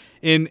legend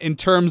in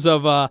terms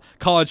of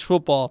college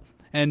football.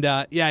 And,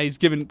 yeah, he's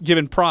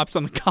given props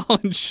on the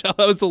Collins show.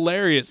 That was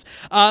hilarious.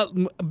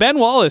 Ben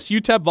Wallace,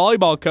 UTEP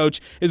volleyball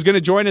coach, is going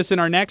to join us in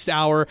our next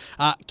hour.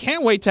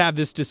 Can't wait to have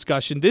this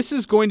discussion. This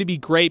is going to be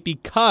great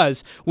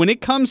because when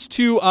it comes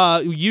to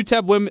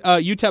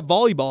UTEP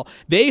volleyball,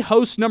 they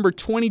host number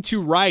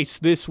 22 Rice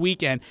this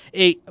weekend.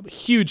 A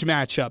huge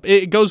matchup.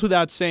 It goes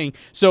without saying.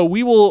 So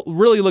we will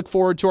really look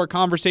forward to our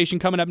conversation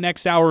coming up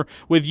next hour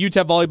with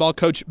UTEP volleyball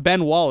coach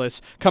Ben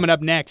Wallace coming up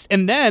next.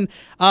 And then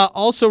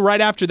also right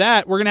after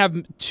that, we're going to have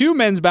two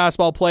men's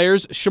basketball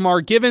players,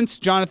 Shamar Givens,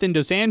 Jonathan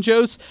Dos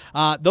Anjos.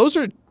 Those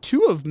are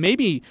two of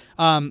maybe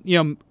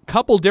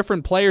couple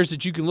different players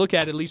that you can look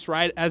at least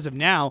right as of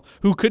now,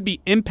 who could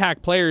be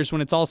impact players when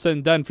it's all said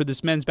and done for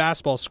this men's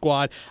basketball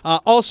squad.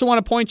 Also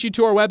want to point you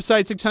to our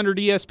website,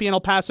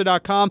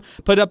 600ESPNElPaso.com.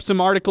 Put up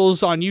some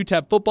articles on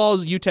UTEP football.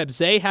 UTEP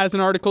Zay has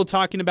an article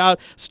talking about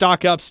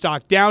stock up,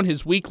 stock down,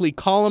 his weekly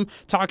column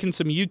talking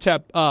some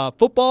UTEP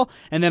football.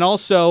 And then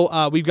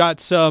also we've got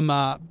some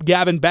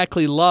Gavin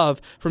Beckley love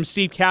from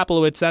Steve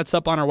Kaplowitz. That's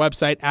up on our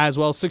website as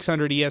well,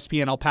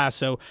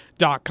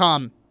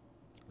 600ESPNElPaso.com.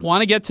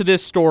 Want to get to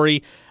this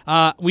story.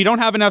 We don't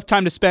have enough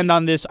time to spend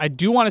on this. I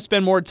do want to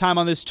spend more time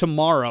on this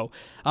tomorrow.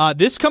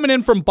 This coming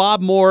in from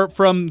Bob Moore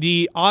from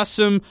the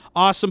awesome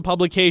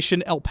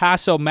publication El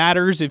Paso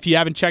Matters. If you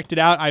haven't checked it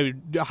out, I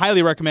would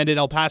highly recommend it.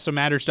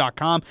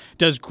 ElPasoMatters.com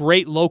does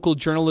great local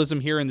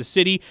journalism here in the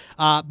city.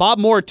 Bob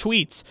Moore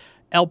tweets,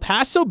 El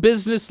Paso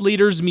business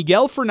leaders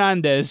Miguel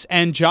Fernandez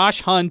and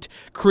Josh Hunt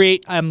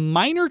create a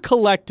minor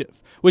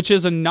collective, which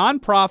is a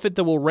nonprofit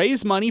that will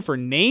raise money for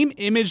name,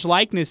 image,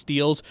 likeness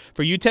deals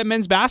for UTEP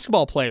men's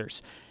basketball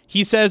players.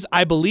 He says,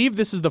 I believe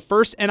this is the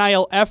first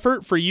NIL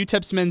effort for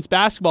UTEP's men's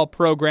basketball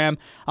program.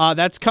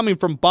 That's coming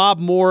from Bob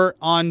Moore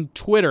on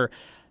Twitter.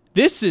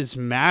 This is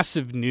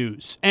massive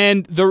news.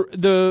 And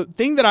the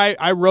thing that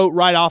I wrote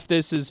right off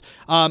this is,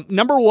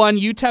 number one,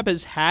 UTEP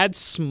has had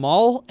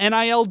small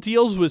NIL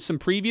deals with some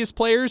previous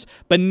players,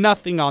 but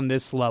nothing on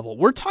this level.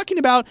 We're talking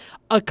about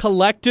a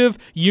collective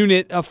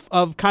unit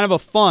of kind of a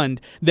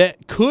fund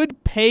that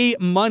could pay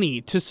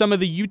money to some of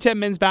the UTEP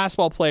men's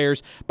basketball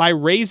players by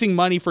raising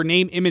money for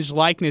name, image,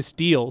 likeness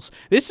deals.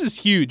 This is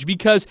huge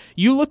because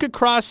you look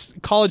across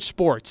college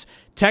sports.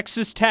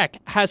 Texas Tech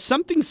has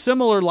something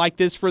similar like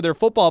this for their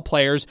football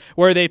players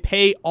where they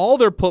pay all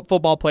their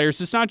football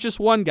players. It's not just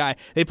one guy.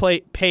 They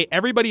pay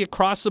everybody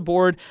across the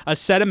board a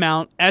set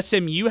amount.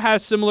 SMU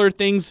has similar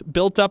things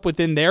built up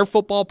within their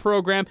football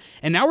program.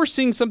 And now we're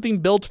seeing something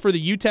built for the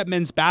UTEP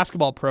men's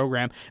basketball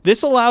program.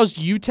 This allows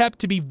UTEP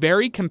to be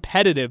very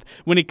competitive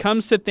when it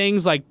comes to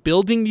things like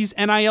building these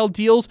NIL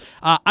deals.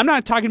 I'm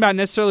not talking about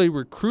necessarily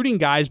recruiting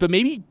guys, but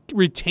maybe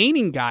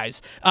retaining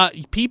guys.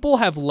 People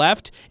have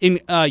left in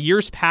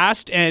years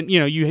past. And,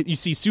 you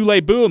see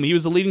Sule Boom. He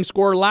was the leading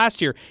scorer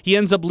last year. He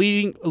ends up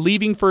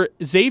leaving for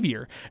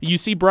Xavier. You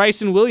see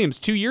Bryson Williams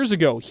 2 years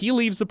ago. He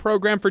leaves the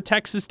program for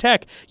Texas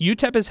Tech.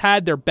 UTEP has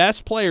had their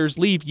best players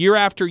leave year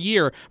after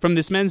year from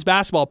this men's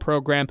basketball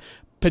program.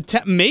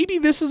 Maybe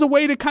this is a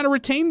way to kind of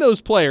retain those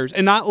players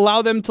and not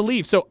allow them to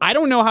leave. So I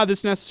don't know how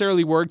this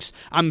necessarily works.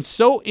 I'm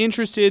so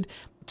interested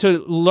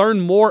to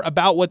learn more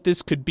about what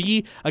this could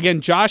be.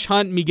 Again, Josh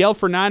Hunt, Miguel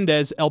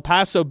Fernandez, El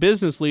Paso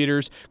business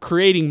leaders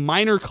creating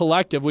Minor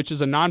Collective, which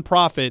is a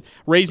nonprofit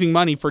raising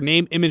money for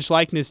name, image,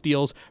 likeness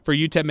deals for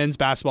UTEP men's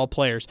basketball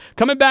players.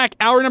 Coming back,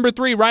 hour number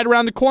 3, right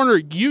around the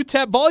corner,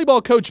 UTEP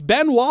volleyball coach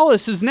Ben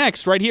Wallace is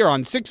next right here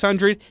on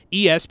 600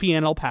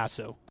 ESPN El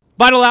Paso.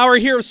 Final hour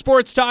here of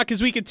Sports Talk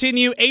as we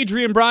continue.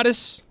 Adrian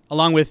Broadus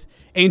along with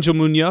Angel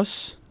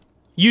Munoz.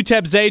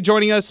 UTEP Zay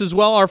joining us as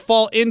well, our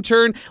fall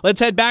intern. Let's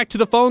head back to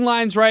the phone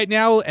lines right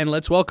now, and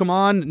let's welcome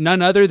on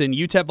none other than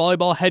UTEP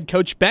volleyball head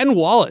coach Ben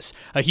Wallace.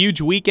 A huge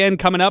weekend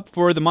coming up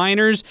for the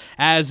Miners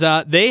as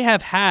they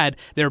have had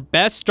their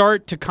best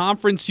start to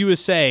Conference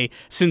USA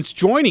since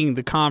joining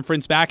the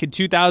conference back in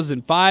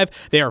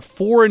 2005. They are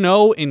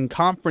 4-0 in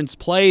conference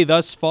play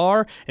thus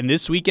far, and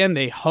this weekend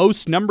they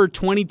host number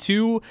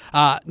 22.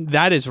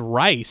 That is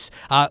Rice.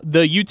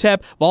 The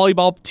UTEP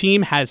volleyball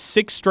team has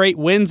 6 straight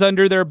wins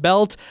under their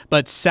belt,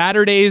 but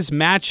Saturday's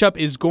matchup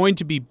is going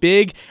to be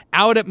big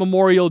out at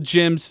Memorial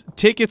Gyms.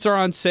 Tickets are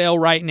on sale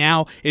right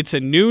now. It's a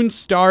noon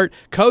start.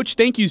 Coach,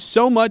 thank you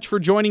so much for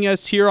joining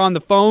us here on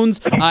the phones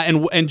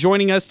and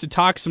joining us to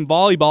talk some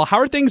volleyball. How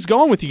are things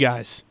going with you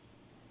guys?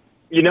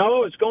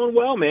 It's going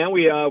well, man.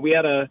 We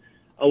had a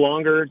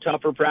longer,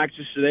 tougher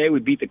practice today. We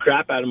beat the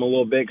crap out of them a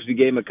little bit because we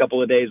gave them a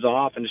couple of days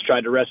off and just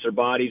tried to rest their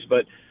bodies,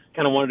 but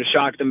kind of wanted to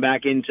shock them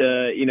back into,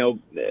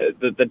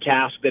 the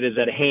task that is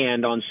at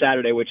hand on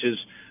Saturday, which is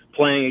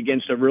playing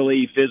against a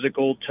really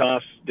physical,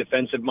 tough,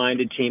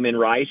 defensive-minded team in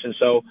Rice. And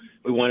so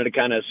we wanted to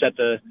kind of set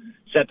the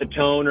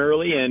tone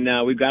early,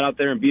 and we got out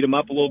there and beat them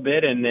up a little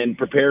bit and then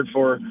prepared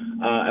for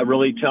a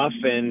really tough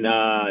and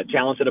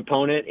talented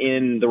opponent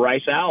in the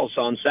Rice Owls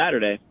on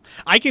Saturday.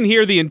 I can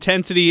hear the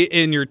intensity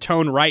in your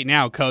tone right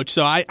now, Coach,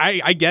 so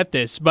I get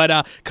this.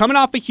 But coming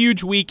off a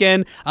huge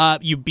weekend,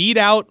 you beat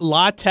out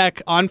La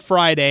Tech on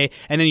Friday,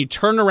 and then you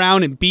turn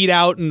around and beat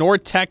out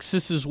North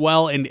Texas as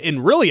well,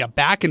 and really a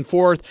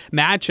back-and-forth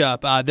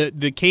matchup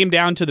that came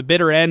down to the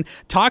bitter end.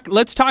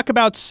 Let's talk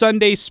about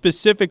Sunday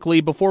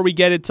specifically before we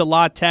get into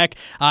La Tech.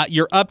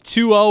 You're up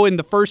 2-0 in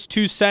the first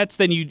 2 sets,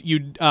 then you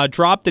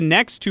drop the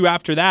next 2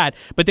 after that,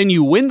 but then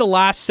you win the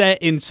last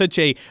set in such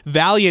a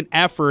valiant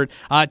effort.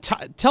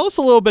 Tell us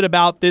a little bit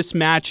about this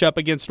matchup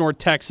against North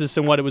Texas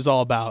and what it was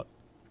all about.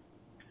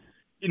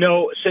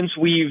 Since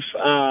we've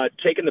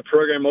taken the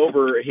program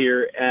over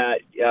here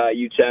at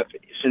UTEP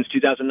since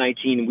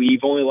 2019,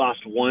 we've only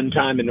lost one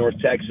time in North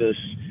Texas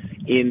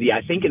in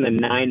the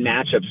 9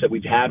 matchups that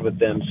we've had with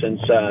them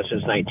since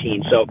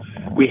 19. So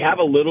we have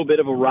a little bit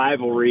of a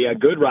rivalry, a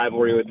good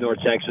rivalry with North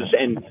Texas,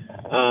 and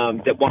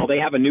that while they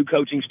have a new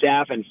coaching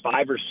staff and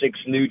 5 or 6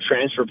 new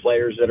transfer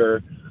players that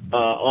are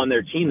on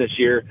their team this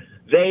year,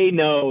 they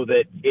know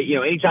that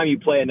anytime you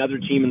play another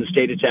team in the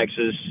state of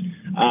Texas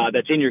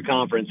that's in your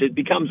conference, it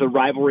becomes a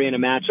rivalry and a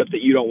matchup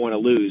that you don't want to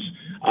lose.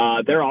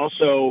 They're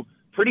also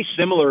pretty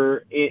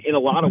similar in a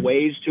lot of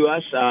ways to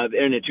us.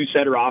 They're in a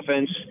 2-setter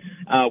offense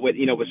with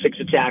 6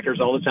 attackers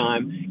all the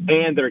time,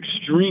 and they're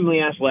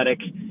extremely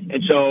athletic.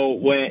 And so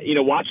when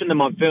watching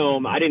them on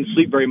film, I didn't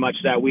sleep very much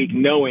that week,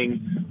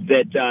 knowing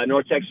that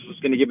North Texas was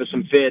going to give us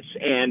some fits.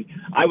 And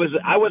I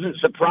wasn't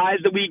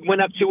surprised that we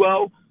went up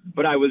 2-0,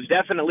 but I was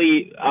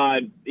definitely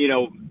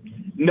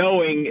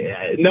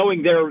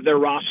knowing their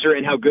roster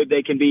and how good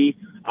they can be.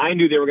 I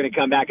knew they were going to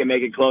come back and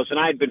make it close, and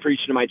I had been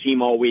preaching to my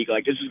team all week,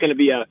 like, this is going to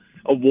be a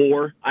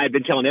war. I had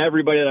been telling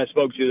everybody that I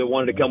spoke to that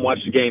wanted to come watch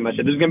the game, I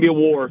said, this is going to be a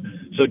war,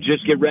 so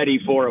just get ready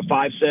for a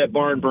 5-set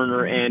barn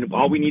burner, and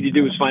all we need to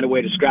do is find a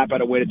way to scrap out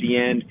a win at the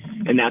end,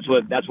 and that's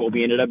what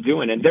we ended up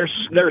doing. And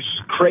they're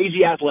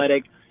crazy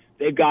athletic.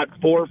 They've got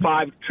 4 or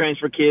 5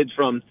 transfer kids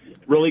from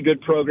really good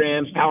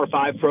programs, Power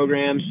 5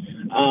 programs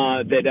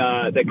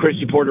that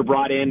Christy Porter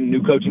brought in,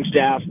 new coaching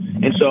staff.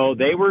 And so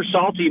they were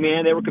salty,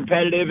 man. They were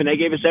competitive, and they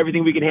gave us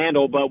everything we could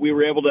handle, but we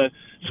were able to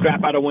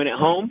scrap out a win at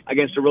home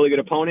against a really good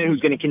opponent who's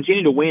going to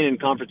continue to win in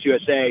Conference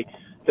USA.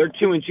 They're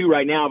 2-2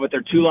 right now, but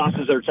their 2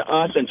 losses are to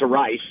us and to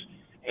Rice,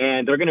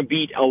 and they're going to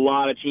beat a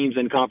lot of teams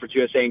in Conference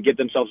USA and give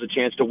themselves a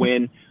chance to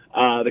win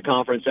the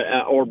conference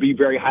or be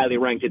very highly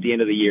ranked at the end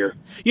of the year.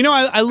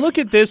 I look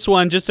at this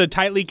one, just a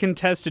tightly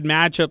contested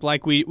matchup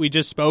like we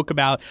just spoke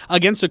about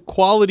against a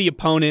quality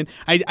opponent.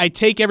 I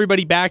take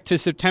everybody back to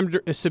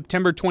September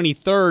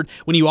 23rd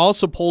when you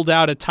also pulled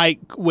out a tight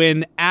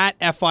win at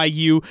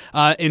FIU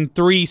in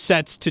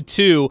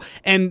 3-2.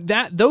 And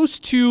those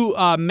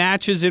 2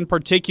 matches in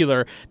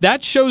particular,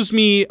 that shows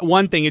me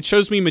one thing. It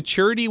shows me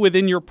maturity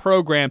within your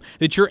program,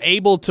 that you're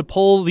able to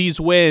pull these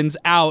wins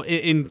out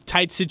in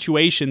tight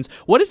situations.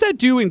 What does that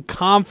do in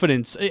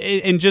confidence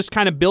and just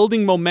kind of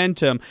building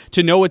momentum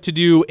to know what to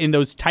do in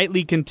those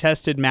tightly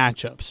contested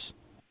matchups?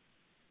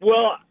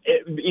 Well,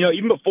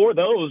 even before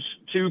those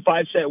 2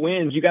 5-set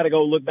wins, you got to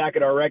go look back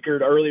at our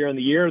record earlier in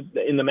the year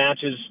in the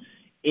matches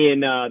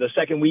in the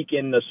second week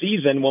in the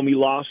season when we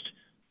lost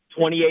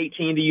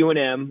 2018 to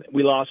UNM.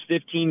 We lost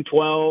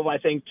 15-12, I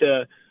think,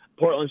 to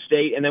Portland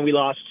State, and then we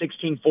lost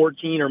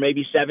 16-14 or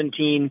maybe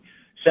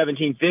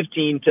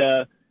 17-15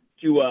 to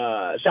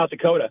South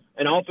Dakota.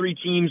 And all 3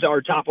 teams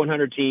are top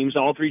 100 teams.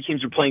 All 3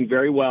 teams are playing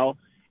very well,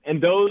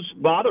 and those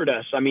bothered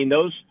us. I mean,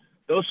 those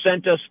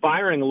sent us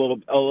firing a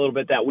little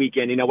bit that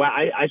weekend.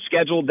 I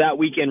scheduled that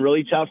weekend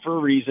really tough for a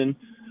reason.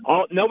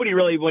 Nobody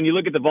really, when you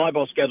look at the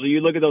volleyball schedule,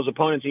 you look at those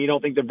opponents and you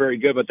don't think they're very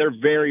good, but they're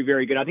very,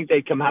 very good. I think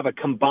they have a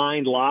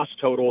combined loss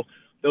total,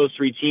 those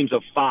 3 teams,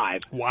 of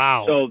 5.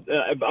 Wow. So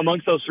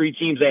amongst those 3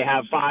 teams, they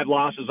have 5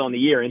 losses on the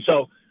year. And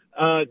so,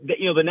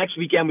 the next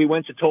weekend we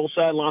went to Tulsa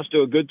and lost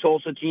to a good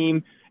Tulsa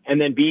team and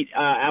then beat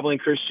Abilene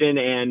Christian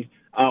and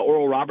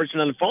Oral Roberts.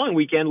 And then the following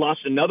weekend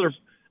lost another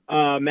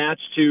match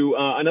to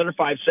another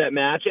 5-set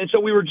match. And so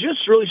we were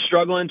just really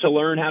struggling to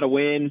learn how to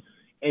win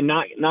and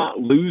not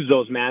lose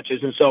those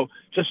matches. And so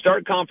to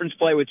start conference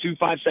play with 2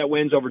 5-set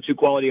wins over 2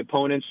 quality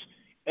opponents,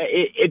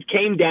 it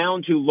came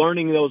down to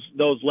learning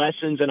those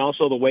lessons and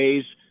also the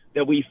ways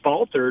that we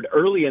faltered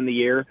early in the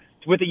year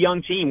with a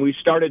young team. We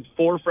started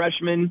 4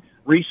 freshmen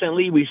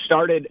recently. We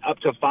started up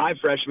to 5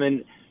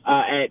 freshmen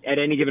at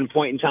any given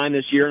point in time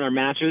this year in our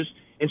matches.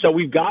 And so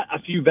we've got a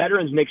few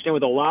veterans mixed in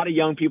with a lot of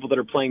young people that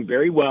are playing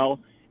very well.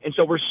 And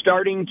so we're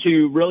starting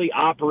to really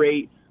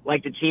operate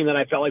like the team that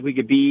I felt like we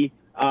could be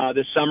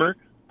this summer.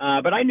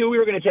 But I knew we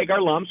were going to take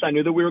our lumps. I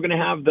knew that we were going to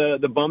have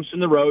the bumps in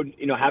the road,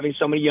 having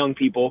so many young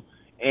people.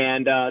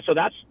 And so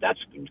that's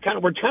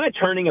we're kind of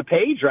turning a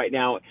page right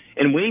now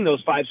and winning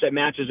those 5-set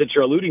matches that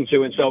you're alluding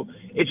to. And so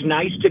it's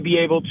nice to be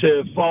able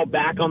to fall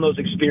back on those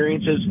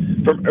experiences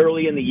from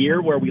early in the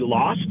year where we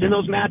lost in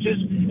those matches,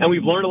 and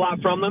we've learned a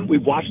lot from them.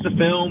 We've watched the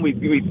film. We've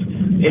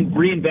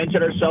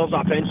reinvented ourselves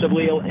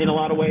offensively in a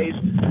lot of ways,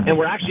 and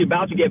we're actually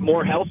about to get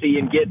more healthy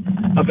and get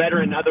a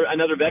veteran,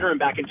 another veteran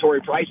back in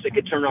Torrey Price that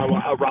could turn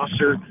our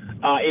roster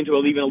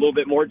into even a little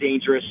bit more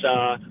dangerous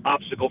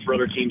obstacle for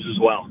other teams as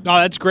well. Oh,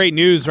 that's great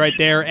news right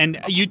there. And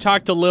you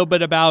talked a little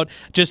bit about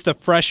just the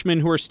freshmen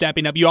who are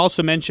stepping up. You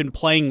also mentioned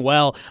playing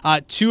well.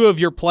 2 of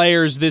your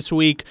players this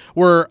week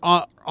were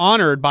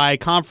honored by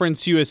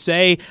Conference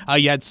USA.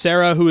 You had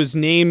Sarah, who was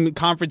named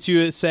Conference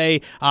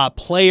USA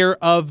Player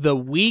of the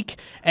Week,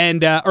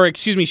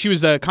 she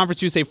was the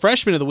Conference USA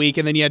Freshman of the Week,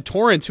 and then you had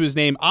Torrance, who was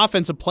named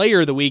Offensive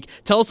Player of the Week.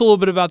 Tell us a little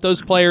bit about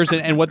those players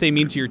and what they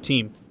mean to your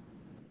team.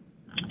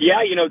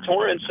 Yeah,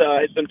 Torrance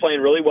has been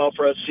playing really well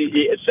for us.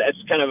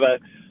 It's kind of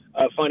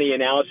a funny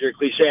analogy or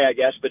cliche, I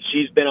guess, but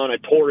she's been on a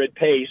torrid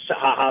pace,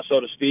 so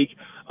to speak.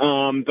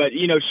 But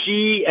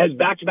she has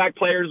back-to-back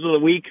Players of the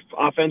Week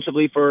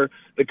offensively for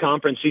the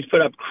conference. She's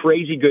put up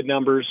crazy good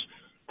numbers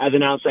as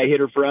an outside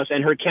hitter for us.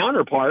 And her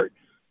counterpart,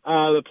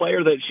 the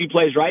player that she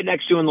plays right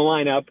next to in the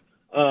lineup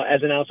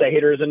as an outside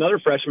hitter is another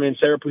freshman,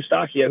 Sarah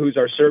Pustakia, who's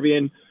our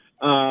Serbian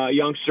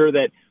youngster.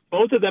 That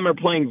both of them are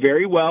playing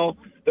very well.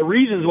 The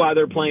reasons why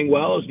they're playing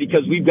well is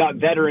because we've got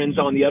veterans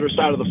on the other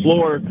side of the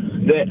floor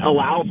that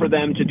allow for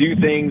them to do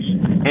things,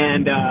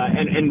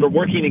 and we're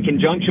working in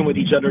conjunction with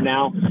each other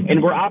now,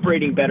 and we're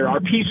operating better. Our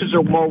pieces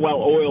are more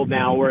well oiled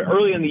now. Where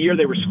early in the year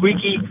they were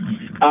squeaky,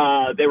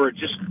 we were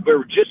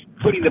just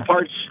putting the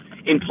parts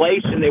in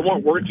place, and they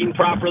weren't working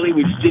properly.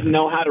 We just didn't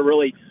know how to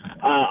really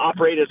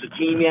operate as a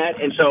team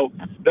yet, and so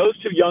those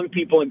two young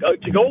people, and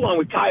to go along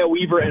with Kaya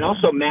Weaver and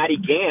also Maddie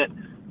Gant.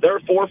 There are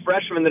 4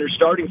 freshmen that are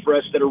starting for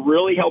us that are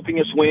really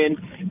helping us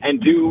win and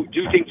do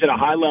things at a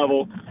high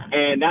level,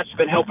 and that's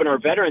been helping our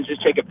veterans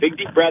just take a big,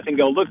 deep breath and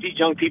go, look, these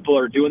young people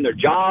are doing their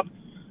job.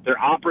 They're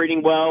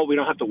operating well. We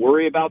don't have to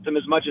worry about them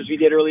as much as we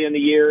did early in the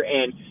year,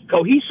 and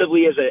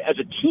cohesively as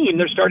a team,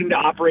 they're starting to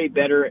operate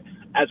better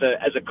as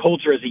a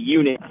culture, as a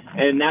unit,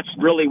 and that's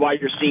really why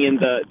you're seeing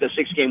the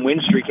 6-game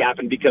win streak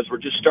happen, because we're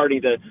just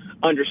starting to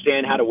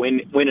understand how to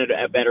win at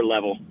a better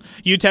level.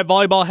 UTEP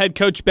volleyball head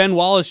coach Ben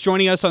Wallace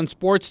joining us on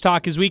Sports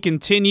Talk as we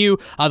continue.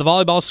 The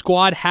volleyball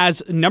squad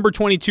has number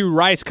 22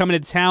 Rice coming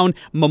to town,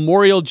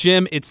 Memorial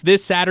Gym. It's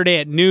this Saturday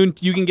at noon.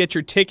 You can get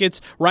your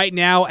tickets right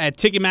now at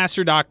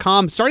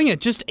Ticketmaster.com, starting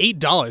at just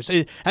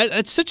 $8.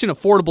 It's such an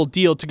affordable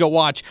deal to go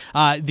watch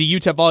the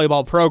UTEP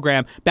volleyball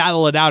program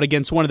battle it out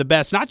against one of the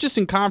best, not just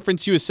in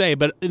Conference USA,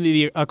 but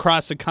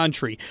across the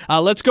country.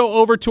 Let's go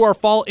over to our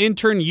fall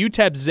intern,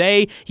 UTEP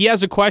Zay. He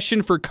has a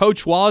question for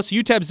Coach Wallace.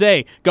 UTEP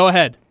Zay, go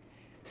ahead.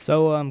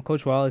 So,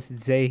 Coach Wallace,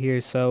 it's Zay here.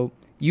 So,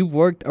 you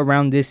worked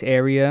around this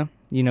area.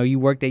 You know, you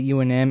worked at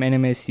UNM,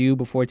 NMSU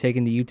before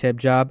taking the UTEP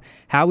job.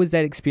 How was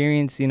that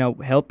experience,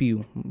 help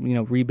you,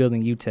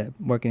 rebuilding UTEP,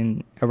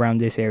 working around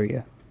this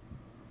area?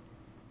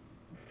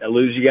 Did I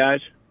lose you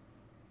guys?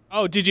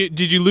 Oh, did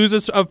you lose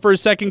us for a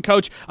second,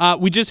 Coach?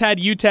 We just had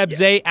UTEP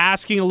Zay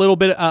asking a little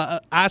bit,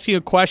 asking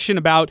a question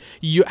about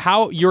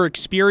how your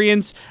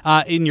experience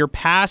in your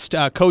past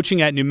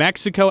coaching at New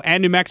Mexico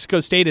and New Mexico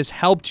State has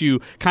helped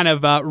you kind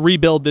of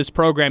rebuild this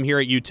program here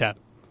at UTEP.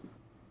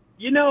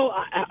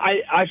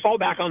 I fall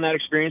back on that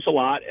experience a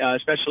lot,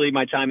 especially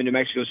my time in New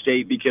Mexico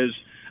State, because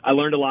I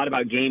learned a lot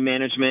about game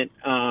management,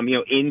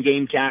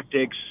 in-game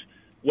tactics,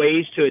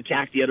 ways to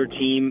attack the other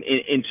team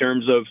in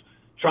terms of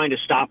trying to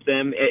stop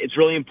them. It's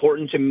really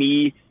important to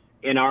me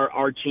in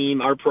our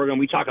team, our program.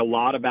 We talk a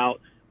lot about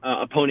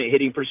opponent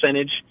hitting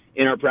percentage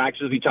in our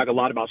practices. We talk a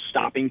lot about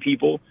stopping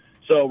people.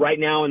 So right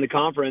now in the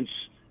conference,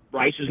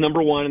 Rice is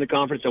number 1 in the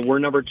conference, and we're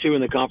number 2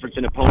 in the conference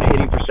in opponent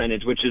hitting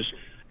percentage, which is,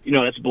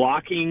 that's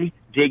blocking,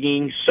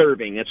 digging,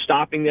 serving. That's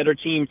stopping the other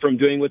team from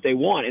doing what they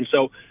want. And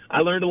so I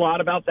learned a lot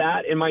about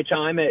that in my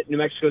time at New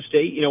Mexico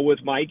State,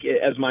 with Mike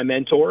as my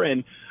mentor.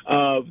 And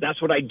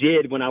that's what I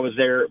did when I was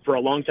there for a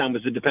long time,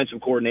 was the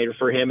defensive coordinator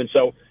for him. And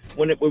so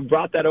when we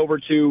brought that over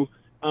to,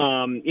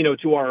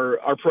 to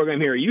our program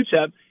here at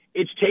UTEP,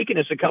 it's taken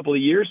us a couple of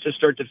years to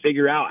start to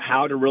figure out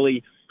how to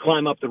really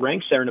climb up the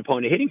ranks there in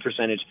opponent hitting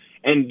percentage.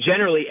 And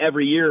generally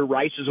every year,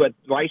 Rice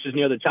is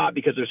near the top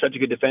because they're such a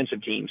good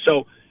defensive team.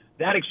 So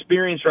that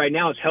experience right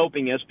now is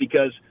helping us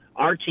because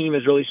our team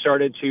has really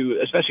started to,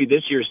 especially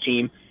this year's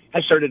team,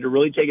 has started to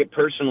really take it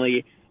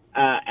personally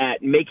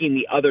at making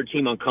the other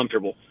team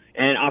uncomfortable.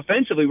 And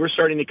offensively, we're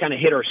starting to kind of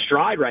hit our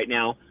stride right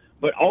now.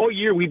 But all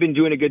year, we've been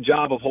doing a good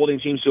job of holding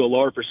teams to a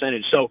lower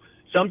percentage. So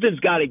something's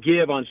got to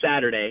give on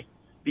Saturday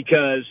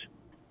because,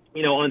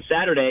 on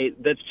Saturday,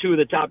 that's 2 of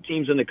the top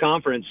teams in the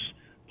conference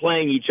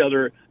playing each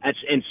other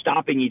and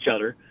stopping each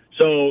other.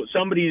 So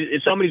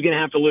somebody's going to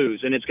have to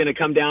lose, and it's going to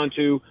come down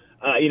to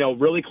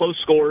really close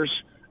scores,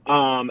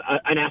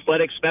 an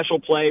athletic special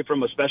play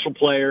from a special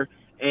player,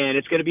 and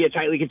it's going to be a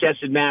tightly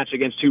contested match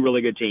against 2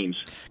 really good teams.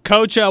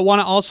 Coach, I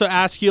want to also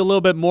ask you a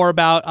little bit more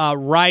about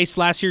Rice.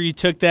 Last year you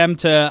took them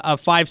to a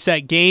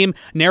 5-set game,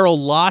 narrow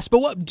loss.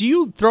 But do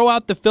you throw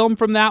out the film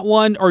from that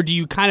one, or do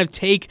you kind of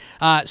take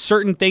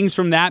certain things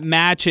from that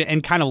match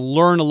and kind of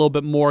learn a little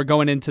bit more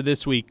going into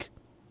this week?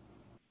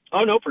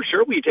 Oh, no, for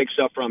sure we take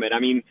stuff from it.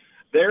 I mean,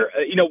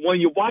 when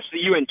you watch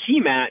the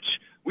UNT match,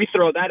 we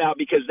throw that out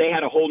because they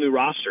had a whole new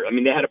roster. I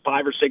mean, they had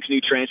 5 or 6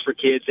 new transfer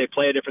kids. They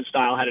play a different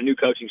style, had a new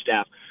coaching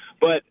staff.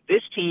 But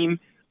this team,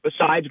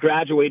 besides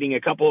graduating a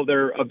couple of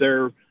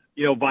their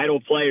vital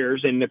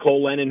players, and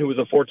Nicole Lennon, who was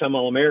a 4-time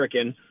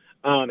All-American,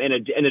 and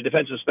a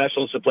defensive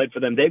specialist that played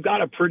for them, they've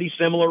got a pretty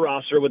similar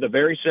roster with a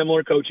very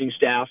similar coaching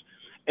staff.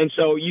 And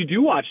so you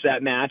do watch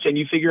that match and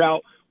you figure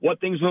out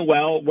what things went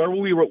well, where will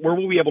we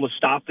be able to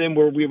stop them,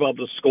 where will we be able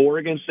to score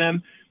against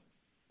them.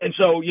 And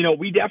so,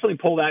 we definitely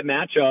pull that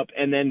match up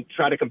and then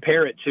try to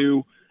compare it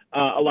to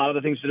a lot of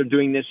the things that they're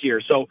doing this year.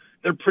 So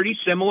they're pretty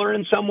similar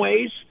in some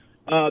ways.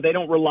 They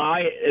don't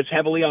rely as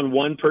heavily on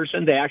one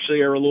person. They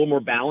actually are a little more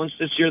balanced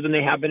this year than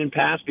they have been in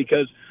past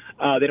because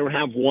they don't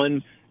have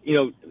one,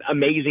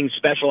 amazing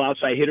special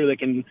outside hitter that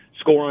can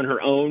score on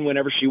her own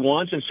whenever she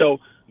wants. And so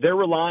they're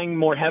relying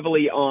more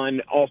heavily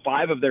on all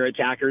 5 of their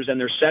attackers and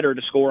their setter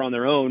to score on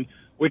their own,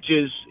 which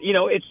is,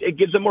 it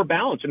gives them more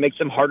balance. It makes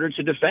them harder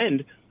to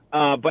defend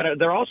but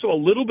they're also a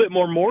little bit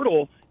more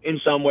mortal in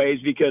some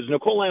ways because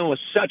Nicole Lamb was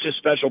such a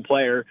special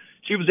player.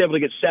 She was able to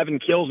get 7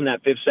 kills in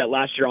that 5th set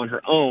last year on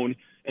her own.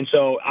 And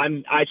so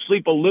I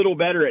sleep a little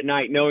better at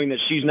night knowing that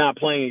she's not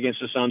playing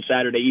against us on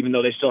Saturday, even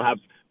though they still have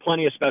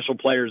plenty of special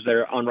players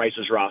there on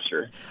Rice's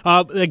roster.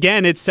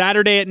 Again, it's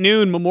Saturday at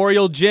noon,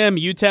 Memorial Gym,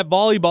 UTEP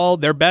volleyball,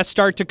 their best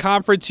start to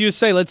Conference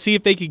USA. Let's see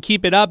if they can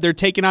keep it up. They're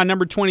taking on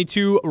number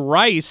 22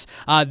 Rice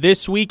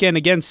this weekend,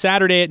 again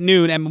Saturday at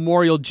noon at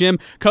Memorial Gym.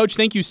 Coach,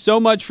 thank you so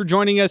much for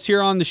joining us here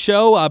on the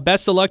show.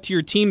 Best of luck to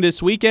your team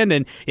this weekend,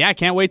 and I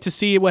can't wait to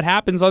see what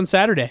happens on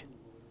Saturday.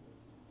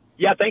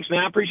 Yeah, thanks, man.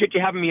 I appreciate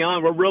you having me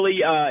on. We're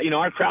really,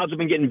 our crowds have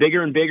been getting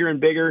bigger and bigger and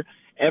bigger.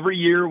 Every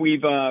year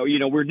we've,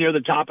 we're near the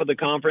top of the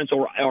conference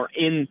or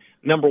in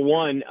number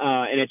 1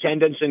 in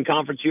attendance in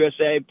Conference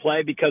USA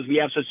play because we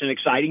have such an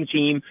exciting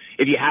team.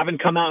 If you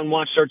haven't come out and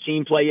watched our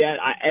team play yet,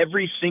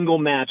 every single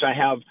match I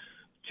have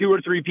 2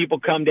 or 3 people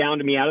come down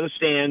to me out of the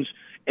stands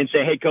and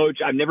say, hey, Coach,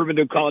 I've never been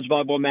to a college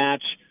volleyball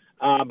match,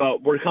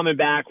 but we're coming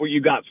back where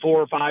you got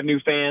 4 or 5 new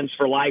fans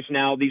for life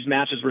now. These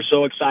matches were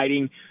so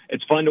exciting.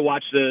 It's fun to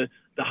watch the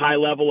high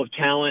level of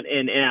talent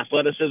and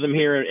athleticism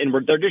here, and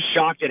they're just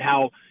shocked at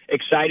how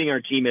exciting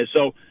our team is.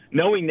 So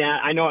knowing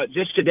that, I know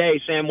just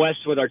today, Sam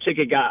West with our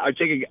ticket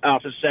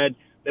office said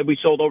that we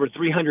sold over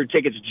 300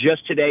 tickets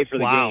just today for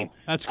the game.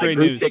 That's great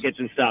group news. Tickets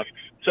and stuff.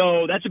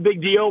 So that's a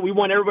big deal. We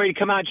want everybody to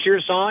come out and cheer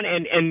us on,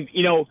 and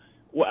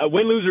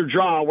win, lose, or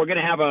draw, we're going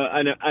to have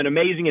an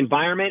amazing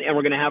environment, and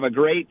we're going to have a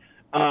great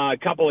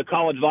couple of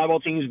college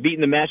volleyball teams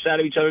beating the mess out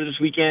of each other this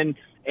weekend.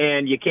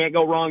 And you can't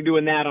go wrong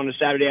doing that on a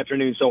Saturday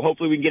afternoon. So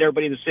hopefully we can get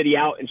everybody in the city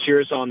out and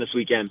cheer us on this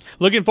weekend.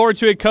 Looking forward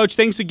to it, Coach.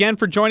 Thanks again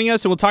for joining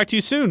us, and we'll talk to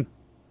you soon.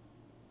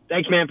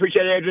 Thanks, man.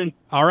 Appreciate it, Adrian.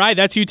 All right,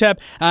 that's UTEP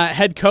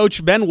head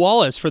coach Ben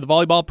Wallace for the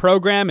volleyball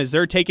program as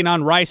they're taking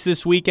on Rice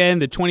this weekend,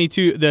 the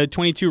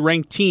 22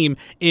 ranked team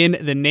in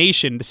the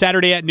nation. The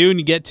Saturday at noon,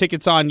 you get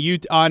tickets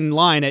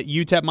online at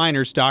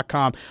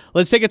utepminers.com.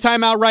 Let's take a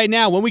timeout right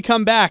now. When we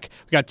come back,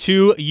 we got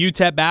 2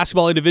 UTEP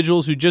basketball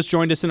individuals who just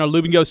joined us in our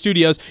Lube & Go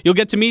studios. You'll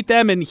get to meet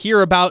them and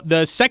hear about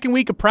the second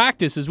week of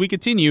practice as we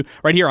continue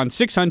right here on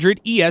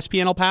 600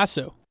 ESPN El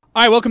Paso.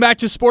 All right, welcome back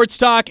to Sports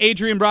Talk.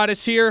 Adrian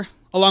Broadus here,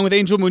 along with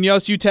Angel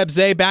Munoz, UTEP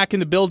Zay back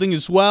in the building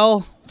as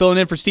well, filling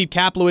in for Steve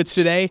Kaplowitz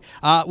today.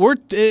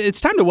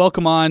 It's time to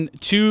welcome on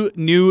 2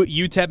 new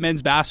UTEP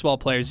men's basketball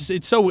players.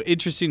 It's so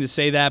interesting to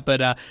say that,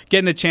 but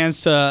getting a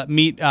chance to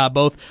meet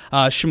both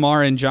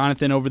Shamar and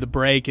Jonathan over the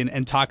break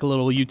and talk a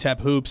little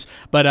UTEP hoops.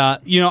 But,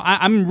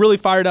 I'm really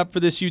fired up for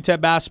this UTEP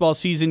basketball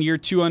season, year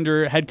 2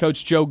 under head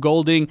coach Joe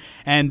Golding,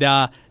 and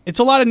it's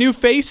a lot of new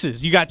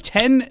faces. You got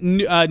 10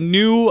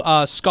 new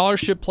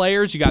scholarship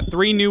players. You got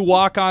 3 new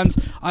walk-ons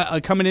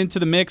coming into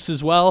the mix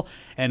as well.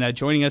 And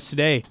joining us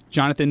today,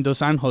 Jonathan Dos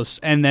Anjos.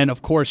 And then,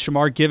 of course,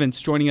 Shamar Givens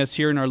joining us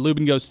here in our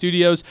Lube & Go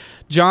studios.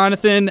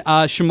 Jonathan,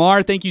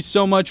 Shamar, thank you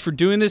so much for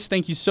doing this.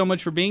 Thank you so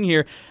much for being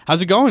here.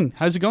 How's it going?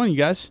 You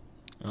guys?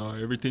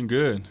 Everything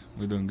good.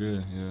 We're doing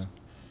good,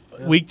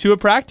 yeah. Week 2 of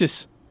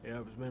practice.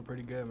 Yeah, it's been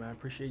pretty good, man. I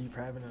appreciate you for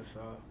having us.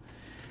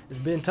 It's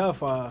been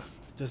tough.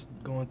 Just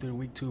going through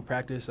week 2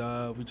 practice,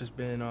 we've just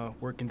been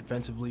working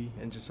defensively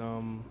and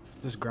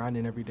just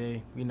grinding every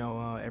day.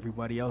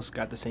 Everybody else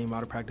got the same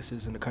amount of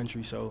practices in the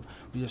country, so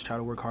we just try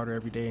to work harder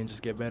every day and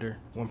just get better.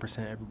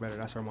 1% every better.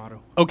 That's our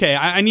motto. Okay,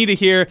 I need to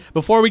hear,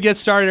 before we get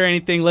started or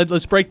anything,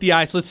 let's break the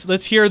ice.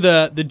 Let's hear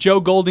the Joe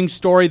Golding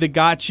story that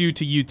got you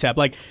to UTEP.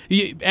 Like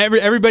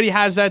everybody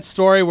has that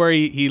story where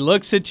he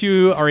looks at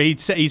you or he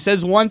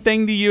says one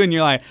thing to you and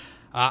you're like,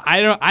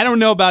 I don't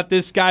know about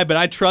this guy, but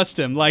I trust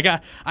him. Like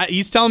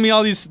he's telling me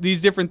all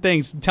these different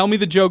things. Tell me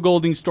the Joe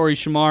Golding story,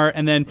 Shamar,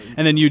 and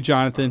then you,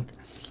 Jonathan.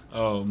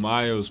 Oh,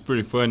 Maya was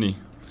pretty funny.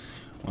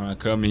 When I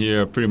come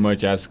here, I pretty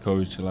much asked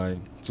coach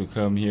to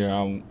come here.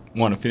 I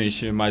want to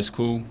finish in my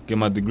school, get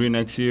my degree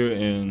next year,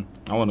 and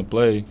I want to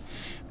play,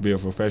 be a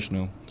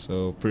professional.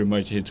 So pretty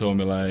much he told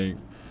me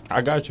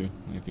I got you.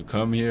 If you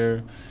come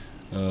here,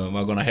 I'm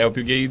going to help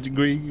you get your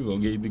degree. You're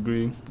going to get your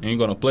degree, and you're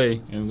going to play,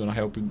 and we're going to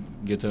help you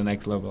get to the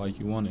next level like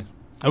you wanted.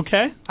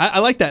 Okay, I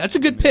like that. That's a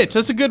good pitch.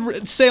 That's a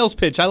good sales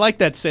pitch. I like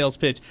that sales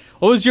pitch.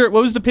 What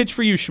was the pitch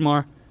for you,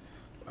 Shamar?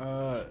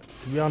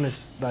 To be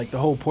honest, the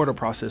whole portal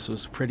process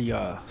was pretty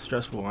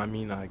stressful. I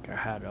mean, I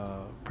had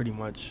pretty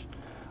much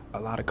a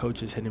lot of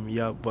coaches hitting me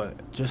up,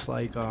 but just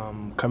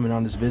coming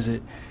on this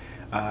visit,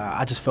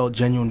 I just felt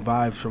genuine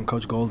vibes from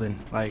Coach Golden.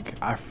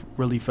 I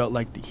really felt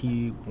like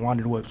he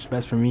wanted what's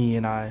best for me,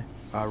 and I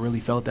really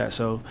felt that.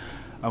 So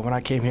when I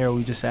came here,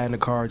 we just sat in the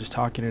car just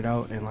talking it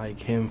out and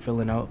him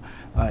filling out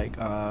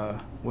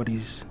what he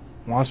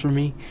wants from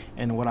me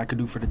and what I could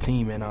do for the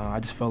team. And I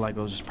just felt like it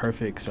was just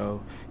perfect.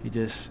 So he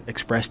just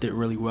expressed it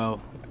really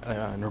well.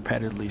 and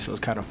repetitively, so it's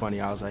kind of funny.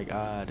 I was like,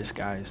 this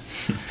guy's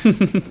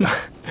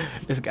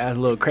this guy's a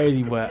little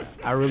crazy, but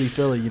I really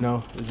feel it.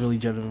 It's really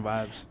genuine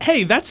vibes.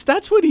 Hey,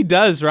 that's what he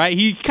does, right?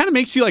 He kind of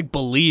makes you like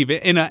believe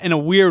it in a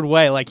weird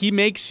way. Like he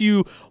makes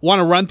you want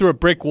to run through a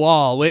brick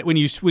wall when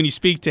you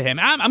speak to him.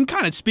 I'm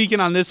kind of speaking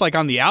on this like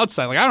on the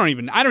outside. Like I don't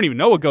even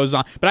know what goes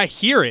on, but I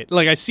hear it.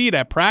 Like I see it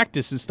at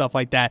practice and stuff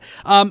like that.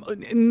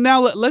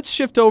 Now let's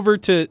shift over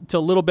to a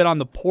little bit on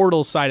the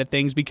portal side of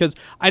things, because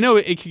I know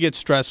it could get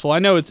stressful. I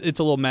know it's a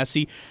little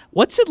messy.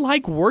 What's it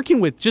like working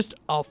with just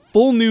a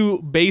full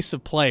new base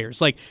of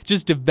players? Like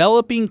just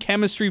developing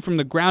chemistry from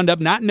the ground up,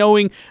 not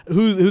knowing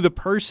who the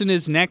person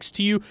is next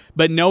to you,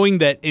 but knowing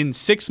that in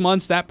 6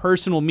 months that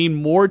person will mean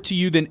more to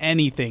you than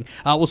anything.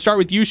 We'll start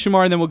with you,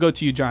 Shamar, and then we'll go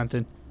to you,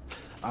 Jonathan.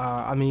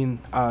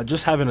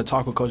 Just having a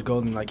talk with Coach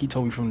Golden, like he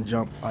told me from the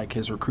jump, like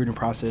his recruiting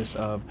process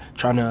of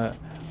trying to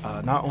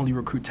not only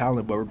recruit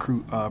talent but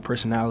recruit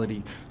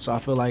personality. So I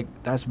feel like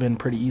that's been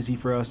pretty easy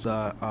for us,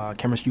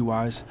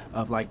 chemistry-wise,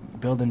 of like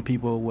building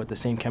people with the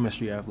same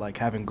chemistry of like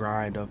having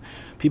grind, of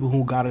people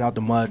who got it out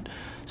the mud.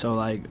 So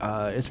like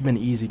it's been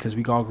easy because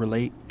we all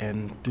relate,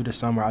 and through the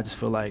summer I just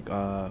feel like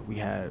we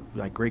had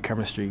like great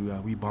chemistry.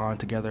 We bond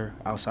together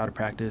outside of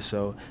practice.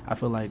 So I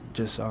feel like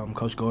just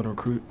Coach Golden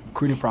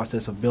recruiting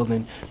process of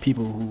building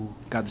people who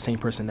got the same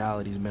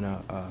personality has been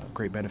a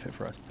great benefit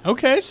for us.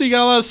 Okay, so you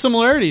got a lot of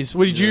similarities.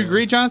 Did you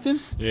agree,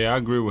 Jonathan? Yeah, I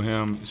agree with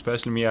him,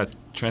 especially me. I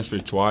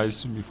transferred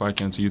twice before I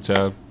came to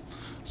UTEP.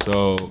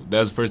 So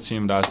that's the first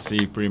team that I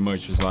see pretty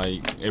much is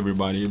like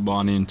everybody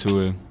bond into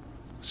it.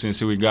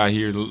 Since we got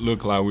here, it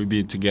looked like we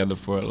be together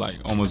for like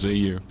almost a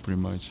year, pretty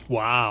much.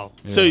 Wow.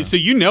 Yeah. So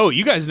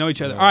you guys know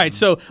each other. Yeah. All right,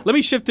 so let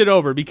me shift it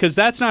over, because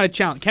that's not a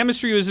challenge.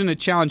 Chemistry isn't a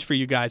challenge for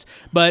you guys.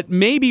 But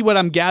maybe what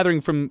I'm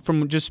gathering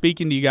from just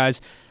speaking to you guys,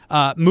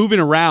 moving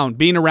around,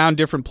 being around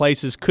different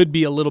places could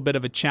be a little bit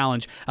of a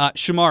challenge.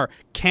 Shamar,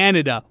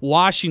 Canada,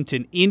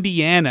 Washington,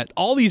 Indiana,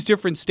 all these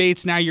different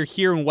states. Now you're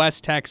here in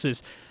West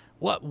Texas.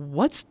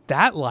 What's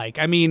that like?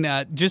 I mean,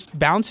 just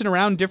bouncing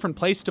around different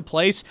place to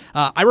place.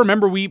 I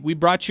remember we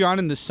brought you on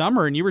in the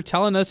summer, and you were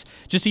telling us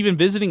just even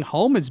visiting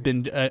home has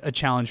been a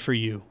challenge for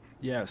you.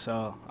 Yeah,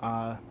 so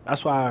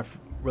that's why I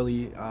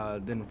really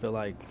didn't feel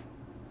like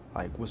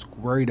was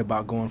worried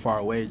about going far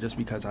away, just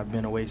because I've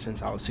been away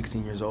since I was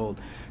 16 years old.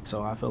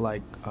 So I feel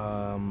like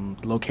the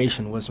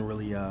location wasn't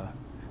really a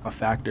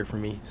factor for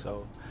me.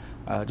 So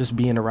just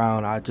being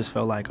around, I just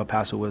felt like El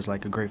Paso was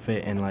like a great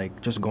fit, and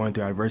like just going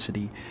through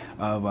adversity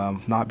of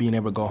not being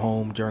able to go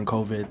home during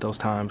COVID, those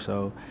times.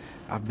 So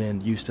I've been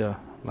used to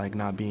like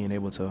not being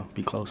able to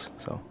be close.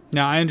 So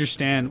now I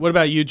understand. What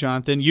about you,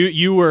 Jonathan?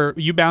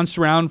 You bounced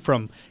around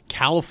from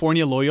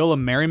California, Loyola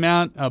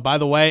Marymount. By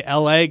the way,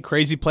 LA,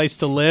 crazy place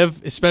to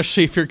live,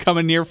 especially if you're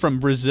coming near from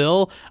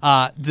Brazil.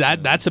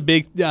 That's a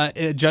big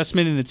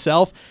adjustment in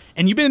itself.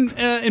 And you've been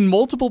in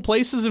multiple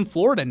places in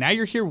Florida. Now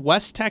you're here,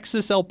 West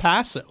Texas, El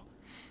Paso.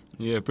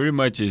 Yeah, pretty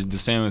much it's the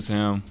same as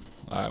him.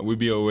 We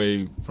be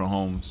away from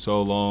home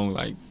so long,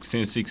 like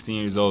since 16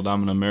 years old,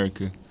 I'm in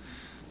America.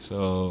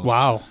 So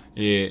wow.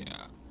 Yeah,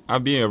 I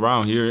be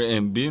around here,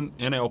 and being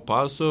in El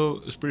Paso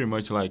is pretty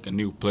much like a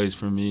new place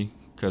for me,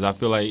 because I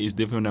feel like it's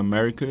different in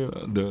America.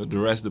 The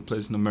rest of the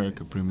place in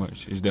America pretty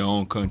much is their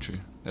own country.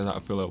 That's how I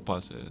feel El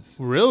Paso is.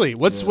 Really?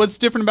 What's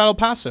different about El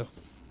Paso?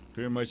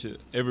 Pretty much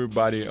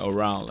everybody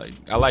around. Like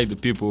I like the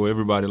people.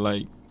 Everybody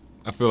like.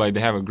 I feel like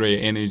they have a great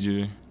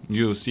energy.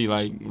 You'll see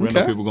like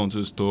random people going to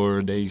the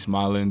store. They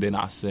smiling. They're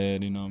not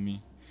sad. You know what I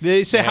mean?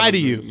 They say hi to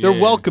you. They're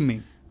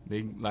welcoming.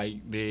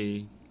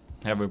 They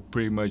have a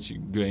pretty much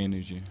good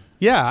energy.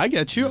 Yeah, I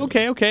get you.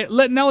 Okay.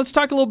 Now let's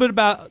talk a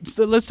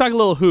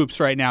little hoops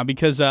right now,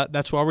 because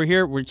that's why we're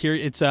here. We're here.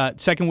 It's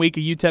second week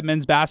of UTEP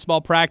men's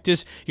basketball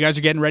practice. You guys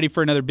are getting ready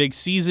for another big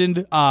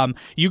season.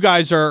 You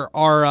guys are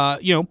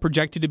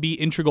projected to be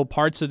integral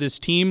parts of this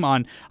team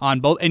on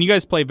both, and you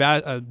guys play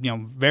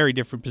very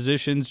different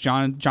positions.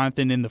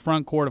 Jonathan in the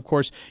front court, of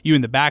course. You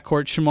in the back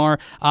court, Shamar.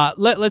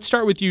 Let's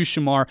start with you,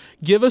 Shamar.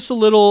 Give us a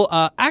little.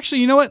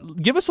 Actually, you know what?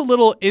 Give us a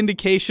little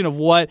indication of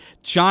what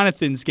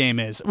Jonathan's game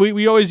is.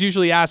 We always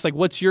usually ask, like,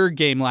 what's your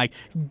game like?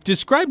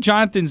 Describe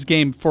Jonathan's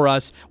game for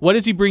us. What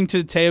does he bring to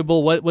the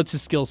table? What's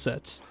his skill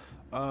sets?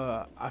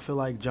 I feel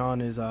like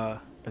John is a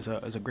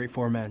great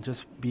format.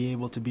 Just be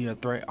able to be a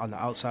threat on the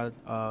outside,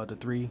 the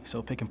three.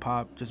 So pick and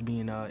pop, just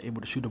being able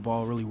to shoot the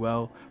ball really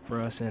well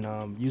for us,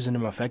 and using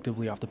them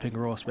effectively off the pick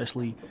and roll,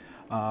 especially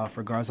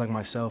for guards like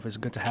myself. It's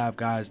good to have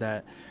guys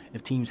that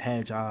if teams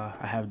hedge, I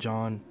have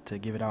John to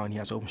give it out, and he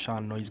has an open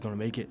shot. I know he's going to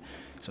make it.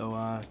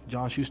 So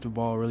John shoots the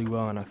ball really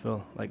well, and I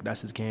feel like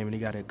that's his game, and he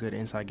got a good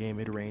inside game,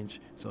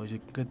 mid-range. So he's a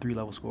good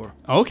three-level scorer.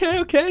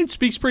 Okay. It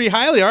speaks pretty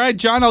highly. All right,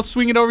 John, I'll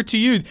swing it over to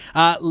you.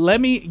 Tell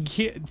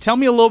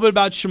me a little bit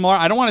about Shamar.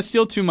 I don't want to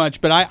steal too much,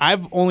 but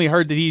I've only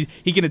heard that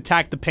he can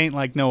attack the paint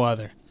like no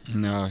other.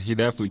 No, he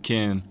definitely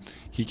can.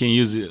 He can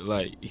use it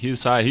like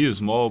his side. He is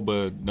small,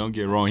 but don't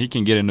get wrong. He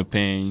can get in the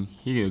paint.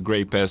 He's a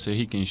great passer.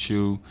 He can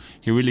shoot.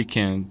 He really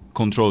can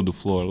control the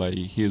floor. Like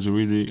he is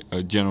really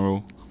a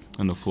general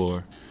on the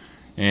floor.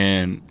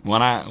 And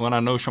when I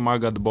know Shamar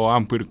got the ball,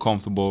 I'm pretty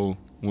comfortable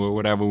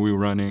whatever we're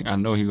running, I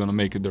know he's going to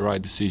make it the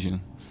right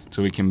decision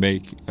so we can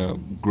make a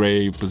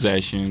great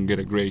possession, get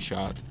a great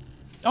shot.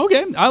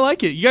 Okay, I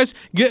like it. You guys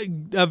get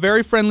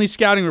very friendly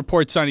scouting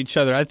reports on each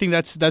other. I think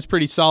that's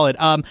pretty solid.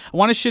 I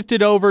want to shift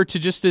it over to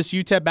just this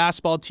UTEP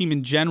basketball team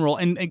in general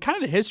and kind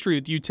of the history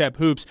with UTEP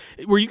hoops.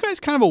 Were you guys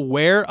kind of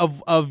aware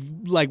of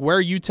like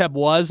where UTEP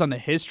was on the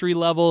history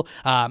level?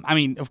 I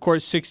mean, of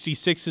course,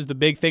 66 is the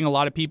big thing a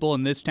lot of people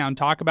in this town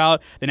talk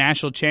about, the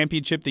national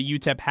championship that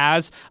UTEP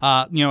has,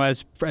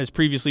 as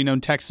previously known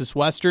Texas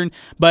Western.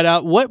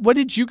 But what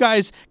did you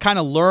guys kind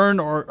of learn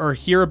or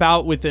hear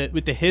about with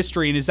the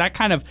history? And is that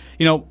kind of,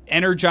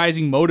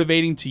 energizing,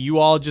 motivating to you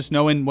all, just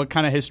knowing what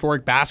kind of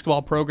historic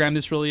basketball program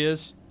this really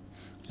is?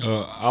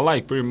 I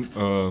like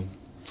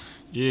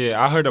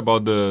I heard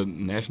about the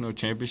national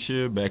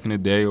championship back in the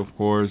day, of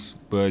course,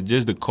 but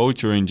just the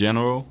culture in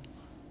general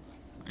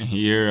and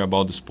hear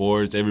about the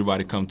sports.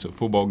 Everybody come to a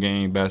football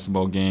game,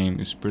 basketball game.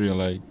 It's pretty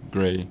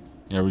great.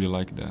 I really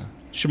like that.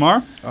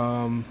 Shamar?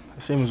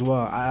 Same as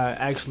well. I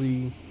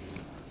actually,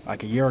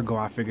 a year ago,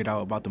 I figured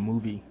out about the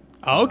movie.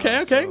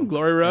 Okay. So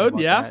Glory Road,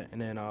 yeah. That.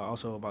 And then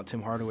also about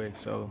Tim Hardaway,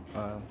 so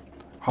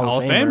Hall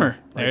of Famer.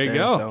 There you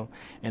go. So,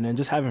 and then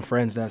just having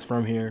friends that's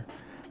from here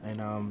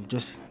and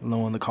just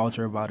knowing the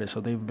culture about it.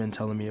 So they've been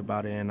telling me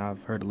about it, and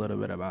I've heard a little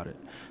bit about it.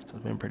 So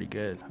it's been pretty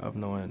good of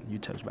knowing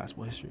UTEP's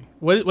basketball history.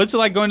 What's it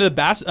like going to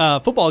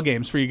the football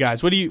games for you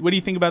guys? What do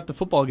you think about the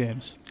football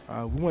games?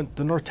 We went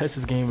the North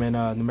Texas game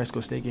and New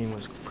Mexico State game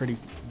was pretty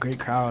great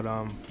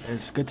crowd.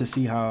 It's good to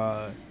see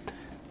how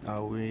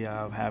we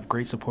have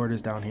great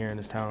supporters down here in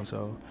this town.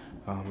 So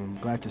I'm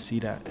glad to see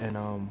that,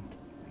 and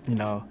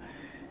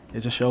it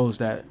just shows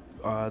that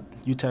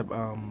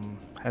UTEP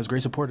has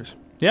great supporters.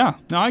 Yeah,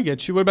 no, I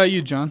get you. What about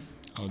you, John?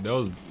 Oh, that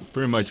was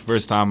pretty much the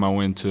first time I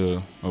went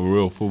to a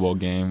real football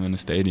game in the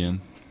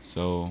stadium.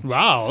 So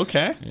wow,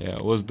 okay. Yeah,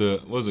 it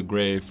was a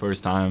great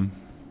first time.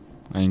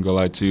 I ain't gonna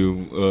lie to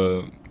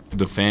you.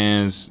 The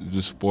fans,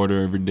 the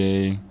supporter every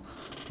day.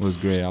 It was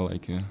great. I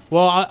like it.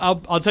 Well,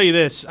 I'll tell you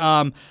this.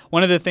 One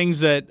of the things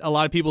that a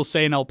lot of people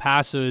say in El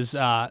Paso is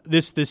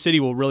this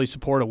city will really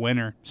support a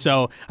winner.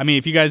 So, I mean,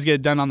 if you guys get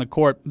it done on the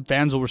court,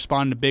 fans will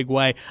respond in a big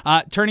way.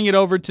 Turning it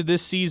over to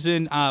this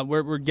season,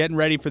 we're getting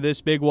ready for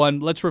this big one.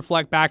 Let's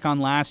reflect back on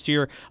last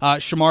year.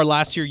 Shamar,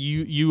 last year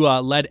you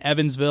led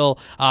Evansville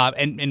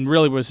and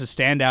really was a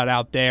standout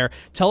out there.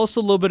 Tell us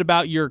a little bit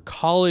about your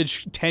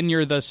college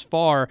tenure thus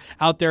far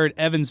out there at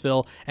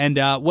Evansville and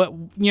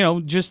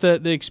just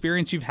the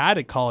experience you've had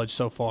at college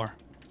so far.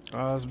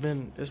 It's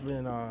been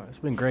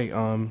great.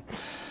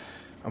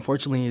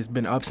 Unfortunately, it's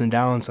been ups and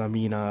downs. I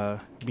mean,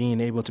 being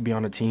able to be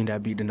on a team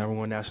that beat the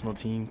 #1 national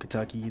team,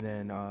 Kentucky.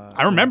 Then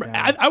I remember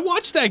I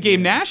watched that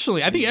game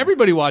nationally. I think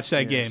everybody watched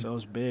that game. So it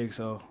was big.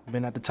 So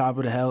been at the top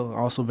of the hill,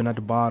 also been at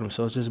the bottom.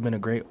 So it's just been a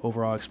great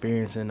overall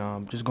experience,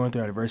 and just going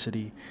through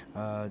adversity,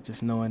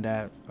 just knowing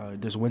that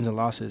there's wins and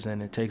losses,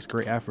 and it takes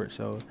great effort.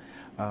 So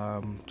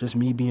just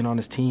me being on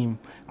this team,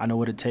 I know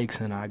what it takes,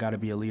 and I got to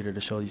be a leader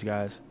to show these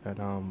guys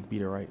and be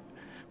the right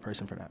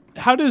person for that.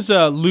 How does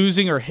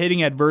losing or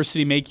hitting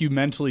adversity make you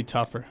mentally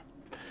tougher?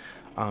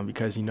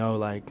 Because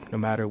no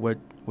matter what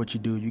you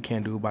do, you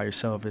can't do it by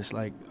yourself. It's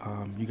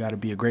you got to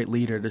be a great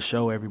leader to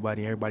show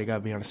everybody. Everybody got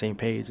to be on the same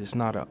page. It's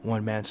not a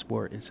one-man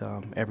sport. It's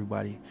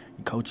everybody,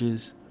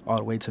 coaches all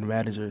the way to the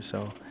managers.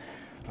 So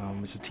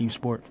it's a team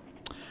sport.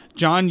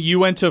 John, you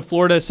went to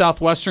Florida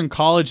Southwestern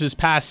College this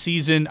past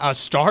season,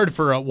 starred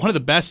for one of the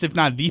best, if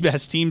not the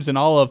best, teams in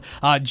all of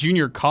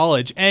junior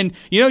college. And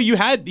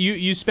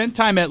you spent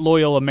time at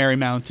Loyola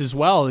Marymount as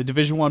well, a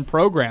Division I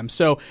program.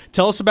 So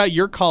tell us about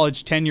your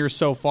college tenure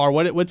so far.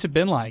 What's it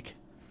been like?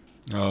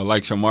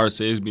 Like Shamar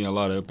said, it's been a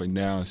lot of up and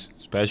downs.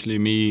 Especially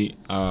me,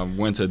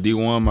 went to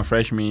D1 my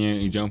freshman year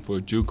and jumped for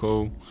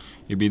JUCO.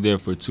 You'd be there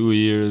for 2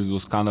 years. It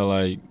was kind of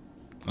like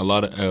a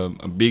lot of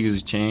a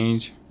biggest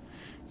change.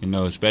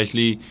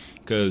 Especially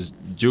because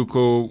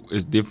JUCO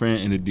is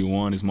different and the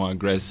D1 is more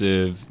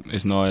aggressive.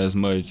 It's not as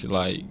much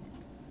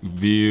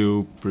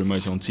view pretty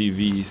much on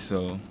TV,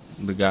 so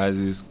the guys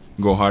just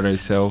go harder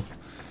themselves.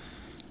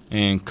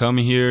 And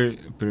coming here,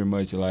 pretty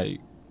much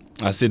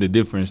I see the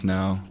difference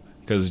now.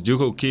 Because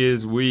JUCO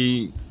kids,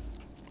 we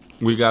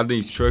got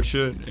the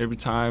structure every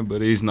time,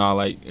 but it's not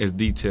as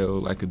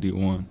detailed like a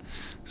D1.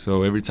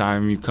 So every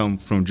time you come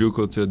from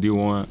JUCO to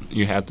D1,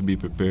 you have to be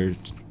prepared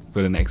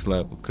for the next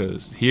level,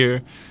 because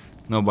here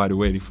nobody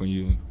waiting for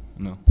you.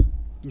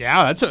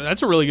 Yeah,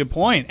 that's a really good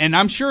point. And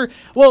I'm sure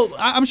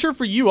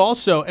for you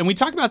also, and we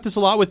talk about this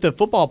a lot with the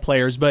football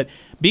players, but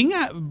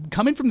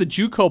coming from the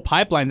JUCO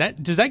pipeline,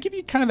 does that give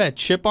you kind of that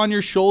chip on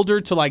your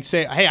shoulder to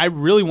say, hey, I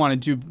really want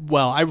to do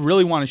well. I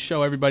really want to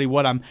show everybody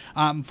what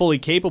I'm fully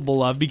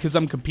capable of, because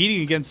I'm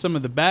competing against some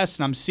of the best,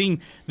 and I'm seeing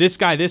this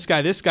guy get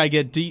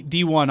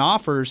D1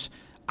 offers.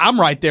 I'm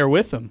right there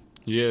with them.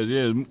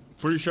 Yeah.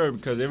 Pretty sure,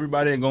 because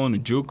everybody going to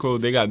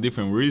JUCO, they got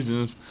different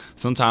reasons.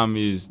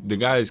 Sometimes the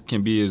guys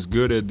can be as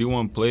good as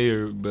D1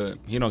 player, but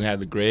he don't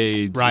have the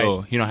grades, right.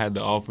 Or he don't have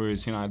the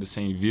offers, he don't have the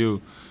same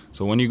view.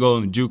 So when you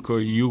go to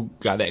JUCO, you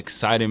got that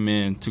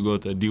excitement to go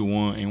to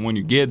D1, and when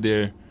you get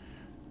there,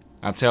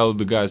 I tell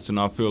the guys to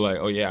not feel like,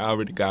 oh yeah, I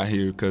already got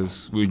here,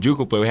 because with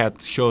JUCO play we have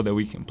to show that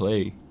we can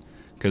play,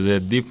 because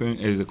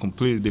it's a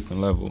completely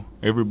different level.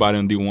 Everybody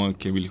on D1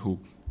 can really hoop.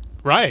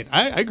 Right,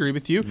 I agree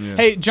with you. Yeah.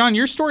 Hey, John,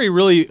 your story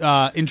really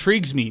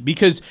intrigues me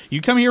because you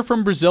come here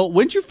from Brazil.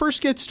 When did you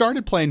first get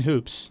started playing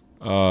hoops?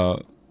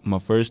 My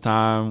first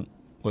time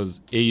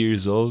was 8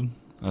 years old.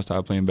 I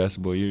started playing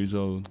basketball 8 years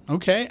old.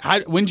 Okay.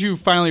 When did you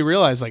finally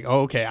realize, like,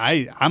 oh,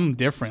 okay, I'm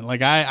different.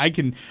 Like,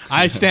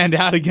 I stand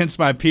out against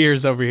my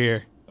peers over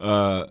here?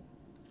 I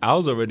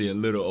was already a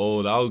little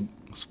old. I was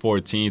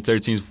 13,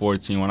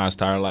 14 when I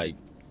started, like,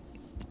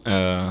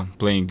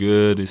 playing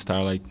good. It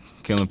started, like,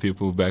 killing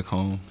people back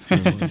home.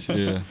 Pretty much,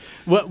 yeah.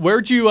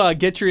 Where'd you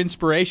get your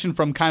inspiration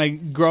from? Kind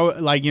of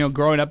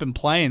growing up and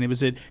playing.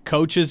 Was it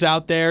coaches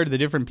out there, the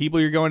different people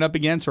you're going up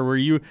against, or were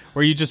you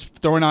just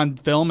throwing on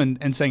film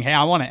and saying, "Hey,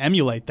 I want to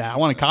emulate that. I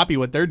want to copy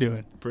what they're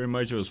doing"? Pretty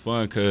much, it was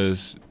fun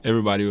because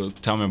everybody would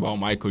tell me about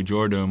Michael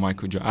Jordan.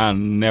 I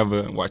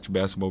never watched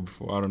basketball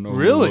before. I don't know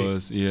really? who it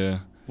was. Yeah.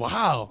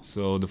 Wow.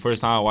 So the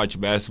first time I watched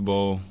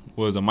basketball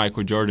was a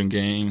Michael Jordan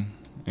game.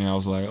 And I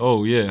was like,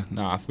 oh, yeah,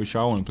 for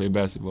sure I want to play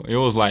basketball. It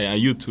was like on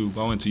YouTube.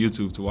 I went to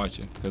YouTube to watch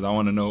it because I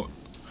want to know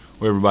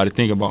what everybody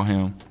think about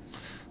him.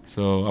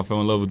 So I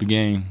fell in love with the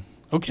game.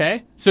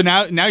 Okay. So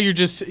now you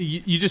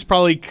just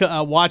probably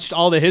watched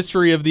all the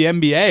history of the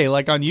NBA,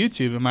 like on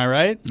YouTube. Am I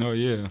right? Oh,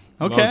 yeah.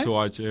 Okay. Love to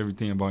watch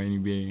everything about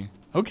NBA.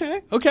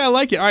 Okay, I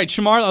like it. All right,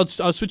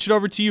 Shamar, I'll switch it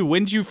over to you.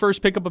 When did you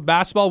first pick up a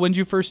basketball? When did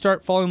you first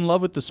start falling in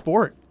love with the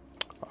sport?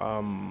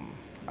 I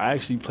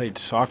actually played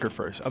soccer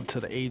first, up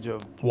to the age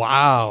of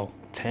wow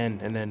 10,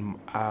 and then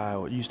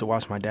I used to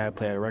watch my dad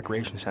play at a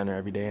recreation center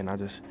every day, and I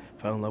just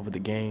fell in love with the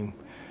game.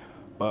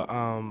 But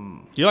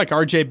you're like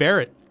RJ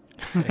Barrett.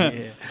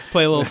 Yeah.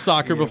 Play a little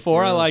soccer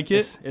before. I like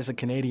it. It's a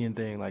Canadian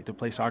thing, like to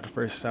play soccer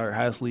first, start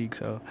house league,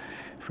 so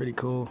pretty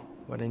cool.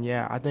 But then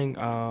I think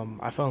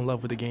I fell in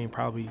love with the game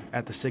probably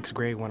at the 6th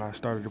grade when I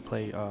started to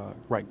play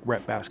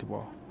rep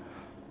basketball,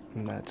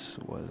 and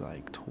was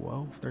like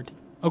 12, 13.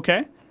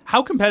 Okay.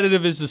 How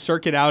competitive is the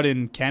circuit out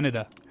in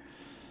Canada?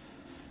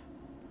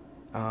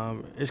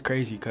 It's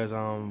crazy because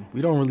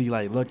we don't really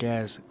like look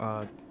as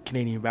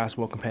Canadian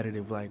basketball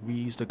competitive. Like, we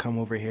used to come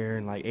over here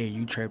and like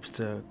AAU trips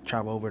to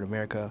travel over to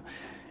America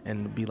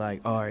and be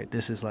like, all right,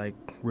 this is like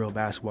real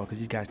basketball because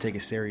these guys take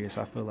it serious.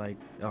 I feel like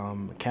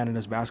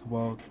Canada's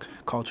basketball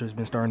culture has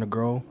been starting to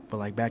grow, but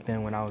like back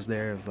then when I was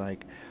there, it was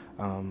like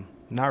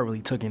not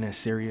really taken as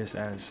serious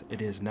as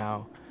it is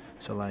now.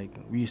 So, like,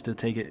 we used to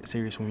take it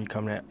serious when we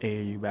come to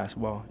AAU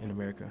basketball in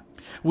America.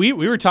 We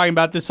were talking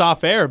about this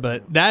off air,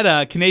 but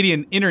that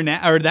Canadian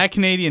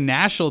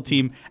national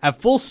team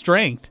at full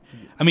strength,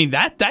 I mean,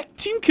 that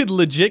team could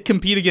legit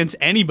compete against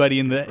anybody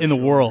in the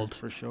world.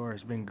 For sure.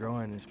 It's been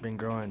growing. It's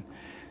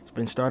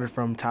been started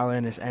from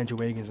Thailand. It's Andrew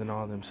Wiggins and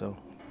all of them. So,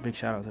 big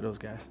shout out to those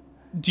guys.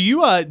 Do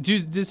you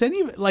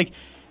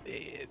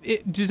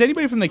does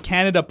anybody from the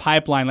Canada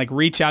pipeline like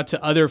reach out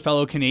to other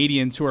fellow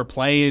Canadians who are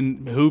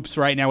playing hoops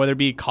right now, whether it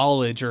be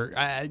college or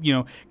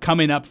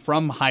coming up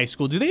from high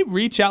school? Do they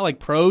reach out like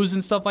pros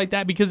and stuff like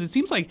that? Because it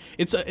seems like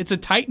it's a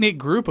tight knit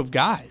group of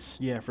guys.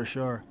 Yeah, for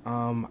sure.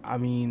 I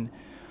mean,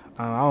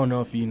 I don't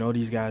know if you know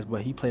these guys,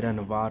 but he played at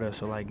Nevada,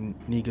 so like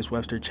Negus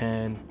Webster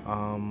Chan.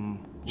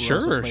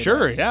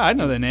 Sure. Yeah, I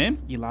know the name.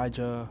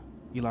 Elijah.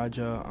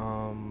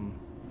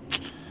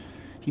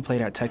 He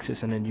played at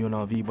Texas and then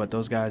UNLV, but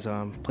those guys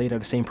played at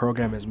the same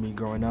program as me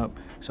growing up.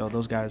 So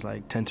those guys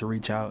like tend to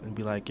reach out and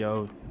be like,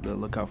 yo,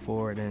 look out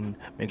for it and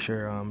make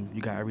sure you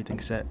got everything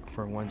set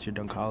for once you're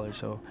done college.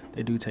 So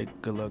they do take a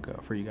good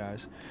look for you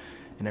guys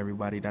and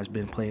everybody that's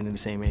been playing in the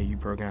same AAU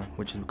program,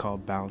 which is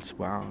called Bounce.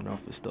 But I don't know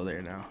if it's still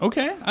there now.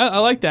 Okay, I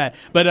like that.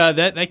 But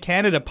that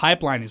Canada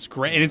pipeline is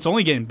great, and it's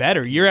only getting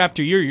better year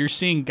after year. You're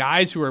seeing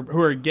guys who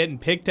are getting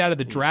picked out of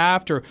the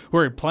draft or who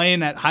are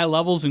playing at high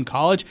levels in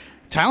college.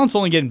 Talent's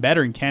only getting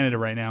better in Canada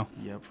right now.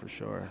 Yep, for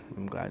sure.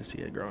 I'm glad to see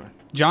it growing.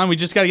 John, we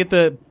just got to get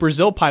the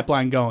Brazil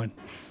pipeline going.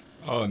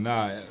 Oh,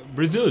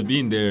 Brazil is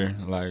being there.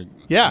 Like,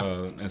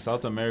 in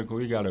South America,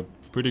 we got a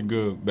pretty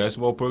good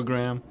basketball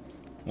program.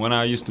 When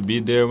I used to be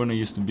there, it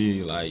used to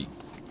be, like,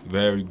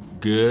 very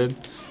good.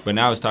 But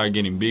now it started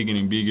getting bigger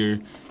and bigger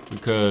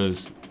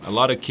because a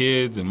lot of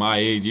kids in my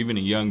age, even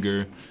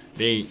younger,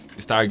 they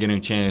start getting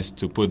a chance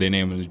to put their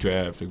name in the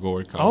draft to go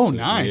work out. Oh,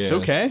 nice.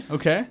 Yeah.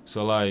 Okay.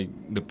 So, like,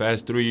 the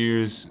past 3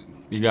 years,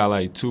 you got,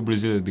 like, 2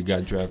 Brazilians that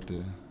got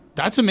drafted.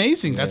 That's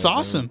amazing. That's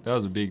awesome. That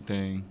was a big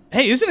thing.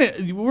 Hey, isn't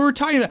it? We were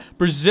talking about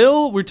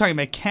Brazil. We're talking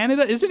about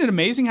Canada. Isn't it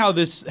amazing how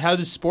this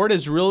sport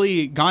has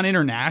really gone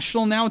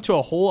international now to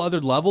a whole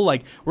other level?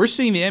 Like, we're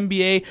seeing the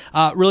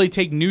NBA really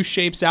take new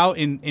shapes out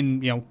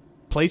in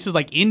places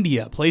like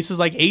India, places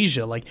like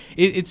Asia. Like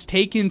it's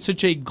taken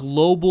such a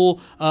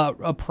global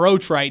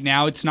approach right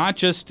now. It's not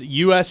just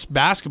U.S.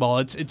 basketball.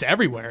 It's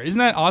everywhere. Isn't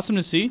that awesome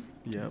to see?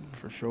 Yep,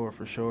 for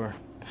sure.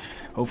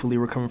 hopefully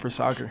we're coming for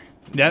soccer.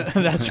 Yeah,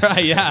 that's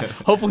right. Yeah.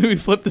 Hopefully we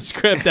flip the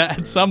script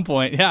at some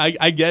point. Yeah,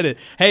 I get it.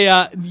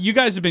 Hey, you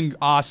guys have been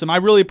awesome. I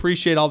really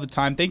appreciate all the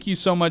time. Thank you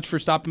so much for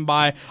stopping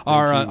by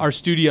our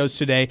studios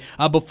today.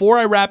 Before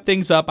I wrap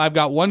things up, I've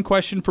got one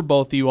question for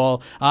both of you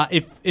all.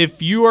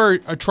 If you are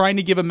trying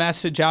to give a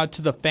message out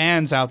to the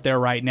fans out there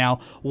right now,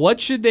 what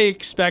should they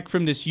expect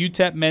from this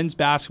UTEP men's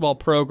basketball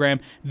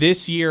program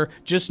this year,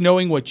 just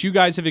knowing what you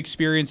guys have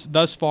experienced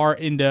thus far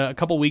into a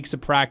couple weeks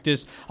of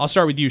practice? I'll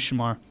start with you,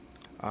 Shamar.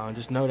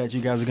 Just know that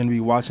you guys are going to be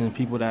watching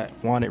people that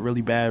want it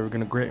really bad. We're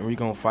going to grit and we're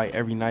going to fight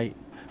every night,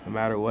 no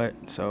matter what.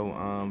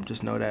 So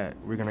just know that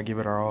we're going to give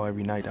it our all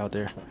every night out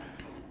there.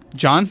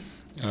 John?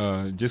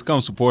 Just come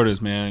support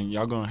us, man.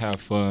 Y'all going to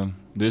have fun.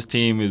 This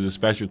team is a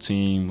special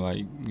team.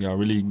 Like, y'all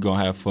really going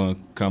to have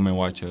fun. Come and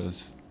watch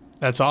us.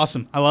 That's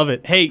awesome. I love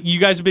it. Hey, you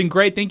guys have been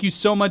great. Thank you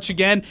so much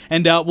again.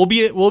 And we'll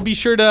be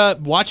sure to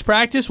watch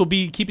practice. We'll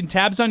be keeping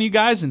tabs on you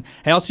guys. And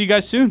hey, I'll see you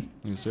guys soon.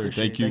 Yes, sir.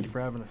 Thank you. Thank you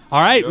for having us.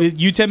 All right, with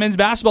UTEP men's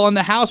basketball in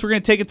the house, we're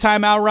going to take a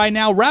timeout right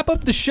now. Wrap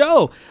up the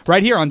show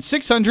right here on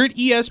 600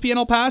 ESPN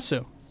El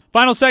Paso.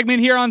 Final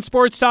segment here on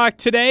Sports Talk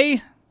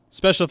today.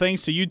 Special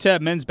thanks to UTEP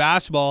men's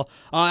basketball.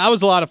 That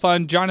was a lot of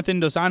fun. Jonathan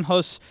Dos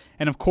Anjos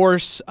and, of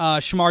course,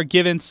 Shamar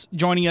Givens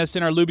joining us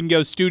in our Lube &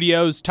 Go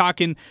studios,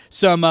 talking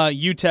some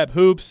UTEP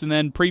hoops. And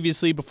then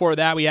previously, before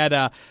that, we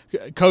had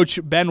Coach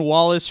Ben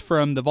Wallace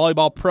from the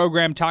volleyball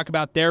program talk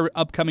about their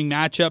upcoming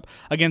matchup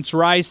against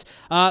Rice.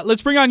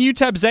 Let's bring on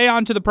UTEP Zay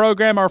onto the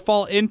program, our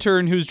fall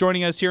intern who's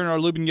joining us here in our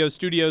Lube & Go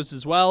studios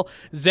as well.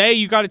 Zay,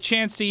 you got a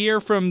chance to hear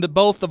from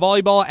both the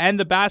volleyball and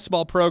the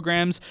basketball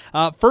programs.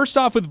 First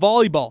off with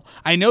volleyball,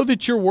 I know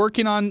that you're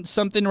working on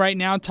something right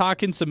now,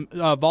 talking some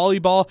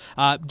volleyball.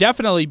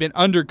 Definitely been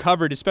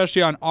undercovered,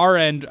 especially on our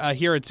end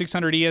here at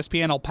 600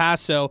 ESPN El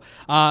Paso.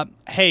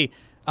 Hey,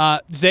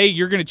 Zay,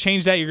 you're going to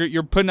change that.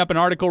 You're putting up an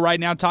article right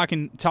now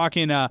talking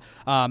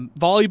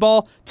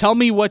volleyball. Tell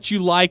me what you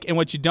like and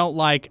what you don't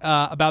like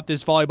about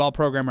this volleyball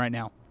program right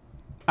now.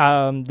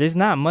 There's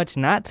not much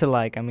not to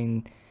like. I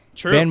mean,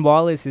 True. Ben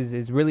Wallace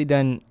has really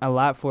done a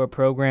lot for a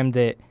program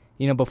that,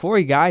 before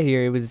he got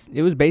here, it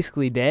was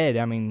basically dead.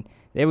 I mean,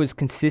 there was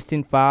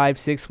consistent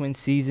 5-6 win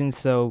seasons,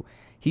 so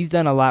he's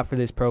done a lot for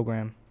this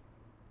program.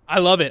 I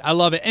love it.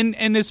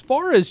 And as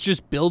far as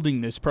just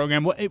building this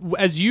program,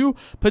 as you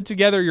put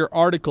together your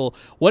article,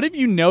 what have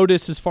you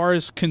noticed as far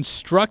as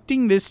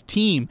constructing this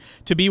team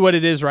to be what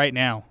it is right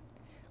now?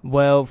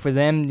 Well, for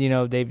them,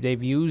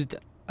 they've used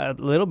a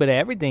little bit of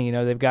everything.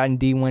 They've gotten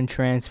D1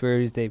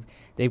 transfers, they've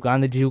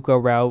gone the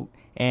JUCO route,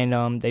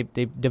 and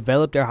they've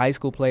developed their high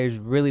school players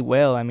really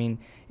well. I mean,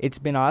 it's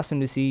been awesome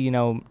to see.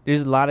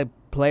 There's a lot of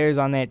players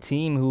on that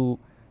team who,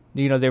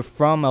 they're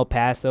from El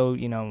Paso.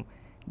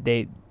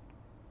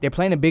 They're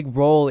playing a big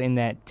role in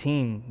that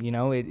team.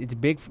 It's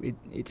big.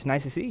 It's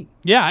nice to see.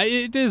 Yeah,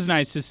 it is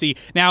nice to see.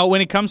 Now,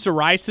 when it comes to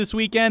Rice this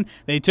weekend,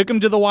 they took them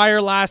to the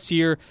wire last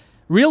year.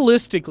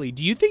 Realistically,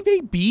 do you think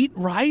they beat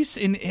Rice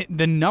in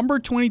the number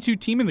 22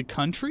 team in the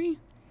country?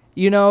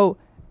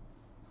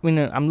 When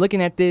I'm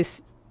looking at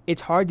this,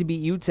 it's hard to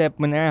beat UTEP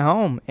when they're at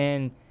home.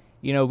 And,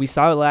 we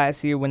saw it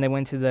last year when they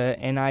went to the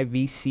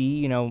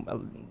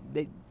NIVC.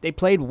 They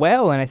played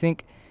well, and I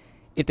think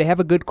if they have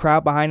a good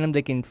crowd behind them,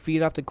 they can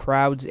feed off the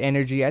crowd's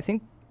energy. I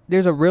think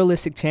there's a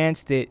realistic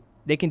chance that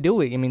they can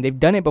do it. I mean, they've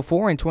done it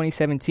before in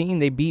 2017.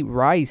 They beat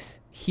Rice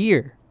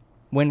here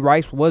when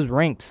Rice was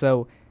ranked.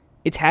 So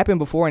it's happened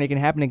before, and it can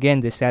happen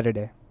again this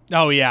Saturday.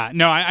 Oh, yeah.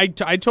 No, I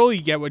totally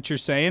get what you're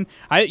saying.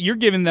 You're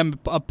giving them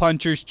a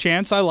puncher's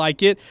chance. I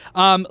like it.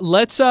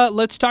 Let's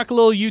talk a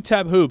little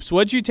UTEP hoops.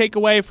 What'd you take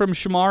away from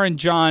Shamar and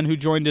John, who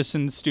joined us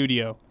in the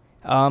studio?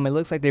 It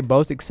looks like they're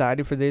both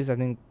excited for this. I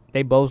think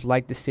they both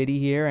like the city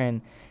here,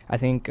 and I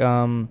think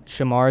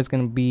Shamar is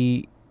going to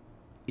be,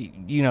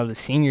 the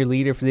senior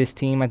leader for this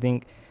team. I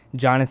think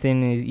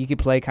Jonathan he could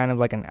play kind of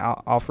like an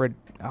Alfred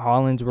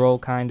Hollins role,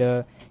 kind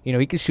of.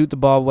 He could shoot the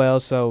ball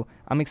well, so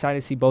I'm excited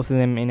to see both of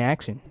them in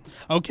action.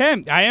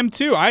 Okay, I am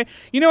too.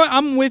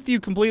 I'm with you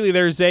completely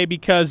there, Zay,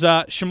 because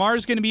Shamar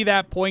is going to be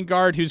that point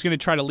guard who's going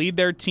to try to lead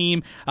their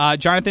team.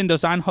 Jonathan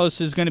Dos Anjos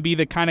is going to be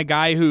the kind of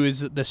guy who is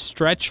the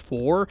stretch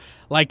four.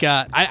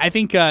 I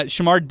think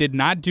Shamar did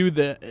not do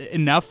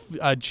enough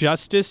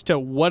justice to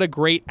what a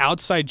great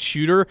outside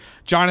shooter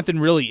Jonathan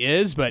really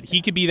is, but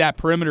he could be that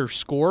perimeter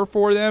scorer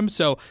for them.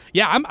 So,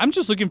 yeah, I'm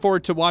just looking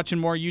forward to watching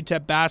more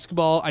UTEP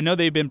basketball. I know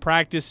they've been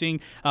practicing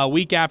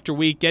week after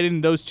week.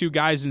 Getting those two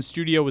guys in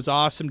studio was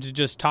awesome to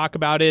just talk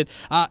about it.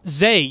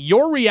 Zay,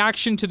 your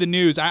reaction to the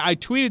news. I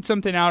tweeted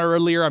something out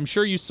earlier. I'm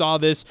sure you saw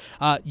this.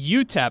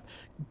 UTEP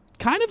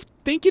kind of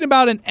thinking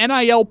about an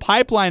NIL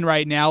pipeline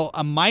right now,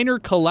 a minor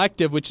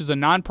collective, which is a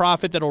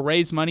nonprofit that will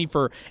raise money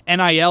for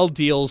NIL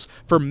deals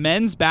for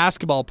men's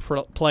basketball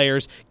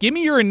players. Give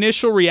me your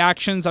initial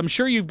reactions. I'm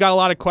sure you've got a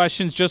lot of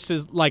questions just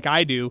as like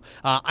I do.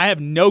 I have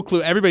no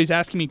clue. Everybody's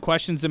asking me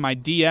questions in my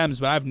DMs,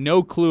 but I have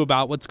no clue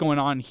about what's going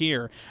on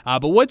here.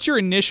 But what's your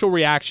initial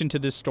reaction to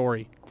this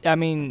story? I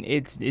mean,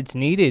 it's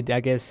needed,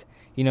 I guess.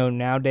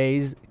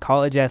 nowadays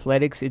college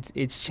athletics,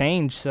 it's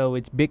changed. So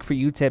it's big for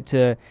UTEP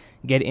to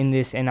get in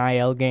this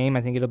NIL game.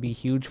 I think it'll be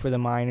huge for the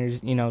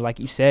Miners. Like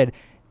you said,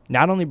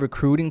 not only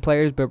recruiting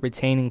players but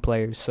retaining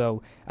players.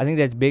 So I think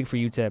that's big for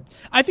UTEP.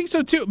 I think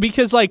so too,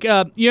 because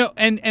and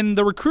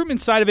the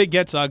recruitment side of it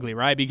gets ugly,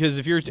 right? Because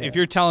if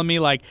you're telling me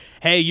like,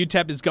 hey,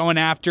 UTEP is going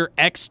after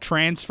X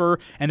transfer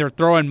and they're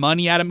throwing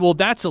money at him, well,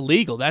 that's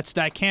illegal.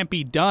 That can't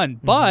be done.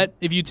 Mm-hmm. But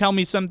if you tell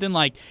me something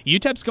like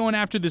UTEP's going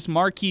after this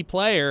marquee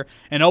player,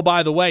 and oh,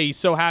 by the way, he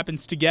so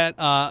happens to get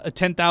a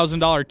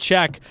 $10,000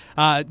 check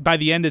by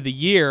the end of the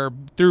year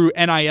through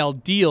NIL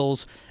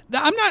deals,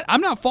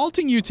 I'm not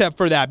faulting UTEP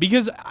for that,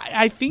 because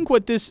I think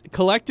what this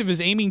collective is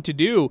aiming to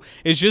do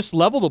is just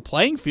level the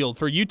playing field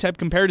for UTEP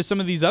compared to some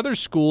of these other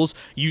schools.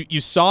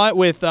 You saw it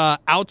with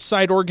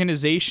outside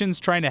organizations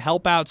trying to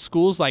help out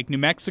schools like New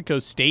Mexico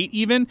State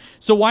even.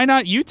 So why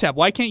not UTEP?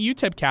 Why can't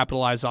UTEP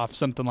capitalize off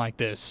something like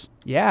this?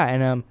 Yeah,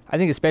 and I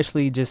think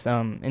especially just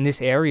in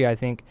this area, I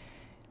think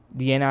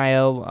the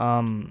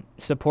NIL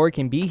support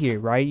can be here,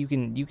 right? You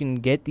can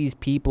get these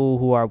people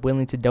who are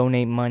willing to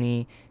donate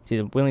money,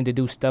 willing to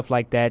do stuff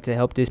like that to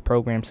help this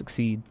program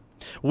succeed.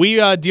 We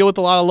deal with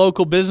a lot of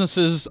local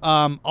businesses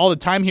all the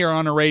time here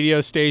on a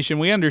radio station.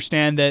 We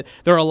understand that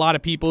there are a lot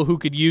of people who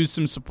could use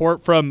some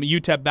support from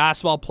UTEP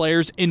basketball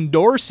players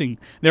endorsing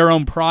their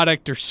own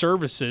product or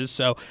services.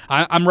 So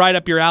I'm right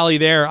up your alley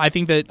there. I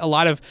think that a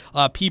lot of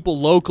people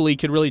locally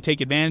could really take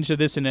advantage of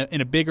this in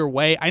a bigger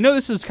way. I know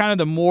this is kind of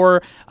the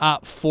more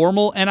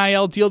formal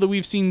NIL deal that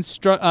we've seen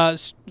struck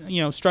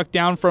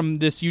down from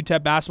this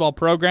UTEP basketball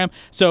program.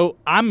 So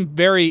I'm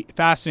very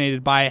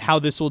fascinated by how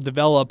this will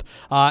develop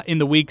in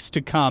the weeks to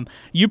come.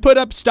 You put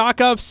up, stock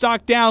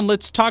down.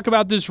 Let's talk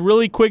about this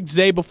really quick,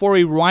 Zay, before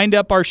we wind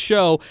up our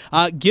show.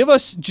 Give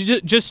us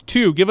just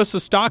two. Give us a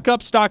stock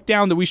up, stock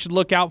down that we should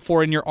look out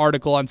for in your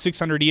article on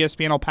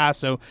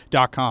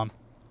 600ESPNElPaso.com.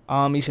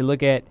 You should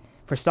look at,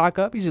 for stock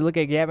up, you should look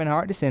at Gavin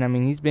Hardison. I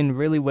mean, he's been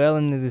really well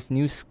into this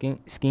new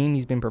scheme.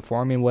 He's been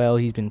performing well.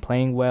 He's been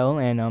playing well.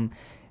 And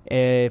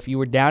if you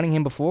were doubting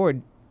him before,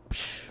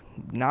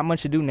 not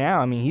much to do now.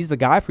 I mean, he's the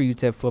guy for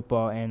UTEP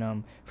football.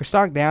 And for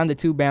stock down, the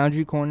two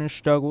boundary corners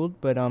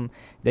struggled, but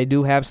they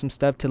do have some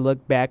stuff to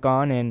look back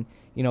on and,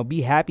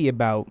 be happy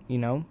about,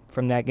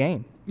 from that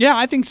game. Yeah,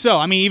 I think so.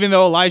 I mean, even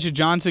though Elijah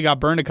Johnson got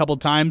burned a couple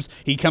times,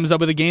 he comes up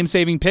with a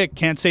game-saving pick.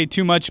 Can't say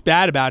too much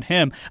bad about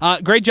him.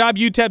 Great job,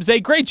 UTEP Zay.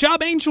 Great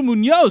job, Angel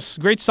Munoz.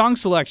 Great song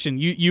selection.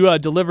 You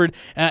delivered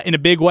in a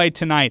big way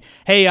tonight.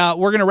 Hey,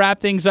 we're going to wrap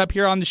things up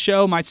here on the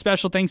show. My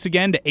special thanks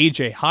again to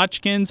AJ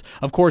Hotchkins.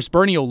 Of course,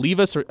 Bernie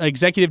Olivas,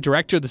 Executive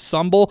Director of the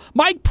Sun Bowl.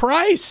 Mike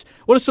Price.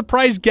 What a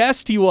surprise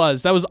guest he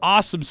was. That was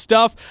awesome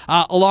stuff.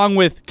 Along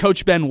with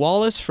Coach Ben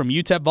Wallace from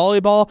UTEP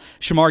Volleyball,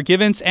 Shamar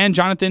Givens, and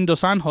Jonathan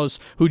Dos Anjos,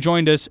 who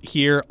joined us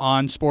here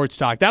on Sports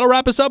Talk. That'll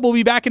wrap us up. We'll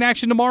be back in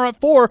action tomorrow at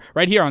 4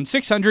 right here on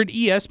 600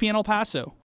 ESPN El Paso.